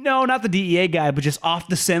 No, not the DEA guy, but just off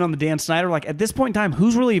the scent on the Dan Snyder. Like at this point in time,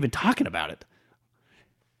 who's really even talking about it?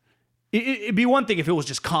 It'd be one thing if it was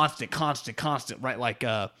just constant, right? Like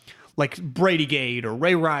Bradygate or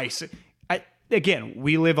Ray Rice. Again,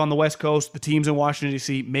 we live on the West Coast. The team's in Washington,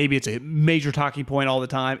 D.C. Maybe it's a major talking point all the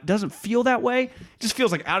time. It doesn't feel that way. It just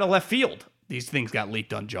feels like out of left field. These things got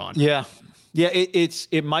leaked on John. Yeah.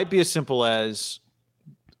 It might be as simple as,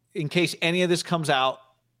 in case any of this comes out,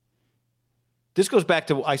 this goes back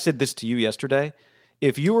to, I said this to you yesterday.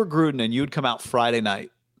 If you were Gruden and you'd come out Friday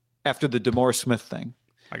night after the DeMaurice Smith thing.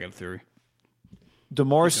 I got a theory.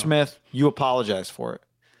 DeMaurice Smith, you apologize for it.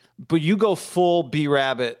 But you go full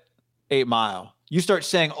B-Rabbit 8 Mile. You start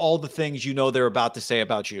saying all the things you know they're about to say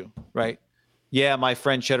about you, right? Yeah, my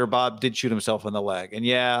friend Cheddar Bob did shoot himself in the leg. And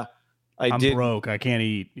yeah, I'm broke. I can't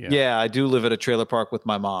eat. Yeah, I do live at a trailer park with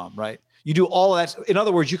my mom, right? You do all of that. In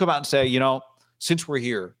other words, you come out and say, since we're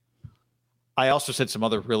here, I also said some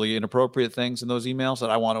other really inappropriate things in those emails that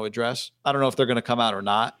I want to address. I don't know if they're going to come out or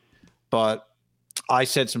not, but I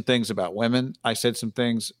said some things about women. I said some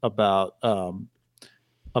things about the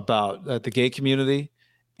gay community.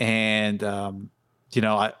 And,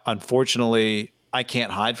 unfortunately, I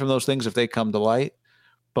can't hide from those things if they come to light.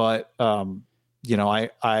 But,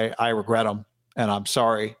 I regret them, and I'm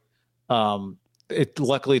sorry.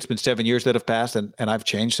 Luckily, it's been 7 years that have passed, and I've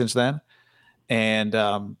changed since then. And,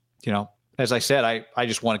 as I said, I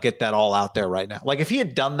just want to get that all out there right now. Like if he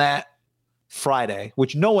had done that Friday,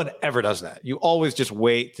 which no one ever does that. You always just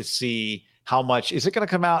wait to see how much. Is it going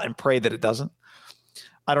to come out and pray that it doesn't?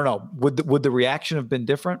 I don't know. Would the reaction have been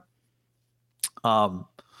different? Because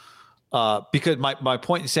my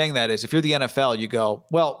point in saying that is if you're the NFL, you go,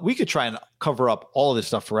 well, we could try and cover up all of this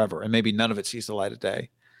stuff forever and maybe none of it sees the light of day.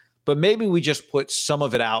 But maybe we just put some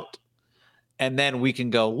of it out and then we can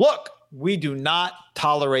go, look, we do not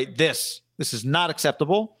tolerate this. This is not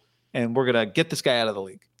acceptable. And we're going to get this guy out of the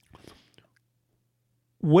league.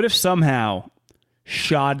 What if somehow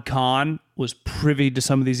Shad Khan was privy to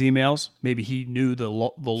some of these emails? Maybe he knew the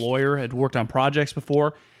lawyer had worked on projects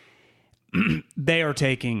before. They are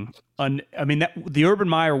taking the Urban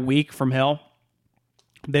Meyer week from hell.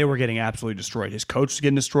 They were getting absolutely destroyed. His coach was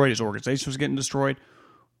getting destroyed. His organization was getting destroyed.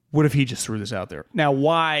 What if he just threw this out there? Now,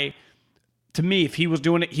 why? To me, if he was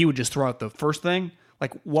doing it, he would just throw out the first thing.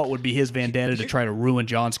 Like, what would be his vendetta to try to ruin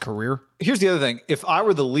John's career? Here's the other thing. If I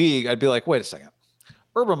were the league, I'd be like, wait a second.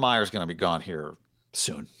 Urban Meyer's going to be gone here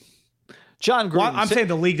soon. John Gruden. Well, I'm saying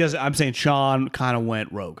the league doesn't. I'm saying Sean kind of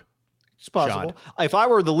went rogue. It's possible. If I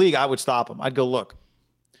were the league, I would stop him. I'd go, look,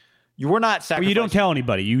 you were not sacrificing. Well, you don't tell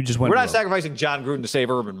anybody. You just went We're not rogue. sacrificing John Gruden to save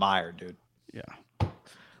Urban Meyer, dude. Yeah.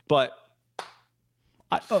 But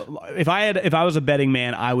if I was a betting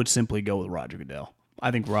man, I would simply go with Roger Goodell.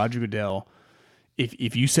 I think Roger Goodell,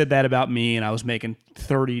 if you said that about me and I was making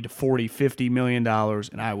 30 to 40, $50 million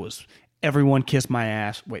and I was, everyone kissed my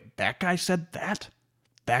ass. Wait, that guy said that?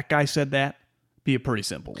 That guy said that? Be a pretty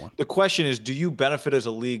simple one. The question is, do you benefit as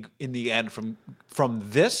a league in the end from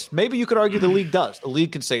this? Maybe you could argue the league does. The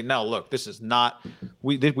league can say, no, look, this is not,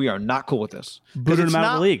 we are not cool with this. Booted him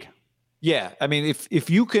out of the league. Yeah. I mean, if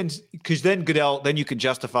you can, because then Goodell, then you can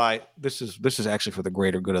justify this is actually for the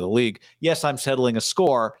greater good of the league. Yes, I'm settling a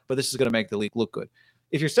score, but this is going to make the league look good.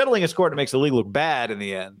 If you're settling a score that makes the league look bad in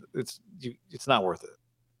the end, it's not worth it.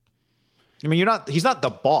 I mean, he's not the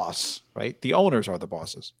boss, right? The owners are the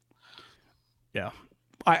bosses. Yeah.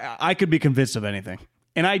 I could be convinced of anything.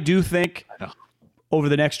 And I do think over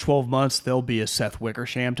the next 12 months, there'll be a Seth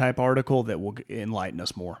Wickersham type article that will enlighten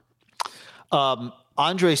us more.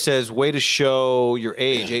 Andre says, way to show your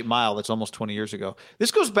age, 8 Mile. That's almost 20 years ago.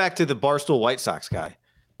 This goes back to the Barstool White Sox guy.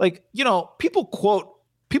 Like, people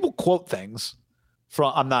quote things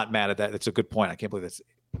from, I'm not mad at that. That's a good point. I can't believe that's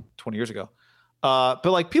 20 years ago. But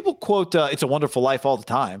like people quote It's a Wonderful Life all the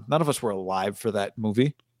time. None of us were alive for that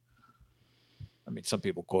movie. I mean, some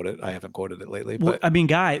people quote it. I haven't quoted it lately. But I mean,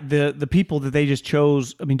 Guy, the people that they just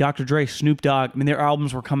chose, I mean, Dr. Dre, Snoop Dogg, I mean, their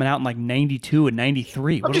albums were coming out in like 92 and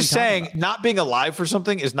 93. I'm just saying, not being alive for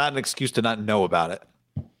something is not an excuse to not know about it.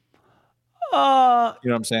 You know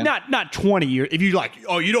what I'm saying? Not 20 years. If you like,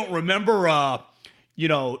 you don't remember,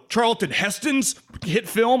 Charlton Heston's hit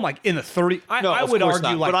film, like in the 30s. I would argue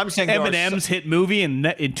not. Like, but I'm saying Eminem's hit movie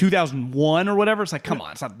in 2001 or whatever. It's like, come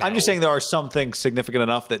on, it's not that I'm just saying there are some things significant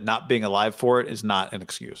enough that not being alive for it is not an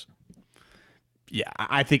excuse. Yeah,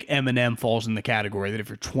 I think Eminem falls in the category that if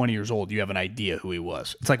you're 20 years old, you have an idea who he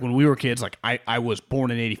was. It's like when we were kids, like I was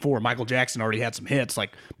born in 84. Michael Jackson already had some hits.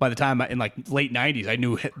 Like by the time in like late 90s, I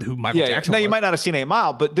knew who Michael Jackson was. Now, you might not have seen 8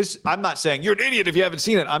 Mile, but I'm not saying you're an idiot if you haven't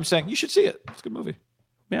seen it. I'm saying you should see it. It's a good movie.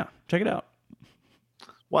 Yeah, check it out.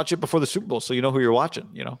 Watch it before the Super Bowl so you know who you're watching,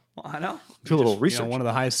 Well, I know. Do a little research. One of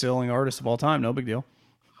the highest selling artists of all time. No big deal.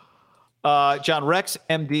 John,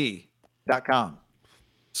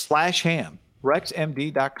 RexMD.com/ham.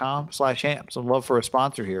 RexMD.com/ham. Some love for a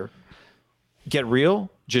sponsor here. Get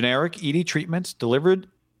real, generic ED treatments delivered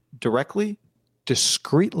directly,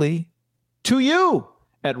 discreetly to you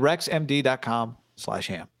at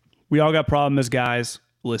RexMD.com/ham. We all got problems, guys.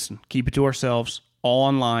 Listen, keep it to ourselves. All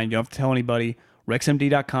online. You don't have to tell anybody.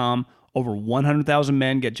 RexMD.com. Over 100,000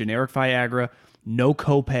 men get generic Viagra. No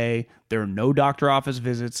copay. There are no doctor office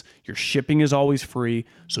visits. Your shipping is always free.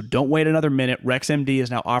 So don't wait another minute. RexMD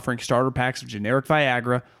is now offering starter packs of generic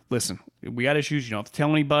Viagra. Listen, we got issues. You don't have to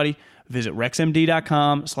tell anybody. Visit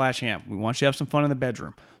RexMD.com/ham. We want you to have some fun in the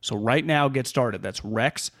bedroom. So right now, get started. That's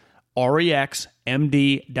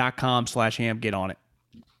RexMD.com/ham. Get on it.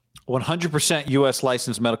 100% U.S.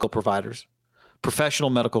 licensed medical providers, professional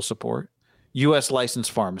medical support, U.S.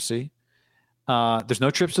 licensed pharmacy. There's no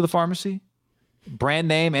trips to the pharmacy. Brand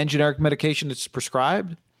name and generic medication that's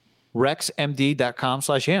prescribed.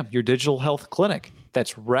 RexMD.com/ham, your digital health clinic.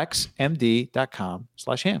 That's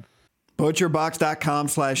RexMD.com/ham.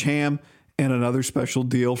 ButcherBox.com/ham, and another special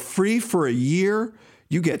deal. Free for a year.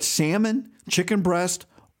 You get salmon, chicken breast,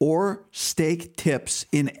 or steak tips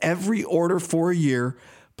in every order for a year,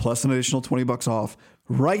 plus an additional $20 off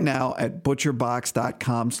right now at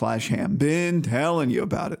ButcherBox.com/ham. Been telling you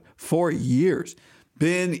about it for years.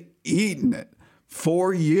 Been eating it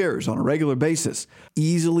for years on a regular basis.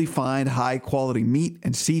 Easily find high-quality meat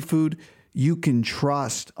and seafood you can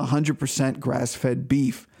trust. 100% grass-fed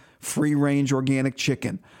beef, free-range organic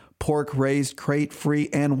chicken, pork-raised, crate-free,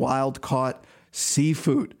 and wild-caught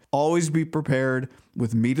seafood. Always be prepared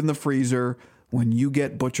with meat in the freezer when you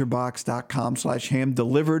get ButcherBox.com/ham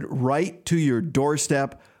delivered right to your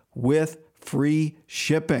doorstep with free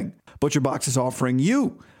shipping. ButcherBox is offering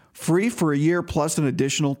you free for a year plus an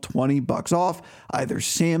additional $20 off either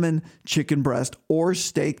salmon, chicken breast, or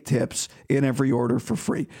steak tips in every order for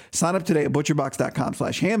free. Sign up today at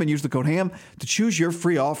ButcherBox.com/ham and use the code HAM to choose your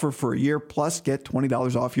free offer for a year plus get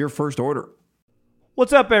 $20 off your first order.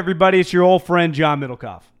 What's up, everybody? It's your old friend, John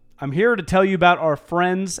Middlecoff. I'm here to tell you about our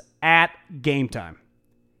friends at Game Time.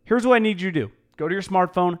 Here's what I need you to do. Go to your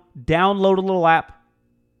smartphone, download a little app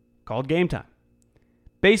called Game Time.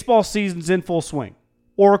 Baseball season's in full swing.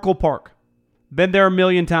 Oracle Park. Been there a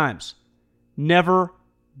million times. Never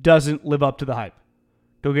doesn't live up to the hype.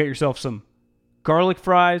 Go get yourself some garlic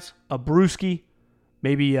fries, a brewski,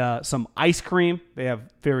 maybe some ice cream. They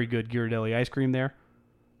have very good Ghirardelli ice cream there.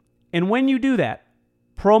 And when you do that,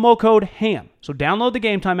 promo code HAM. So download the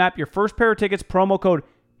Game Time app. Your first pair of tickets, promo code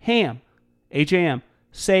HAM, H-A-M,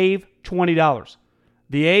 save $20.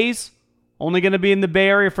 The A's, only going to be in the Bay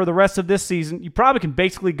Area for the rest of this season. You probably can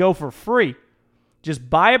basically go for free.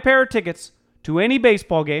 Just buy a pair of tickets to any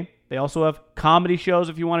baseball game. They also have comedy shows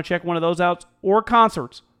if you want to check one of those out, or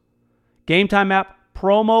concerts. Game Time app,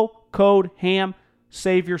 promo code HAM,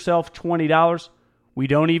 save yourself $20. We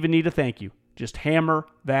don't even need a thank you. Just hammer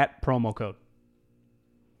that promo code.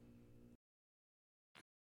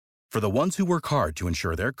 For the ones who work hard to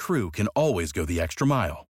ensure their crew can always go the extra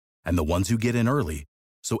mile, and the ones who get in early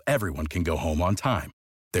so everyone can go home on time,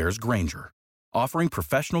 there's Grainger, offering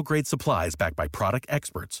professional-grade supplies backed by product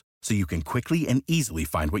experts so you can quickly and easily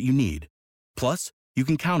find what you need. Plus, you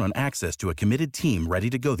can count on access to a committed team ready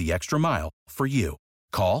to go the extra mile for you.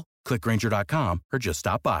 Call, click Grainger.com, or just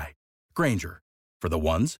stop by. Grainger, for the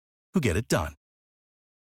ones who get it done.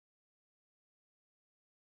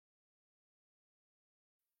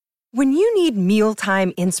 When you need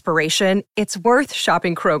mealtime inspiration, it's worth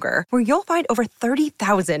shopping Kroger, where you'll find over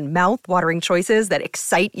 30,000 mouth-watering choices that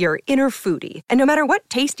excite your inner foodie. And no matter what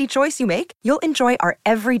tasty choice you make, you'll enjoy our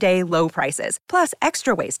everyday low prices, plus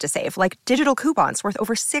extra ways to save, like digital coupons worth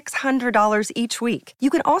over $600 each week. You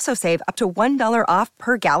can also save up to $1 off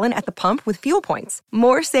per gallon at the pump with fuel points.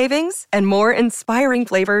 More savings and more inspiring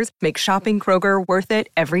flavors make shopping Kroger worth it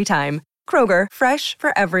every time. Kroger, fresh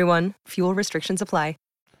for everyone. Fuel restrictions apply.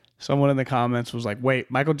 Someone in the comments was like, wait,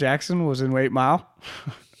 Michael Jackson was in 8 Mile?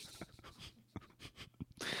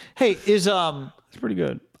 Hey, it's pretty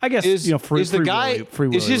good. I guess, Free Willy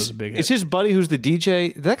was a big hit. Is his buddy who's the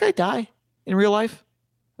DJ, did that guy die in real life?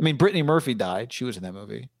 I mean, Brittany Murphy died. She was in that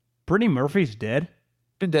movie. Brittany Murphy's dead?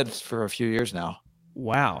 Been dead for a few years now.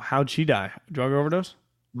 Wow. How'd she die? Drug overdose?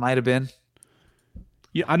 Might have been.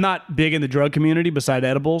 Yeah, I'm not big in the drug community beside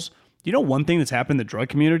edibles. You know, one thing that's happened in the drug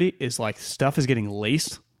community is like stuff is getting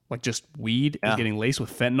laced. Like just weed is getting laced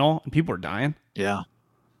with fentanyl and people are dying. Yeah.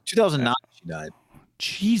 2009 she died.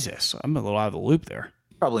 Jesus. I'm a little out of the loop there.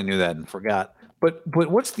 Probably knew that and forgot. But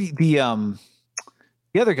what's the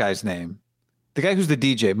other guy's name? The guy who's the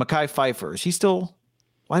DJ, Mekhi Phifer. Is he still?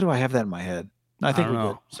 Why do I have that in my head? No, I think we're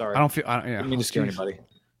good. Sorry. I didn't mean to scare anybody.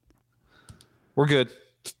 We're good.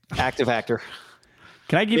 Active actor.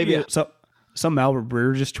 Can I give you some Albert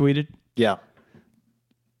Breer just tweeted? Yeah.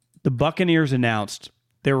 The Buccaneers announced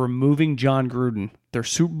they're removing John Gruden, their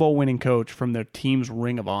Super Bowl winning coach, from their team's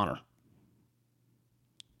Ring of Honor.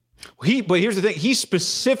 But here's the thing. He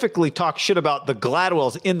specifically talked shit about the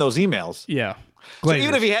Gladwells in those emails. Yeah. So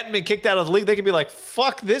even if he hadn't been kicked out of the league, they could be like,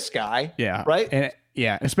 fuck this guy. Yeah. Right? And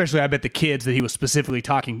especially I bet the kids that he was specifically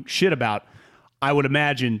talking shit about, I would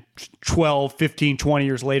imagine 12, 15, 20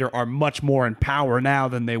 years later are much more in power now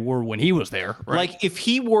than they were when he was there. Right? Like if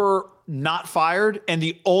he were not fired and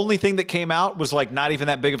the only thing that came out was like not even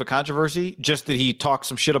that big of a controversy, just that he talked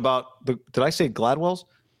some shit about did I say Gladwell's?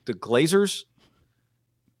 The Glazers?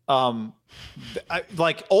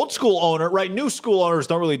 Like old school owner, right? New school owners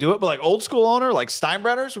don't really do it, but like old school owner, like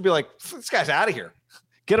Steinbrenners would be like, this guy's out of here.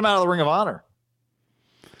 Get him out of the Ring of Honor.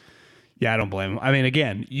 Yeah, I don't blame him. I mean,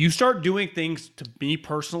 again, you start doing things to me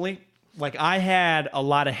personally. Like I had a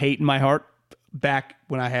lot of hate in my heart back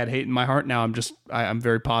when I had hate in my heart. Now I'm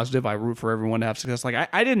very positive. I root for everyone to have success. Like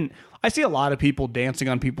I see a lot of people dancing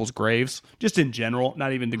on people's graves, just in general,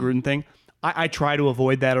 not even the Gruden thing. I try to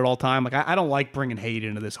avoid that at all time. Like I don't like bringing hate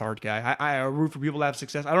into this hard guy. I root for people to have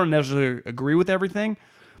success. I don't necessarily agree with everything,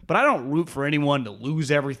 but I don't root for anyone to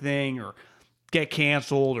lose everything or get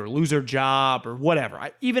canceled or lose their job or whatever.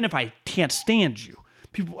 Even if I can't stand you,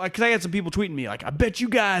 people, because I had some people tweeting me like, I bet you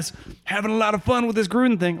guys having a lot of fun with this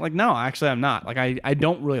Gruden thing. Like, no, actually I'm not. Like I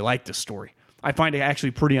don't really like this story. I find it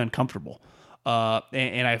actually pretty uncomfortable.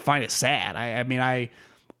 And I find it sad. I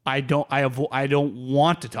don't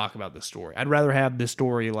want to talk about this story. I'd rather have this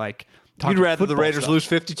story like you'd rather the Raiders lose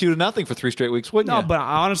 52-0 for 3 straight weeks, wouldn't you? No, but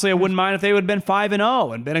honestly, I wouldn't mind if they would have been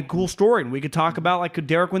 5-0 and been a cool story, and we could talk about like could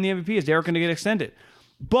Derek win the MVP? Is Derek going to get extended?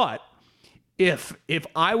 But if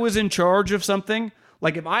I was in charge of something,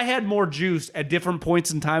 like if I had more juice at different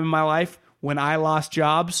points in time in my life when I lost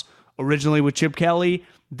jobs, originally with Chip Kelly,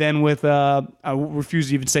 then with I refuse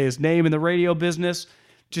to even say his name in the radio business,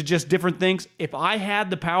 to just different things. If I had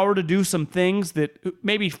the power to do some things that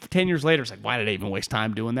maybe 10 years later, it's like, why did I even waste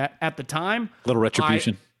time doing that? At the time, a little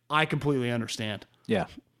retribution. I completely understand. Yeah.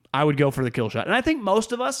 I would go for the kill shot. And I think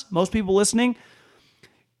most people listening,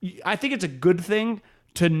 I think it's a good thing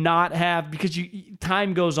to not have, because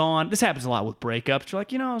time goes on. This happens a lot with breakups. You're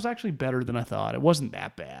like, it was actually better than I thought. It wasn't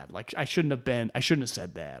that bad. Like I shouldn't have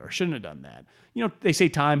said that or shouldn't have done that. They say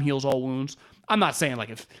time heals all wounds. I'm not saying like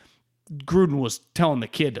if Gruden was telling the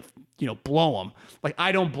kid to, blow him. Like,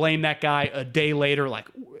 I don't blame that guy a day later. Like,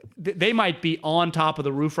 they might be on top of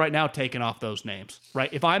the roof right now taking off those names, right?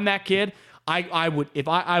 If I'm that kid, I would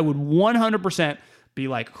 100% be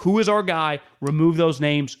like, who is our guy? Remove those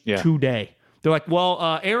names today. They're like,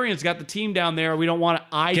 well, Arian's got the team down there. We don't want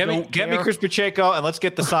to. Get me Chris Pacheco and let's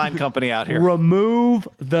get the sign company out here. Remove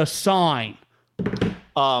the sign.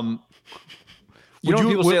 If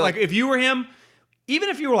you were him, even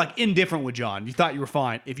if you were like indifferent with John, you thought you were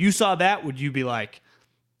fine. If you saw that, would you be like,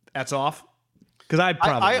 that's off? Because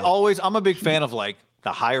I'm a big fan of like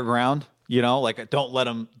the higher ground, like don't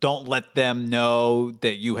let them know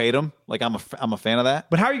that you hate them. Like I'm a fan of that.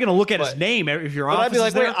 But how are you going to look at his name if your office I'd be like,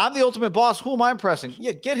 is there? wait, I'm the ultimate boss. Who am I impressing?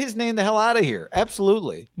 Yeah, get his name the hell out of here.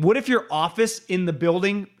 Absolutely. What if your office in the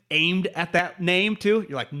building aimed at that name too?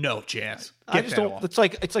 You're like, no chance. I just don't. It's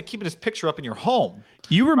like keeping his picture up in your home.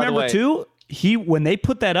 You remember too? when they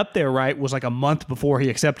put that up there, right, was like a month before he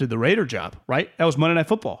accepted the Raider job, right? That was Monday Night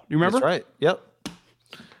Football. You remember? That's right. Yep.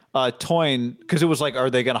 Toyn, because it was like, are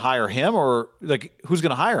they going to hire him, or like who's going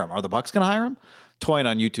to hire him? Are the Bucs going to hire him? Toyn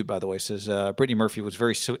on YouTube, by the way, says Brittany Murphy was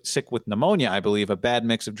very sick with pneumonia, I believe. A bad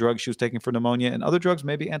mix of drugs she was taking for pneumonia and other drugs,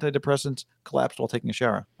 maybe antidepressants, collapsed while taking a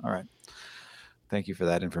shower. All right. Thank you for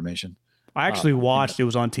that information. I actually watched, it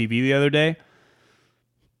was on TV the other day.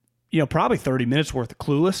 Probably 30 minutes worth of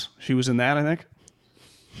Clueless. She was in that, I think.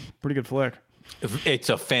 Pretty good flick. It's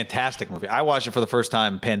a fantastic movie. I watched it for the first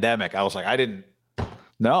time, pandemic. I was like, I didn't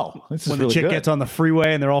know. This is when really the chick good. gets on the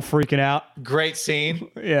freeway and they're all freaking out. Great scene.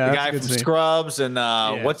 Yeah, the guy from scene. Scrubs and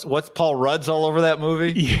what's Paul Rudd's all over that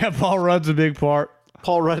movie? Yeah, Paul Rudd's a big part.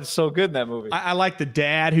 Paul Rudd's so good in that movie. I like the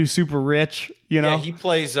dad who's super rich. Yeah, he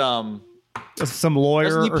plays some lawyer.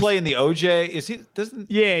 Doesn't he play in the OJ? Is he? Doesn't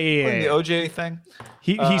Yeah. play in the OJ thing?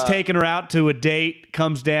 He's taking her out to a date,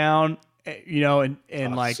 comes down,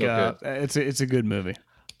 and like so it's a good movie.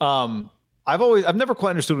 I've never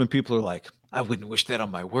quite understood when people are like, I wouldn't wish that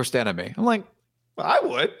on my worst enemy. I'm like, well, I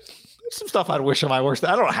would. There's some stuff I'd wish on my worst.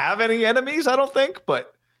 I don't have any enemies, I don't think,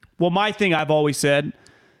 but my thing I've always said,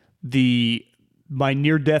 my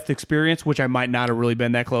near-death experience, which I might not have really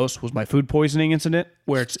been that close, was my food poisoning incident,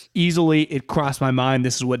 where it crossed my mind,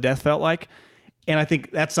 this is what death felt like. And I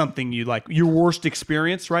think that's something you like, your worst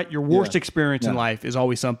experience, right? Your worst experience in life is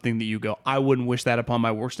always something that you go, I wouldn't wish that upon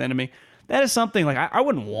my worst enemy. That is something like I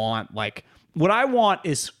wouldn't want. Like, what I want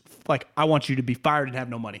is, like, I want you to be fired and have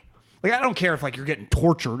no money. Like, I don't care if, like, you're getting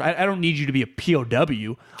tortured. I don't need you to be a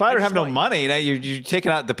POW. Fired or have no money. Now you're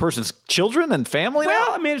taking out the person's children and family. Well,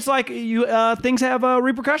 now? I mean, it's like things have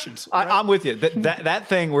repercussions. Right? I'm with you. That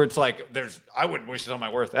thing where it's like, I wouldn't wish it on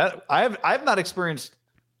my worst. I have not experienced.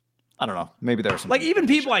 I don't know. Maybe there's some. Like, even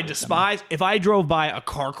people I despise, if I drove by a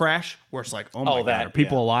car crash where it's like, oh my God, are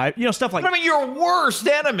people alive? Stuff like that. I mean, your worst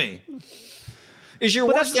enemy. Is your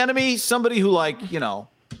worst enemy somebody who, like, Do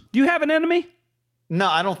you have an enemy? No,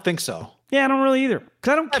 I don't think so. Yeah, I don't really either.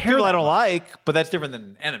 Because I don't care. People I don't like, but that's different than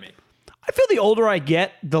an enemy. I feel the older I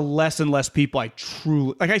get, the less and less people I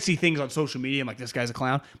truly... Like, I see things on social media, I'm like, this guy's a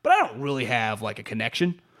clown. But I don't really have, like, a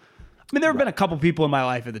connection. I mean, there have been a couple people in my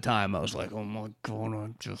life at the time I was like, oh my God, I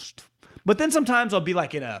just... But then sometimes I'll be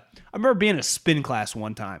like I remember being in a spin class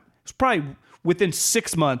one time. It was probably within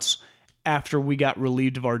 6 months after we got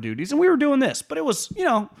relieved of our duties. And we were doing this. But it was, we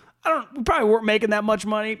probably weren't making that much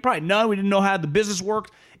money. Probably none. We didn't know how the business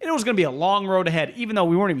worked. And it was going to be a long road ahead, even though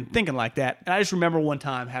we weren't even thinking like that. And I just remember one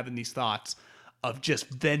time having these thoughts of just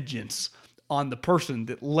vengeance on the person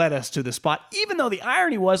that led us to the spot, even though the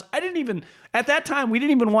irony was at that time, we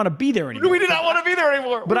didn't even want to be there anymore. We did not want to be there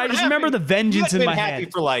anymore. But I just remember the vengeance in my head.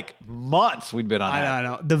 Happy for like months we'd been on that. I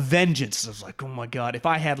know. The vengeance. I was like, oh my God, if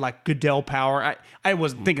I had like Goodell power, I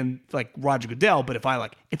wasn't thinking like Roger Goodell, but if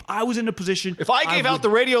I was in a position. If I gave out the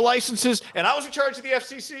radio licenses and I was in charge of the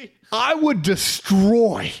FCC. I would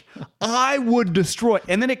destroy.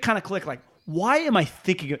 And then it kind of clicked like, why am I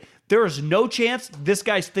thinking? There is no chance this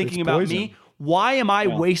guy's thinking about me. Why am I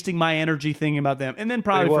wasting my energy thinking about them? And then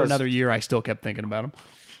probably for another year, I still kept thinking about them.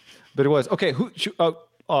 But it was okay. Do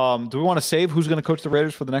we want to save who's going to coach the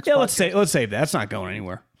Raiders for the next? Yeah, let's save that. That's not going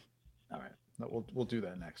anywhere. All right, we'll do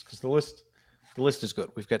that next because the list is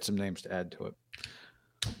good. We've got some names to add to it.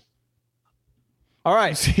 All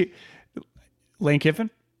right, see, Lane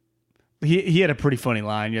Kiffin. He had a pretty funny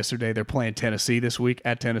line yesterday. They're playing Tennessee this week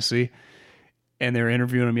at Tennessee. And they were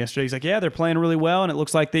interviewing him yesterday. He's like, yeah, they're playing really well. And it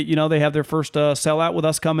looks like they have their first sellout with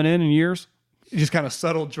us coming in years. He just kind of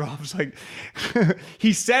subtle drops. Like,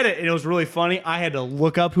 he said it, and it was really funny. I had to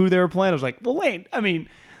look up who they were playing. I was like, well, Lane, I mean,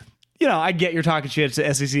 I get you're talking shit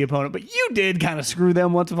to SEC opponent, but you did kind of screw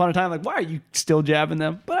them once upon a time. Like, why are you still jabbing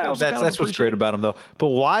them? But I also that's what's great about him, though. But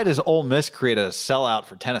why does Ole Miss create a sellout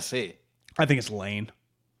for Tennessee? I think it's Lane.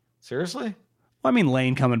 Seriously? Well, I mean,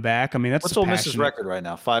 Lane coming back. I mean, that's what's Ole Miss's record right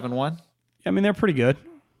now? 5-1? I mean, they're pretty good.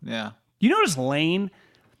 Yeah. You notice Lane,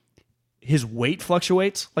 his weight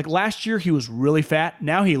fluctuates. Like last year, he was really fat.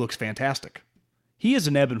 Now he looks fantastic. He is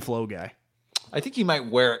an ebb and flow guy. I think he might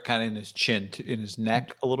wear it kind of in his chin, in his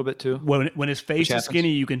neck a little bit too. When his face is skinny,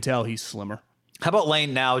 you can tell he's slimmer. How about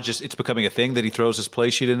Lane now? Just it's becoming a thing that he throws his play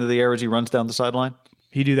sheet into the air as he runs down the sideline.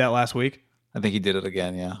 He did that last week. I think he did it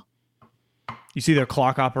again. Yeah. You see their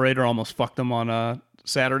clock operator almost fucked them on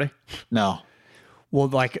Saturday? No. Well,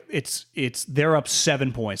 like they're up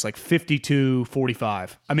 7 points, like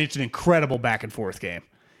 52-45. I mean, it's an incredible back and forth game.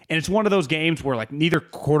 And it's one of those games where like neither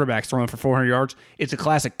quarterback's throwing for 400 yards. It's a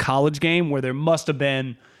classic college game where there must have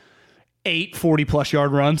been 8 40-plus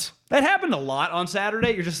yard runs. That happened a lot on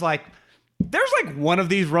Saturday. You're just like, There's like one of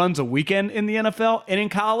these runs a weekend in the NFL, and in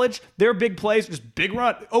college, they're big plays, just big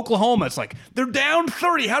run. Oklahoma, it's like, they're down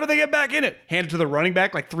 30. How do they get back in it? Hand it to the running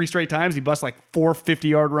back like 3 straight times. He busts like 4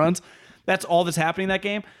 50-yard runs. That's all that's happening in that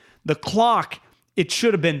game. The clock, it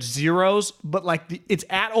should have been zeros, but like it's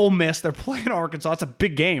at Ole Miss. They're playing Arkansas. It's a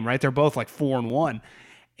big game, right? They're both like 4-1.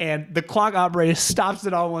 And the clock operator stops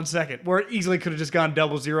it on 1 second, where it easily could have just gone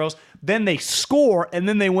double zeros. Then they score, and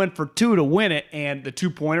then they went for 2 to win it, and the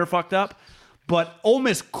 2-pointer fucked up. But Ole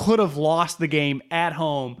Miss could have lost the game at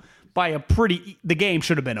home by the game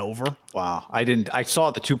should have been over. Wow. I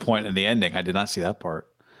saw the 2-point in the ending. I did not see that part.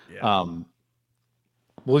 Yeah.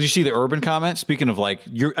 Well, did you see the Urban comment? Speaking of like,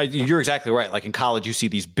 you're exactly right. Like in college, you see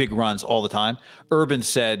these big runs all the time. Urban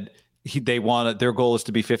said their goal is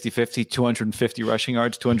to be 50-50, 250 rushing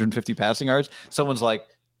yards, 250 passing yards. Someone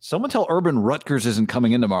tell Urban Rutgers isn't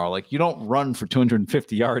coming in tomorrow. Like you don't run for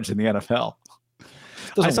 250 yards in the NFL.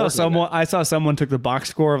 I saw someone took the box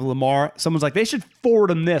score of Lamar. Someone's like, they should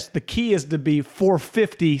forward him this. The key is to be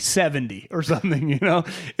 450-70 or something, you know?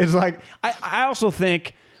 It's like, I also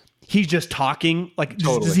think he's just talking. Like,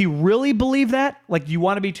 does he really believe that? Like, do you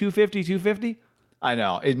want to be 250? I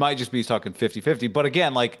know. It might just be he's talking 50-50. But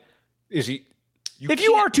again, like, is he... If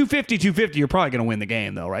you are 250, you're probably going to win the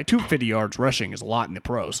game, though, right? 250 yards rushing is a lot in the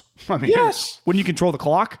pros. I mean, yes. Wouldn't you control the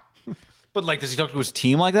clock? But, like, does he talk to his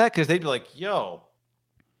team like that? Because they'd be like, yo...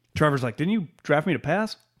 Trevor's like, didn't you draft me to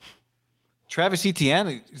pass? Travis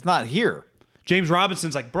Etienne is not here. James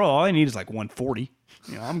Robinson's like, bro, all I need is like 140.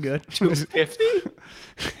 You know, I'm good. 250?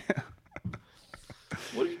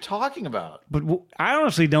 What are you talking about? But I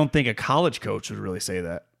honestly don't think a college coach would really say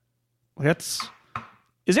that.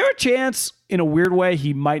 Is there a chance, in a weird way,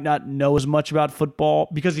 he might not know as much about football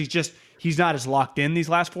because he's not as locked in these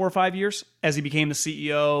last 4 or 5 years as he became the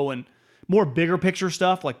CEO and more bigger picture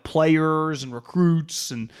stuff like players and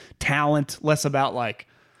recruits and talent, less about like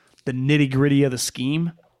the nitty gritty of the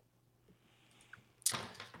scheme.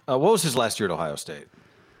 What was his last year at Ohio State?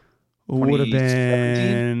 Would have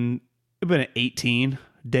been 18.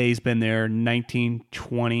 Day's been there 19,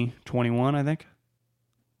 20, 21, I think.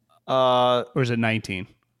 Or is it 19?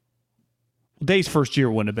 Day's first year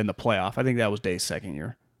wouldn't have been the playoff. I think that was Day's second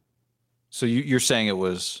year. So you're saying it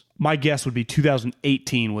was... My guess would be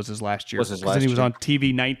 2018 was his last year. Then he was on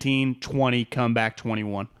TV 19, 20, comeback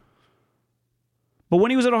 21. But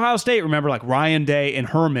when he was at Ohio State, remember, like Ryan Day and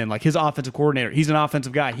Herman, like his offensive coordinator, he's an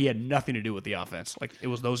offensive guy. He had nothing to do with the offense. Like it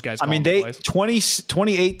was those guys. I mean,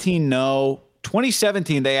 2018, no.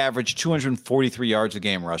 2017, they averaged 243 yards a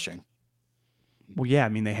game rushing. Well, yeah. I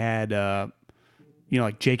mean, they had,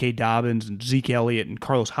 like J.K. Dobbins and Zeke Elliott and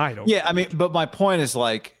Carlos Hyde. Yeah, I mean, but my point is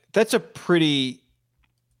like, that's a pretty...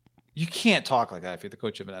 You can't talk like that if you're the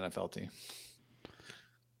coach of an NFL team.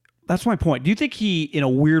 That's my point. Do you think he, in a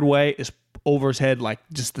weird way, is over his head like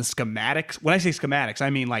just the schematics? When I say schematics, I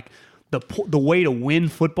mean like the way to win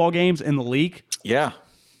football games in the league. Yeah.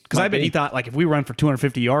 Because I bet he thought like if we run for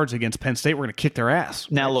 250 yards against Penn State, we're going to kick their ass.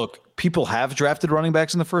 Now look, people have drafted running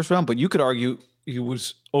backs in the first round, but you could argue he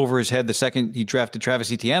was over his head the second he drafted Travis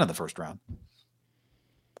Etienne in the first round.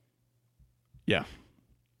 Yeah.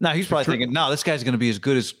 Now he's probably thinking, no, this guy's going to be as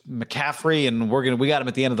good as McCaffrey, and we got him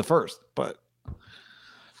at the end of the first. But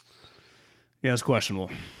yeah, it's questionable.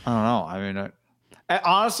 I don't know. I mean,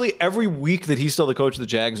 honestly, every week that he's still the coach of the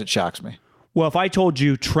Jags, it shocks me. Well, if I told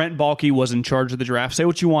you Trent Baalke was in charge of the draft, say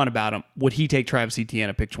what you want about him, would he take Travis Etienne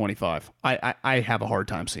at pick 25? I have a hard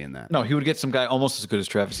time seeing that. No, he would get some guy almost as good as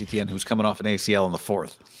Travis Etienne, who's coming off an ACL in the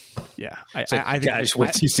fourth. Yeah, I think. Guys,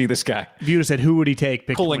 wait till you see this guy. If you would have said who would he take,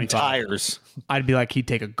 pick pulling 25, tires, I'd be like he'd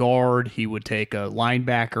take a guard, he would take a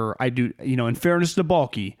linebacker. I do, in fairness to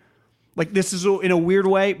Baalke, like this is in a weird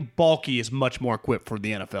way, Baalke is much more equipped for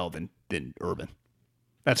the NFL than Urban.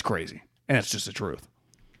 That's crazy, and that's just the truth.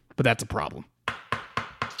 But that's a problem.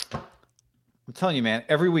 I'm telling you, man.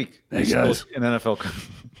 Every week, hey guys, an NFL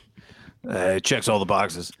checks all the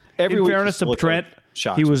boxes. In fairness to Trent,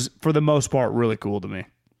 he was, for the most part, really cool to me.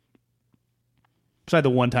 Besides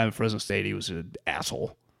the one time at Fresno State, he was an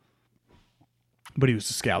asshole. But he was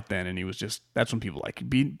a scout then, and he was just, that's when people like,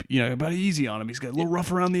 about easy on him. He's got a little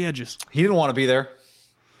rough around the edges. He didn't want to be there.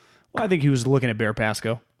 Well, I think he was looking at Bear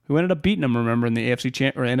Pasco, who ended up beating him, remember, in the NFC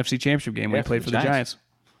Championship game when he played for the Giants.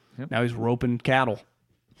 Yep. Now he's roping cattle.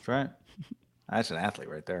 That's right. That's an athlete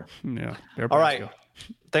right there. Yeah. All right.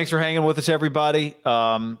 Thanks for hanging with us, everybody.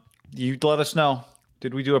 You let us know.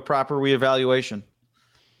 Did we do a proper reevaluation?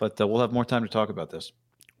 But we'll have more time to talk about this.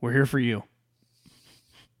 We're here for you.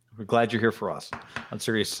 We're glad you're here for us. I'm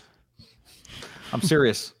serious.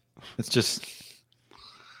 It's just...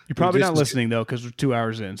 You're probably not listening, though, because we're 2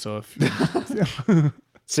 hours in. So if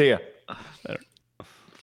See ya.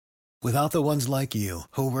 Without the ones like you,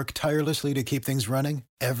 who work tirelessly to keep things running,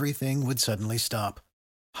 everything would suddenly stop.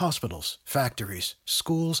 Hospitals, factories,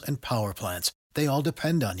 schools, and power plants, they all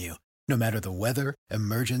depend on you. No matter the weather,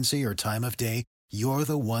 emergency, or time of day, you're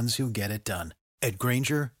the ones who get it done. At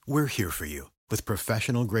Grainger, we're here for you with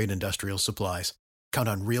professional-grade industrial supplies. Count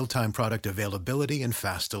on real-time product availability and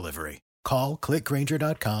fast delivery. Call,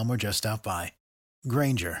 clickgrainger.com, or just stop by.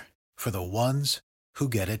 Grainger, for the ones who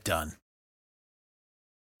get it done.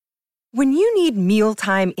 When you need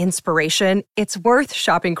mealtime inspiration, it's worth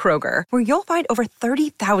shopping Kroger, where you'll find over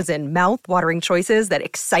 30,000 mouth-watering choices that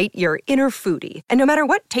excite your inner foodie. And no matter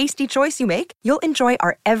what tasty choice you make, you'll enjoy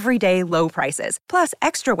our everyday low prices, plus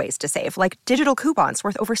extra ways to save, like digital coupons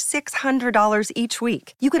worth over $600 each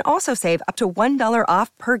week. You can also save up to $1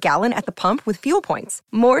 off per gallon at the pump with fuel points.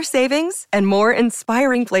 More savings and more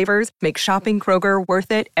inspiring flavors make shopping Kroger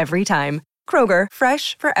worth it every time. Kroger,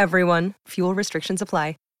 fresh for everyone. Fuel restrictions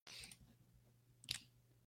apply.